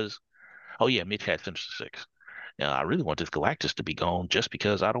because, oh yeah, Mitch had finished the 6. Now, I really want this Galactus to be gone just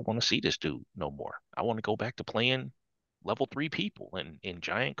because I don't want to see this dude no more. I want to go back to playing level 3 people in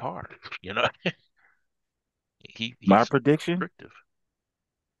giant cars. You know, My he's so prediction: restrictive.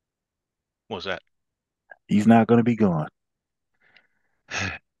 What's that? he's not going to be gone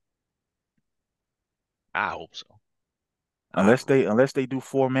I hope so. I unless they really unless they do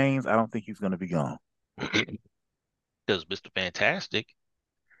 4 mains. I don't think he's going to be gone. because Mr. Fantastic.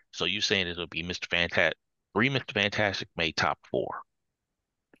 So you saying it'll be Mr. Fantastic? 3 Mr. Fantastic made top 4,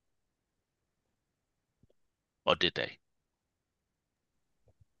 or did they?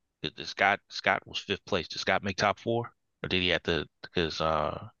 Did Scott was 5th place? Did Scott make top 4, or did he have to? Because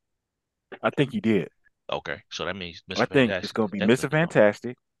I think he did. okay, so that means I Mr. think it's Fantastic going is to be Mr. definitely gone.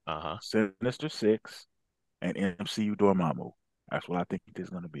 Fantastic, Uh-huh. Sinister Six, and MCU Dormammu. That's what I think it is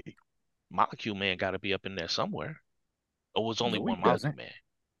going to be. Molecule Man got to be up in there somewhere. Or was only No, he one Molecule doesn't. Man?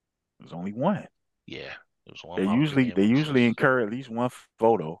 There's only one. Yeah, there was one They Molecule usually Man they usually versus. incur at least one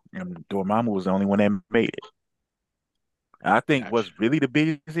photo, and Dormammu was the only one that made it. I think Gotcha. what's really the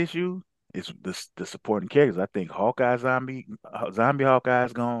biggest issue is the supporting characters. I think Hawkeye zombie Hawkeye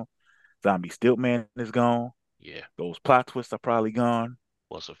is gone. Zombie Stiltman is gone. Yeah. Those plot twists are probably gone.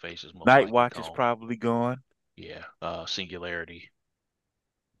 What's her face is most Night likely Watch is gone. probably gone. Yeah. Singularity.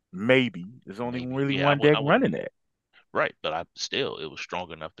 Maybe there's only Maybe. really Yeah, I one would deck I wouldn't running be that. right, but I still it was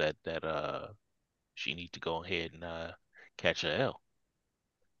strong enough that she need to go ahead and catch a L.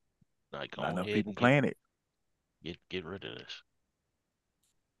 Like Not go enough ahead people and get playing it. get get rid of this.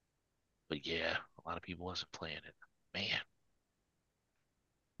 But yeah, a lot of people wasn't playing it. Man,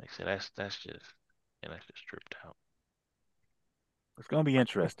 like I said, that's just and that's just tripped out. It's gonna be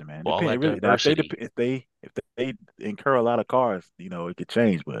interesting, man. For all Depend. It that really now diversity, if they incur a lot of cars, it could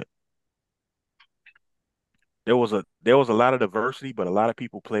change. But there was a lot of diversity, but a lot of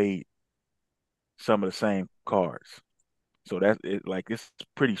people played some of the same cards. So that's it. Like it's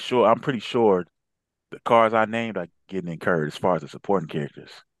pretty sure. I'm pretty sure the cards I named are getting incurred as far as the supporting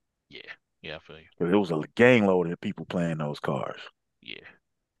characters. yeah, yeah, I feel you. 'Cause it was a gang load of people playing those cards. Yeah,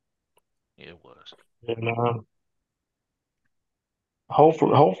 yeah, it was. And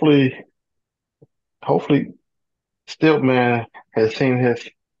hopefully, Stiltman has seen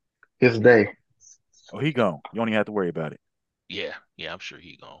his day. Oh, he gone. You don't even have to worry about it. Yeah, yeah, I'm sure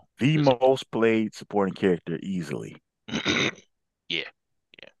he gone. The Cause most played supporting character easily. yeah,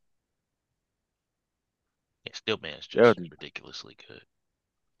 yeah, yeah. Stillman's That'd just be, ridiculously good.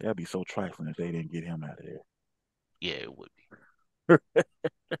 that'd be so trifling if they didn't get him out of Yeah, it would be. there.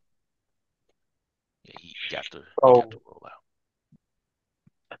 Yeah, he got to So, roll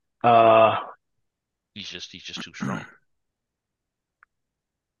out. uh, He's just too strong.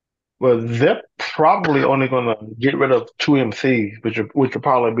 well, they're probably only going to get rid of two MCs, which will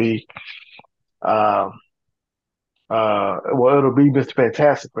probably be, uh, well, it'll be Mr.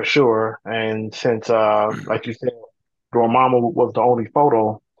 Fantastic for sure. And since, like you said, Dormammu was the only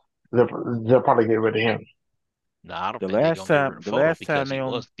photo, they'll probably get rid of him. No, I don't The think they're last gonna get rid time, of the Photo last time because they he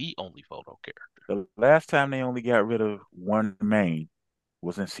only, was the only photo character. the last time they only got rid of one main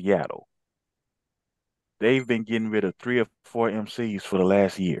was in Seattle. They've been getting rid of 3 or 4 MCs for the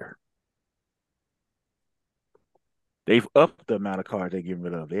last year. They've upped the amount of cards they're getting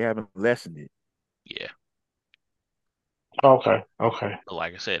rid of. They haven't lessened it. Yeah. Okay, okay. But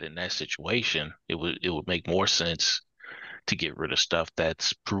like I said, in that situation, it would make more sense. to get rid of stuff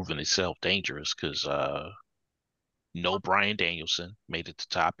that's proven itself dangerous. Because no Bryan Danielson made it to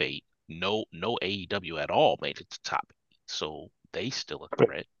top eight. No AEW at all made it to top eight. So they still a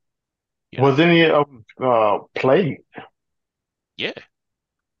threat, you Was know. any of them played? Yeah,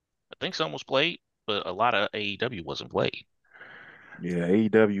 I think some was played, but a lot of AEW wasn't played. Yeah,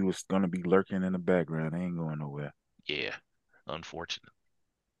 AEW is gonna be lurking in the background. They ain't going nowhere. Yeah, unfortunate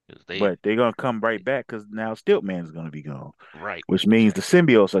because they But they're gonna come right back because now Stiltman's gonna be gone, right which means the exactly.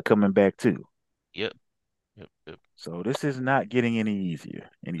 symbiotes are coming back too. Yep, yep. So this is not getting any easier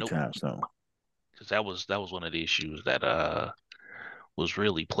Nope. anytime soon. Because that was one of the issues that was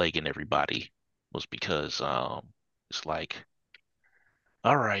really plaguing everybody was because it's like,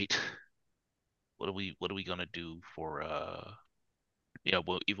 all right, what are we gonna do for yeah,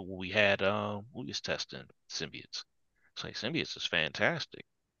 well, even when we was testing symbiotes. It's like symbiotes is fantastic,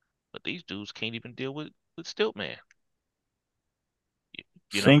 but these dudes can't even deal with Stiltman. You,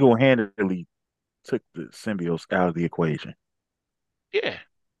 you know? Single-handedly took the symbiotes out of the equation. Yeah,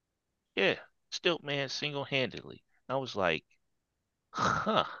 yeah. Stiltman single-handedly. I was like,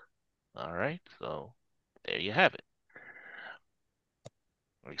 huh. All right, so there you have it.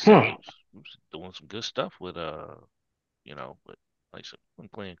 Like I said, Hmm. we was doing some good stuff with but like I said,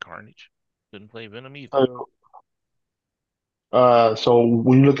 couldn't play in Carnage, couldn't play Venom either. So, so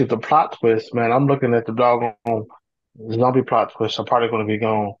when you look at the plot twist, man, I'm looking at the doggone zombie plot twist. I'm probably going to be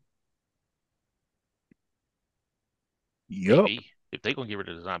gone. Yup. Maybe if they gonna get rid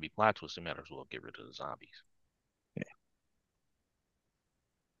of the zombie plot twist, they might as well get rid of the zombies.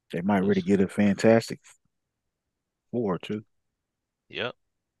 They might really Cause get a Fantastic Four too. yep,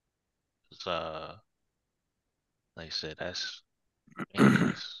 it's, like I said,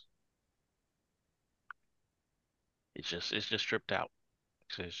 man, it's just stripped out.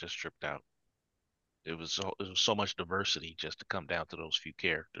 It's just stripped out. It was so much diversity just to come down to those few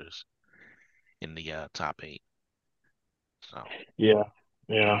characters in the top eight. So Yeah,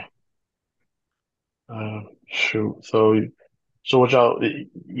 yeah. yeah. Shoot. So what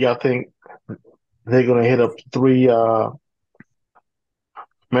y'all think they're going to hit up three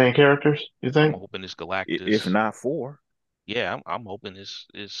main characters? You I'm think? hoping it's If Galactus. not four, Yeah, I'm hoping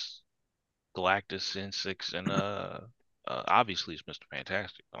it's Galactus in six and obviously it's Mr.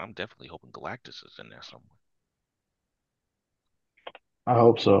 Fantastic, but I'm definitely hoping Galactus is in there somewhere. I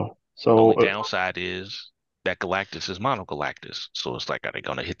hope so. Only So downside is that Galactus is Mono Galactus, so it's like, are they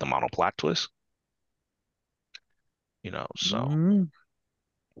gonna hit the mono plot twist? So mm,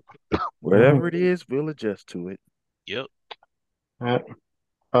 mhm. whatever it is, we'll adjust to it. yep. Uh,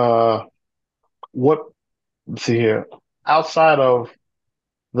 uh, what? Let's see here. Outside of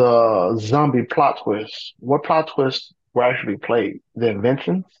the zombie plot twist, what plot twists were actually played? The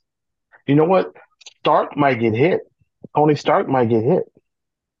inventions. You know what? Stark might get hit. Tony Stark might get hit.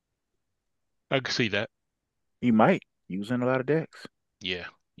 I can see that. He might using a lot of decks. Yeah,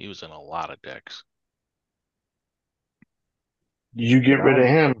 he was in a lot of decks. You But get rid of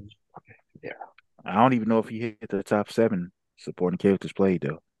him. Yeah. I don't even know if he hit the top seven supporting characters played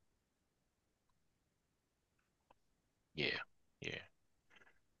though. Yeah, yeah.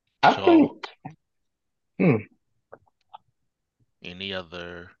 I So think. Hmm, any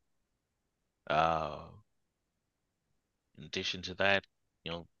other uh in addition to that,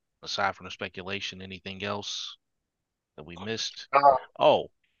 you know, aside from the speculation, anything else that we missed? uh, Oh,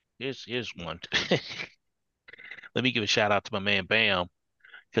 here's one. Let me give a shout out to my man Bam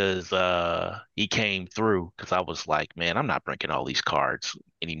because he came through because I was like, man, I'm not bringing all these cards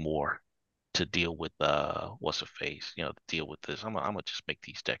anymore to deal with what's her face, to deal with this. I'm gonna just make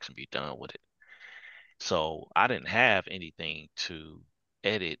these decks and be done with it. So I didn't have anything to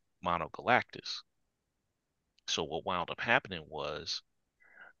edit Mono Galactus. So what wound up happening was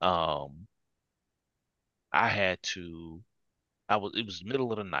um I had to I was it was the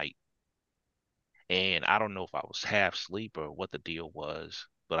middle of the night and I don't know if I was half asleep or what the deal was,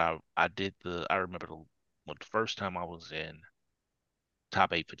 but I remember the first time I was in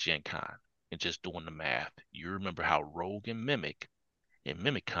top eight for Gen Con and just doing the math. You remember how Rogue and Mimic and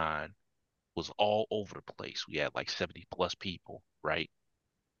Mimic-Con was all over the place. We had like 70 plus people, right?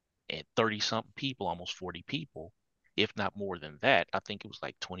 And 30 something people, almost 40 people, if not more than that. I think it was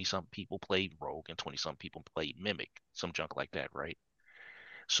like 20 something people played Rogue and 20 something people played Mimic, some junk like that, right?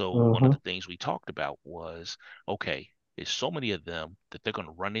 So one of mhm. the things we talked about was, okay, there's so many of them that they're going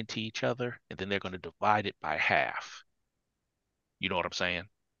to run into each other and then they're going to divide it by half. You know what I'm saying?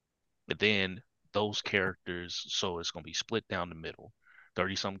 And then those characters, so it's going to be split down the middle.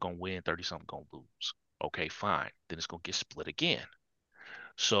 30 something going to win, 30 something going to lose. Okay, fine. Then it's going to get split again.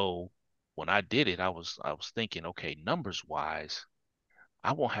 So when I did it, I was thinking, okay, numbers wise,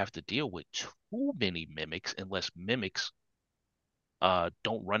 I won't have to deal with too many mimics unless mimics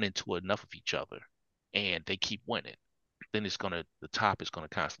don't run into enough of each other and they keep winning. Then the top is gonna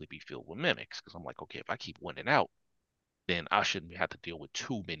constantly be filled with mimics. Because I'm like, okay, if I keep winning out, then I shouldn't have to deal with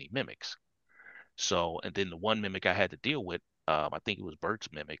too many mimics. So, and then the one mimic I had to deal with, I think it was Bert's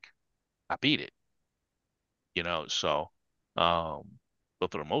mimic. I beat it, so,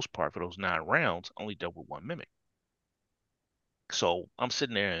 but for the most part, for those 9 rounds, I only dealt with one mimic. So I'm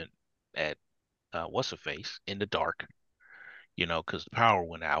sitting there at what's her face in the dark, because the power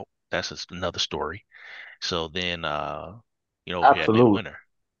went out. That's just another story. So then, over here at Absolutely. Midwinter,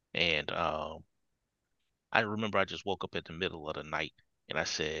 and I remember I just woke up in the middle of the night and I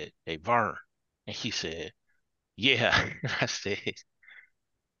said, "Hey, Vern," and he said, "Yeah." And I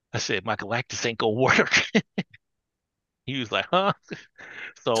said, "My Galactus ain't gonna work." He was like, "Huh?"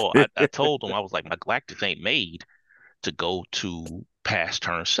 So I told him I was like, "My Galactus ain't made to go to past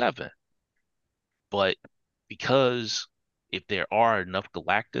turn 7, but because if there are enough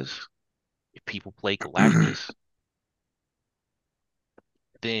Galactus, if people play Galactus,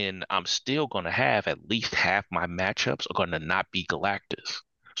 then I'm still going to have at least half my matchups are going to not be Galactus.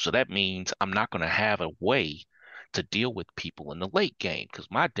 So that means I'm not going to have a way to deal with people in the late game because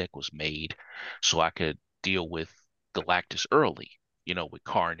my deck was made so I could deal with Galactus early, with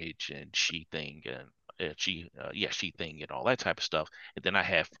Carnage and She Thing and She Thing and all that type of stuff. And then I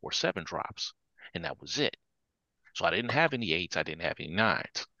had 4/7 drops, and that was it. So I didn't have any eights, I didn't have any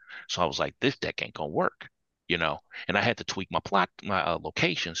nines. So I was like, this deck ain't gonna work, you know. And I had to tweak my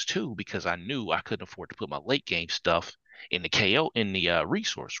locations too, because I knew I couldn't afford to put my late game stuff in the KO in the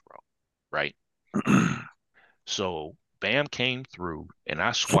resource row, right? So Bam came through, and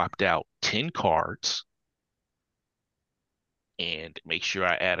I swapped out 10 cards and make sure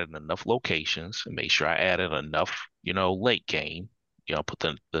I added enough locations and make sure I added enough, late game. Put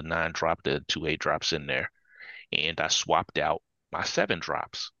the 9 drop, the 2 8 drops in there, and I swapped out my 7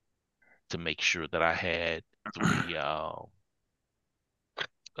 drops to make sure that I had 3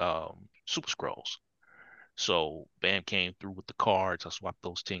 Super Scrolls. So Bam came through with the cards. I swapped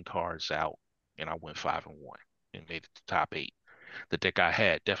those 10 cards out, and I went 5-1 and made it to top 8. The deck I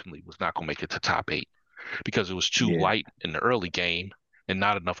had definitely was not gonna make it to top 8 because it was too Yeah. light in the early game and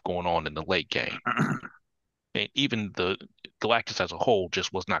not enough going on in the late game. And even the Galactus as a whole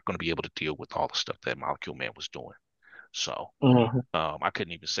just was not going to be able to deal with all the stuff that Molecule Man was doing. So Mhm. I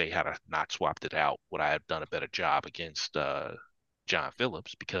couldn't even say had I not swapped it out, would I have done a better job against John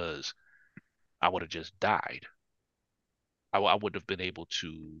Phillips because I would have just died. I wouldn't have been able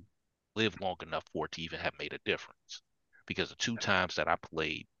to live long enough for it to even have made a difference. Because the 2 times that I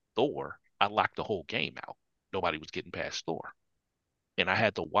played Thor, I locked the whole game out. Nobody was getting past Thor. And I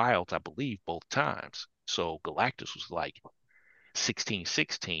had the wilds, I believe, both times. So Galactus was like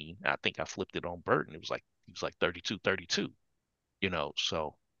 16-16. I think I flipped it on Burton. It was like 32-32,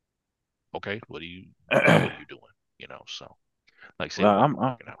 so okay, what are you doing? So like I said, it Well, wasn't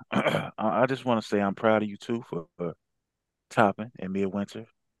working out. I just want to say I'm proud of you too for topping in Midwinter,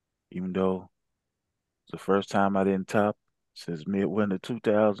 even though it's the first time I didn't top since Midwinter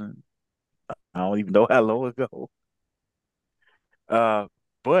 2000. I don't even know how long ago. Uh,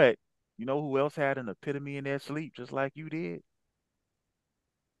 but you know who else had an epitome in their sleep, just like you did?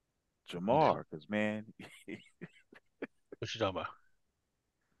 Who that? Jamar, because man, What you talking about?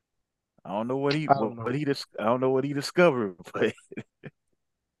 I don't know what he I don't know, I don't know what he discovered, but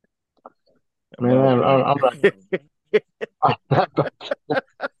that man. motherfucker. I'm not,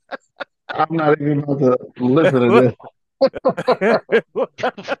 I'm not even about to listen to What? this.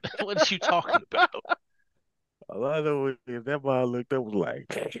 What are you talking about? All I know is that boy looked up was like,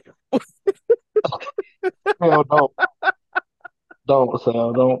 Hell, don't,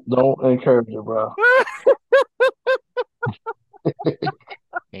 Sal. Don't encourage it, bro.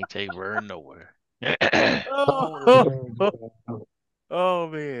 Can't take Vern nowhere. Don't oh, encourage it, man. oh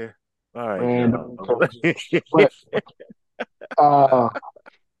man. All right, Man, y'all. don't encourage it. But uh,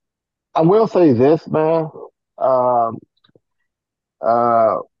 I will say this, man. Um,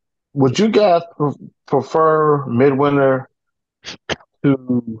 uh, would you guys prefer Midwinter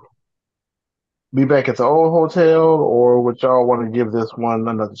to be back at the old hotel, or would y'all want to give this one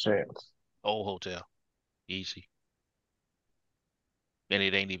another chance? Old hotel, easy, and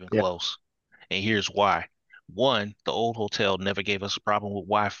it ain't even Yeah, close. And here's why. One, the old hotel never gave us a problem with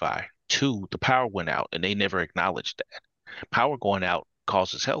Wi-Fi. Two, the power went out and they never acknowledged that. Power going out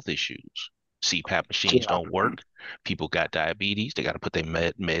causes health issues. CPAP machines yeah, don't work. People got diabetes. They got to put their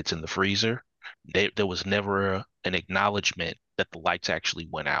meds in the freezer. There was never an acknowledgement that the lights actually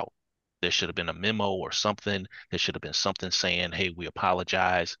went out. There should have been a memo or something. There should have been something saying, hey, we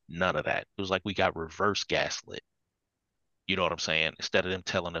apologize. None of that. It was like we got reverse gaslit. You know what I'm saying? Instead of them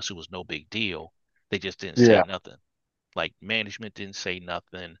telling us it was no big deal, they just didn't say Yeah. nothing. Like management didn't say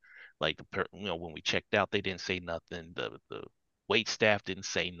nothing. Like when we checked out, they didn't say nothing. The wait staff didn't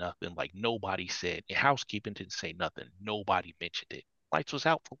say nothing. Like nobody said. Housekeeping didn't say nothing. Nobody mentioned it. Lights was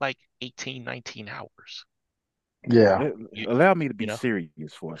out for like 18, 19 hours. Yeah. Allow me to You be know?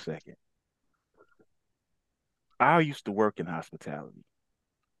 serious for a second. I used to work in hospitality.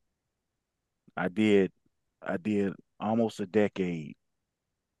 I did I did almost a decade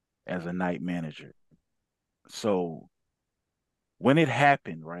as a night manager. So when it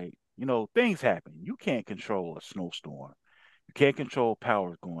happened, right? You know, things happen. You can't control a snowstorm. You can't control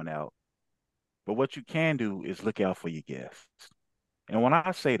power going out. But what you can do is look out for your guests. And when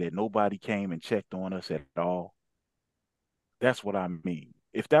I say that nobody came and checked on us at all, that's what I mean.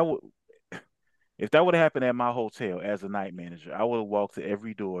 If that would have happened at my hotel as a night manager, I would have walked to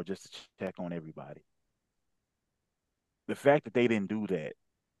every door just to check on everybody. The fact that they didn't do that,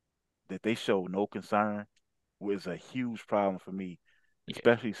 that they showed no concern, was a huge problem for me, Yeah.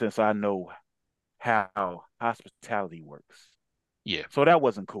 especially since I know how hospitality works. Yeah. So that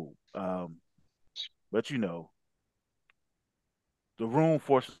wasn't cool. But you know, the room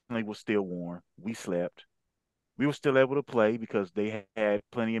fortunately was still warm. We slept. We were still able to play because they had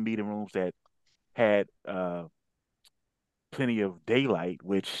plenty of meeting rooms that had plenty of daylight,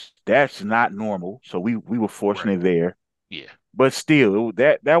 which that's not normal. So we were Right. fortunate there. Yeah. But still,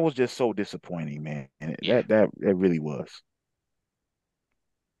 that was just so disappointing, man. And Yeah. that really was.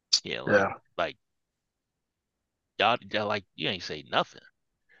 Yeah. Yeah. Like y'all like you ain't say nothing.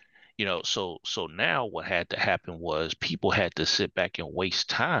 So now what had to happen was people had to sit back and waste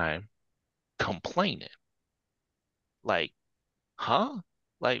time complaining. Like, huh?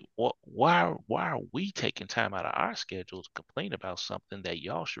 Like, why are we taking time out of our schedule to complain about something that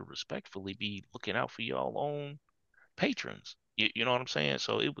y'all should respectfully be looking out for y'all own patrons? You know what I'm saying?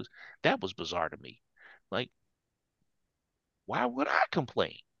 So that was bizarre to me. Like, why would I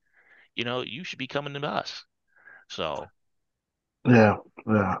complain? You should be coming to us. So, Yeah.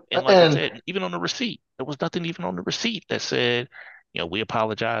 Yeah. and like I And said, even on the receipt, there was nothing even on the receipt that said, we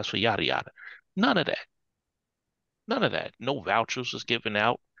apologize for yada yada. None of that. None of that. No vouchers was given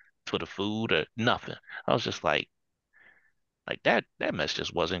out for the food or nothing. I was just like that mess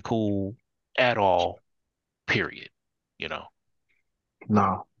just wasn't cool at all, period. You know.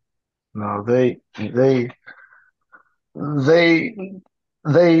 no, no, they they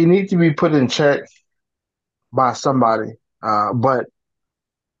need to be put in check by somebody. But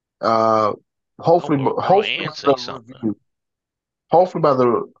uh, Oh, hopefully, or hopefully and by say the something. review, hopefully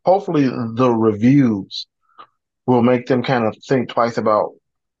the reviews will make them kind of think twice about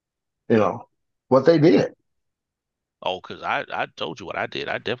you know what they did. Oh, because I told you what I did.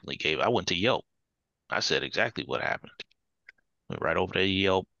 I went to Yelp. I said exactly what happened. Went right over there to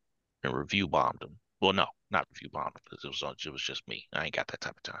Yelp and review bombed them. Well, no, not review bombed them because it was just me. I ain't got that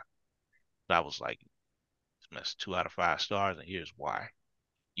type of time. I was like, this mess 2 out of 5 stars, and here's why.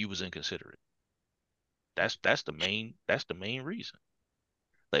 You was inconsiderate. That's the main reason.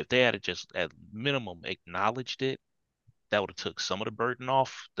 Like if they had just at minimum acknowledged it, that would have took some of the burden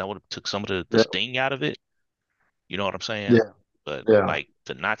off. That would have took some of the Yeah, sting out of it. You know what I'm saying? yeah, But yeah. like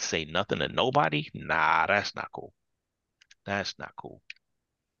to not say nothing to nobody, nah, that's not cool. That's not cool.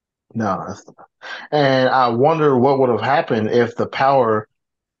 No, and I wonder what would have happened if the power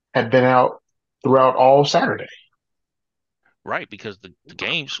had been out throughout all Saturday. Right, because the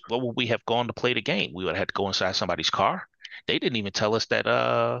games, what would we have gone to play the game? We would have had to go inside somebody's car. They didn't even tell us that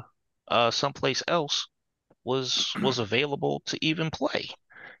someplace else was available to even play.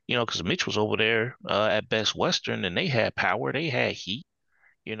 Because Mitch was over there at Best Western and they had power, they had heat,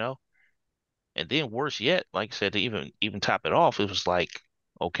 you know. And then worse yet, like I said, to even top it off, it was like,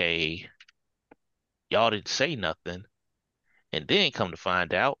 okay, y'all didn't say nothing, and then come to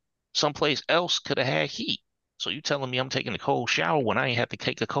find out, someplace else could have had heat. So you telling me I'm taking a cold shower when I ain't have to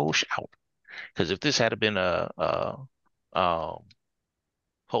take a cold shower? Because if this had been a um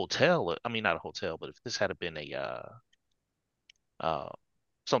hotel, I mean not a hotel, but if this had been a uh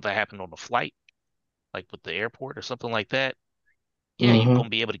something happened on the flight, like with the airport or something like that, yeah, you're Hmm. gonna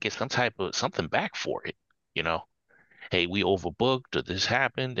be able to get some type of something back for it, you know. Hey, we overbooked or this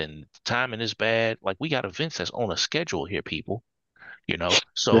happened and timing is bad. Like we got events that's on a schedule here, people. Yeah,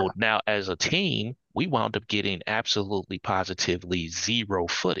 So now as a team, we wound up getting absolutely positively zero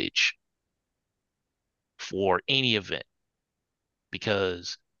footage for any event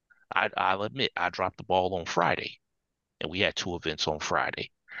because I'll admit I dropped the ball on Friday and we had two events on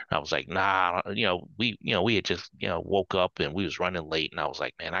Friday. I was like, nah, we had just, woke up and we was running late, and I was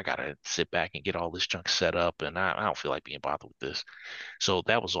like, man, I gotta sit back and get all this junk set up, and I don't feel like being bothered with this. So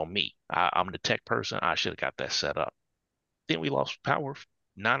that was on me. I'm the tech person. I should have got that set up. Then we lost power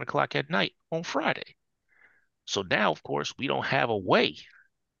 9 o'clock at night on Friday. So now, of course, we don't have a way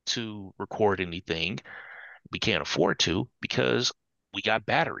to record anything. We can't afford to because we got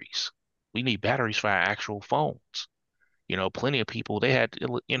batteries. We need batteries for our actual phones. Plenty of people they had,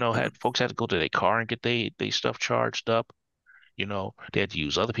 had folks had to go to their car and get they stuff charged up. They had to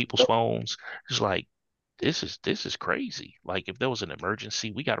use other people's phones. It's like this is crazy. Like if there was an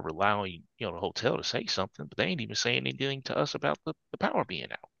emergency, we got to rely on the hotel to say something, but they ain't even saying anything to us about the power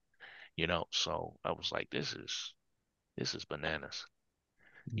being out. So I was like, this is bananas.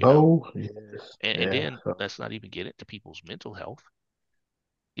 You know, Oh, yes, and yeah. then So, let's not even get into people's mental health.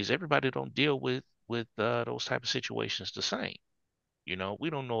 Is everybody don't deal with those type of situations the same? We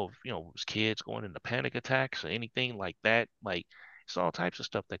don't know if, it was kids going into panic attacks or anything like that. Like it's all types of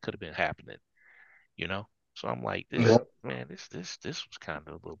stuff that could have been happening, you know? So I'm like, this, yeah, man, this was kind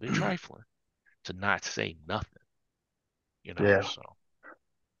of a little bit trifling to not say nothing, yeah, so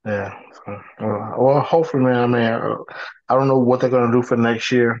yeah. So, well, hopefully, man. I mean, I don't know what they're gonna do for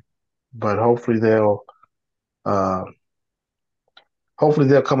next year, but uh, hopefully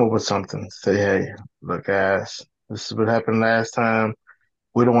they'll come up with something. Say, hey, look, guys, this is what happened last time.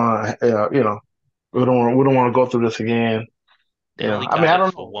 We don't want to, we don't want to go through this again. they only I mean, got I it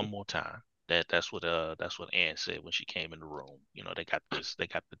don't for know. one more time. That's what Ann said when she came in the room. They got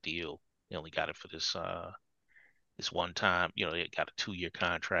the deal. They only got it for this one time. They got a 2-year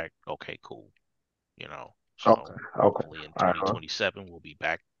contract. Okay, cool. Okay, So okay, hopefully in all right. 2027 we'll be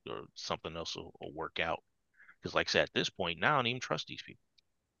back or something else will work out. Because like I said, at this point now I don't even trust these people.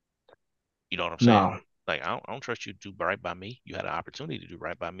 You know what I'm saying? No, Like I don't trust you to do right by me. You had an opportunity to do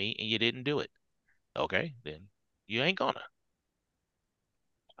right by me and you didn't do it. Okay, then you ain't gonna.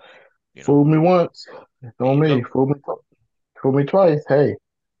 You know, fool me once, it's there on you me. go. Fool me twice. Hey,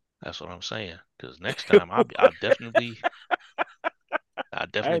 That's what I'm saying. Because next time I'll I definitely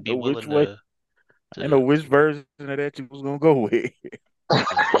didn't be know which willing way. to I didn't know to which version of that you was gonna go with.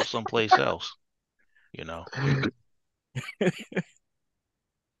 just go someplace else. You know,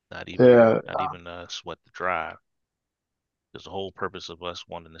 not even yeah, not even sweat the drive. Because the whole purpose of us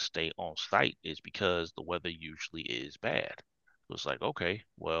wanting to stay on site is because the weather usually is bad. So it's like, okay,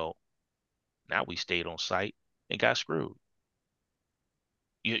 well, now we stayed on site and got screwed.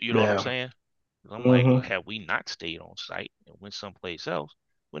 You know what I'm yeah. saying? 'Cause I'm like, Mm-hmm. had we not stayed on site and went someplace else,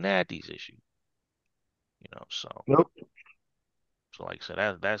 wouldn't have had these issues. So Nope. like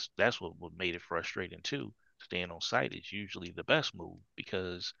I said, that's what made it frustrating too. Staying on site is usually the best move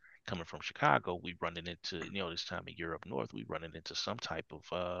because coming from Chicago, we running into, this time of year up north, we running into some type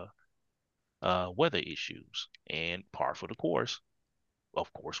of weather issues. And par for the course,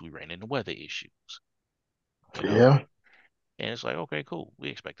 of course, we ran into weather issues, you know? Yeah. And it's like, okay, cool. We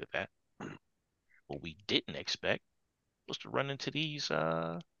expected that. What we didn't expect was to run into these,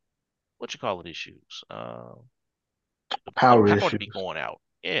 what you call it, issues. The Power power to be issues. going out.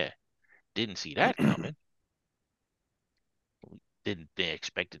 Yeah. Didn't see that coming. Didn't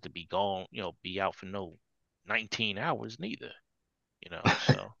expect it to be gone, be out for no 19 hours neither,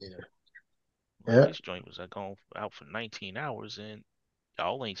 So Yeah. like Yeah. this joint was gone out for 19 hours and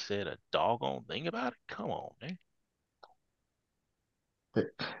y'all ain't said a doggone thing about it. Come on, man.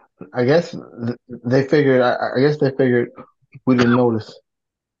 I guess they figured. I guess they figured we didn't notice.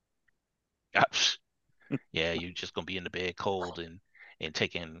 Yeah, you're just gonna be in the bed cold and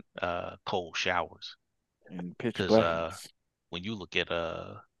taking cold showers. In pitch 'Cause blackness. when you look at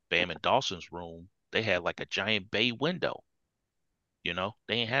Bam and Dawson's room, they had like a giant bay window,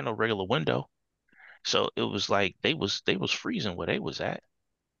 They ain't had no regular window. So it was like they was freezing where they was at.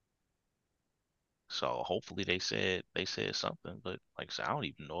 So hopefully they said something, but like I said, I don't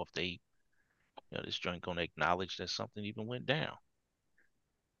even know if this joint gonna acknowledge that something even went down.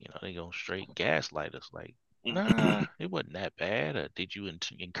 They gonna straight gaslight us like, nah, it wasn't that bad. Did you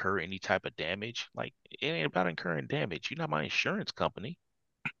incur any type of damage? Like, it ain't about incurring damage. You're not my insurance company.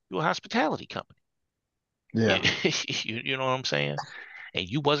 You're a hospitality company. You, Yeah. you know what I'm saying? And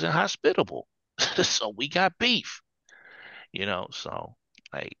you wasn't hospitable. So we got beef, so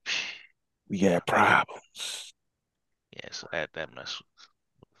like, We yeah, got problems. yeah. So that mess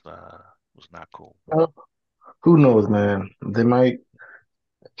was not cool. Well, who knows, man? They might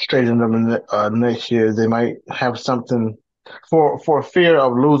straighten them in next year. They might have something for fear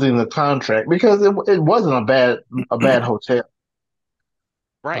of losing the contract because it wasn't a bad hotel.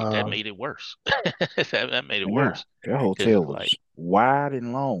 Right, that Uh, made it worse. That made it Yeah, worse that because hotel it's like, was wide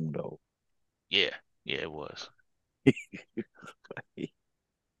and long though. yeah, yeah, it was.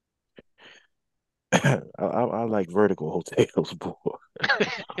 I like vertical hotels, boy.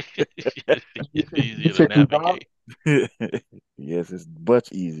 It's you easier to said 2 dollars. navigate. Yes, it's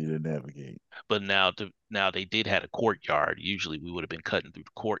much easier to navigate. But now they did had a courtyard. Usually we would have been cutting through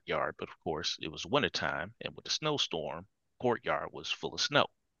the courtyard, but of course it was wintertime, and with the snowstorm, courtyard was full of snow.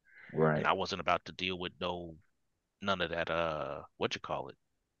 And Right. I wasn't about to deal with none of that what you call it,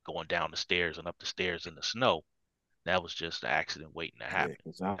 going down the stairs and up the stairs in the snow. That was just an accident waiting to Yeah, happen.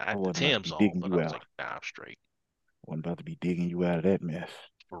 because I I had the wasn't about to Tim's be on, digging but you I was out. like, nah, I'm straight Wasn't about to be digging you out of that mess.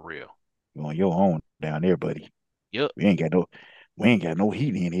 for real. You on your own down there, buddy. Yep. We ain't got no, we ain't got no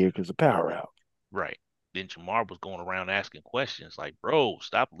heat in here because the power out. Right. Then Jamar was going around asking questions like, bro,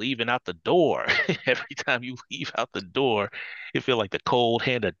 stop leaving out the door. Every time you leave out the door, it feel like the cold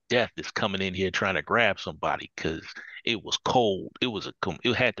hand of death is coming in here trying to grab somebody because it was cold.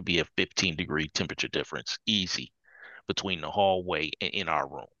 It had to be a 15-degree temperature difference, easy, between the hallway and in our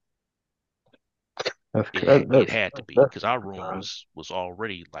room. It had to be That's because our good, room man. was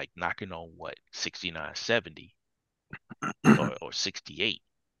already like knocking on what, 69, 70 or 68.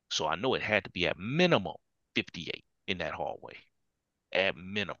 So I know it had to be at minimum 58 in that hallway. At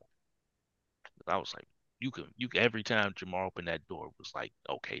minimum. I was like, every time Jamar opened that door it was like,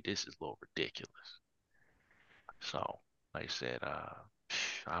 okay, this is a little ridiculous. So like I said,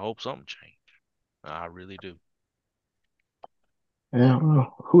 I hope something changed. I really do. Yeah,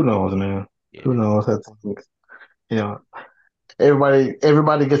 well, who knows, man? Who Yeah. knows? I think, you know,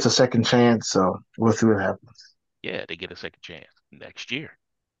 everybody gets a second chance, so we'll see what happens. Yeah, they get a second chance next year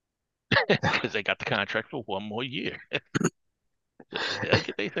because they got the contract for one more year. They'll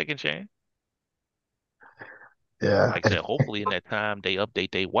get their second chance. Yeah, Like I said, hopefully in that time they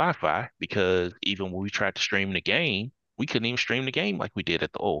update their Wi-Fi because even when we tried to stream the game, we couldn't even stream the game like we did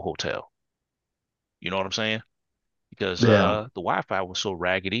at the old hotel. You know what I'm saying? Because yeah, the Wi-Fi was so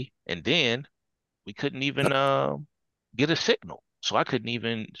raggedy, and then we couldn't even get a signal. So I couldn't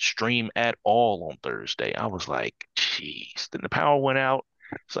even stream at all on Thursday. I was like, jeez. Then the power went out.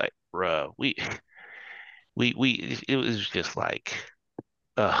 It's like, bruh, it was just like,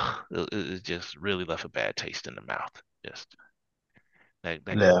 it just really left a bad taste in the mouth. Just that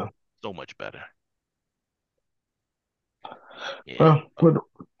could have yeah. been so much better. Yeah. Well, we'll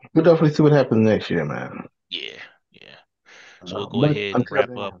definitely see what happens next year, man. Yeah. Yeah. So we'll go But ahead and until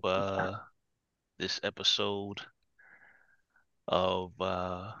wrap up then, this episode of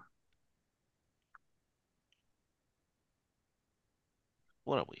what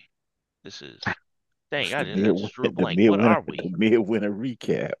are we? This is dang, It's the I mid just drew a the blank. What midwinter are the we? midwinter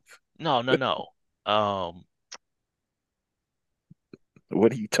recap. No, no, no. Um,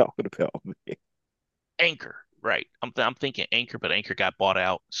 What are you talking about, man? Anchor. Right. I'm thinking Anchor, but Anchor got bought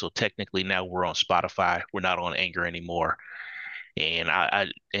out. So technically now we're on Spotify. We're not on Anchor anymore. And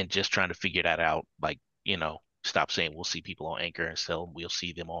and just trying to figure that out. Like, stop saying we'll see people on Anchor and tell we'll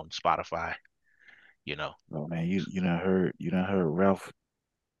see them on Spotify. You know, Oh man, you done heard Ralph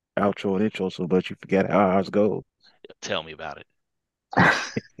outro and intro so much you forgot how ours goes. tell me about it.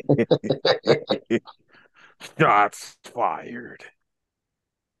 Shots fired.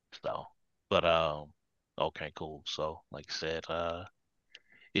 So, but okay, cool. So, like I said,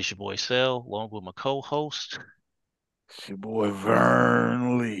 it's your boy Cell, along with my co-host, It's your boy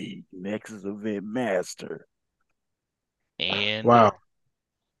Vern Lee, Nexus Event Master. and wow.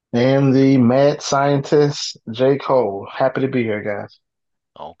 And the mad scientist, J. Cole. Happy to be here, guys.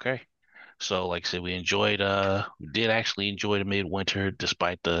 okay. So, like I said, we did actually enjoy the midwinter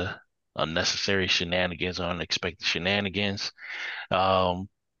despite the unnecessary shenanigans, unexpected shenanigans. Um,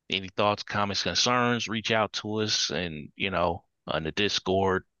 any thoughts, comments, concerns, reach out to us and, on the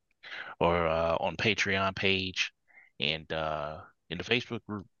Discord or on Patreon page and in the Facebook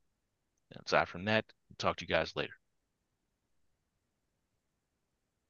group. Aside from that, talk to you guys later.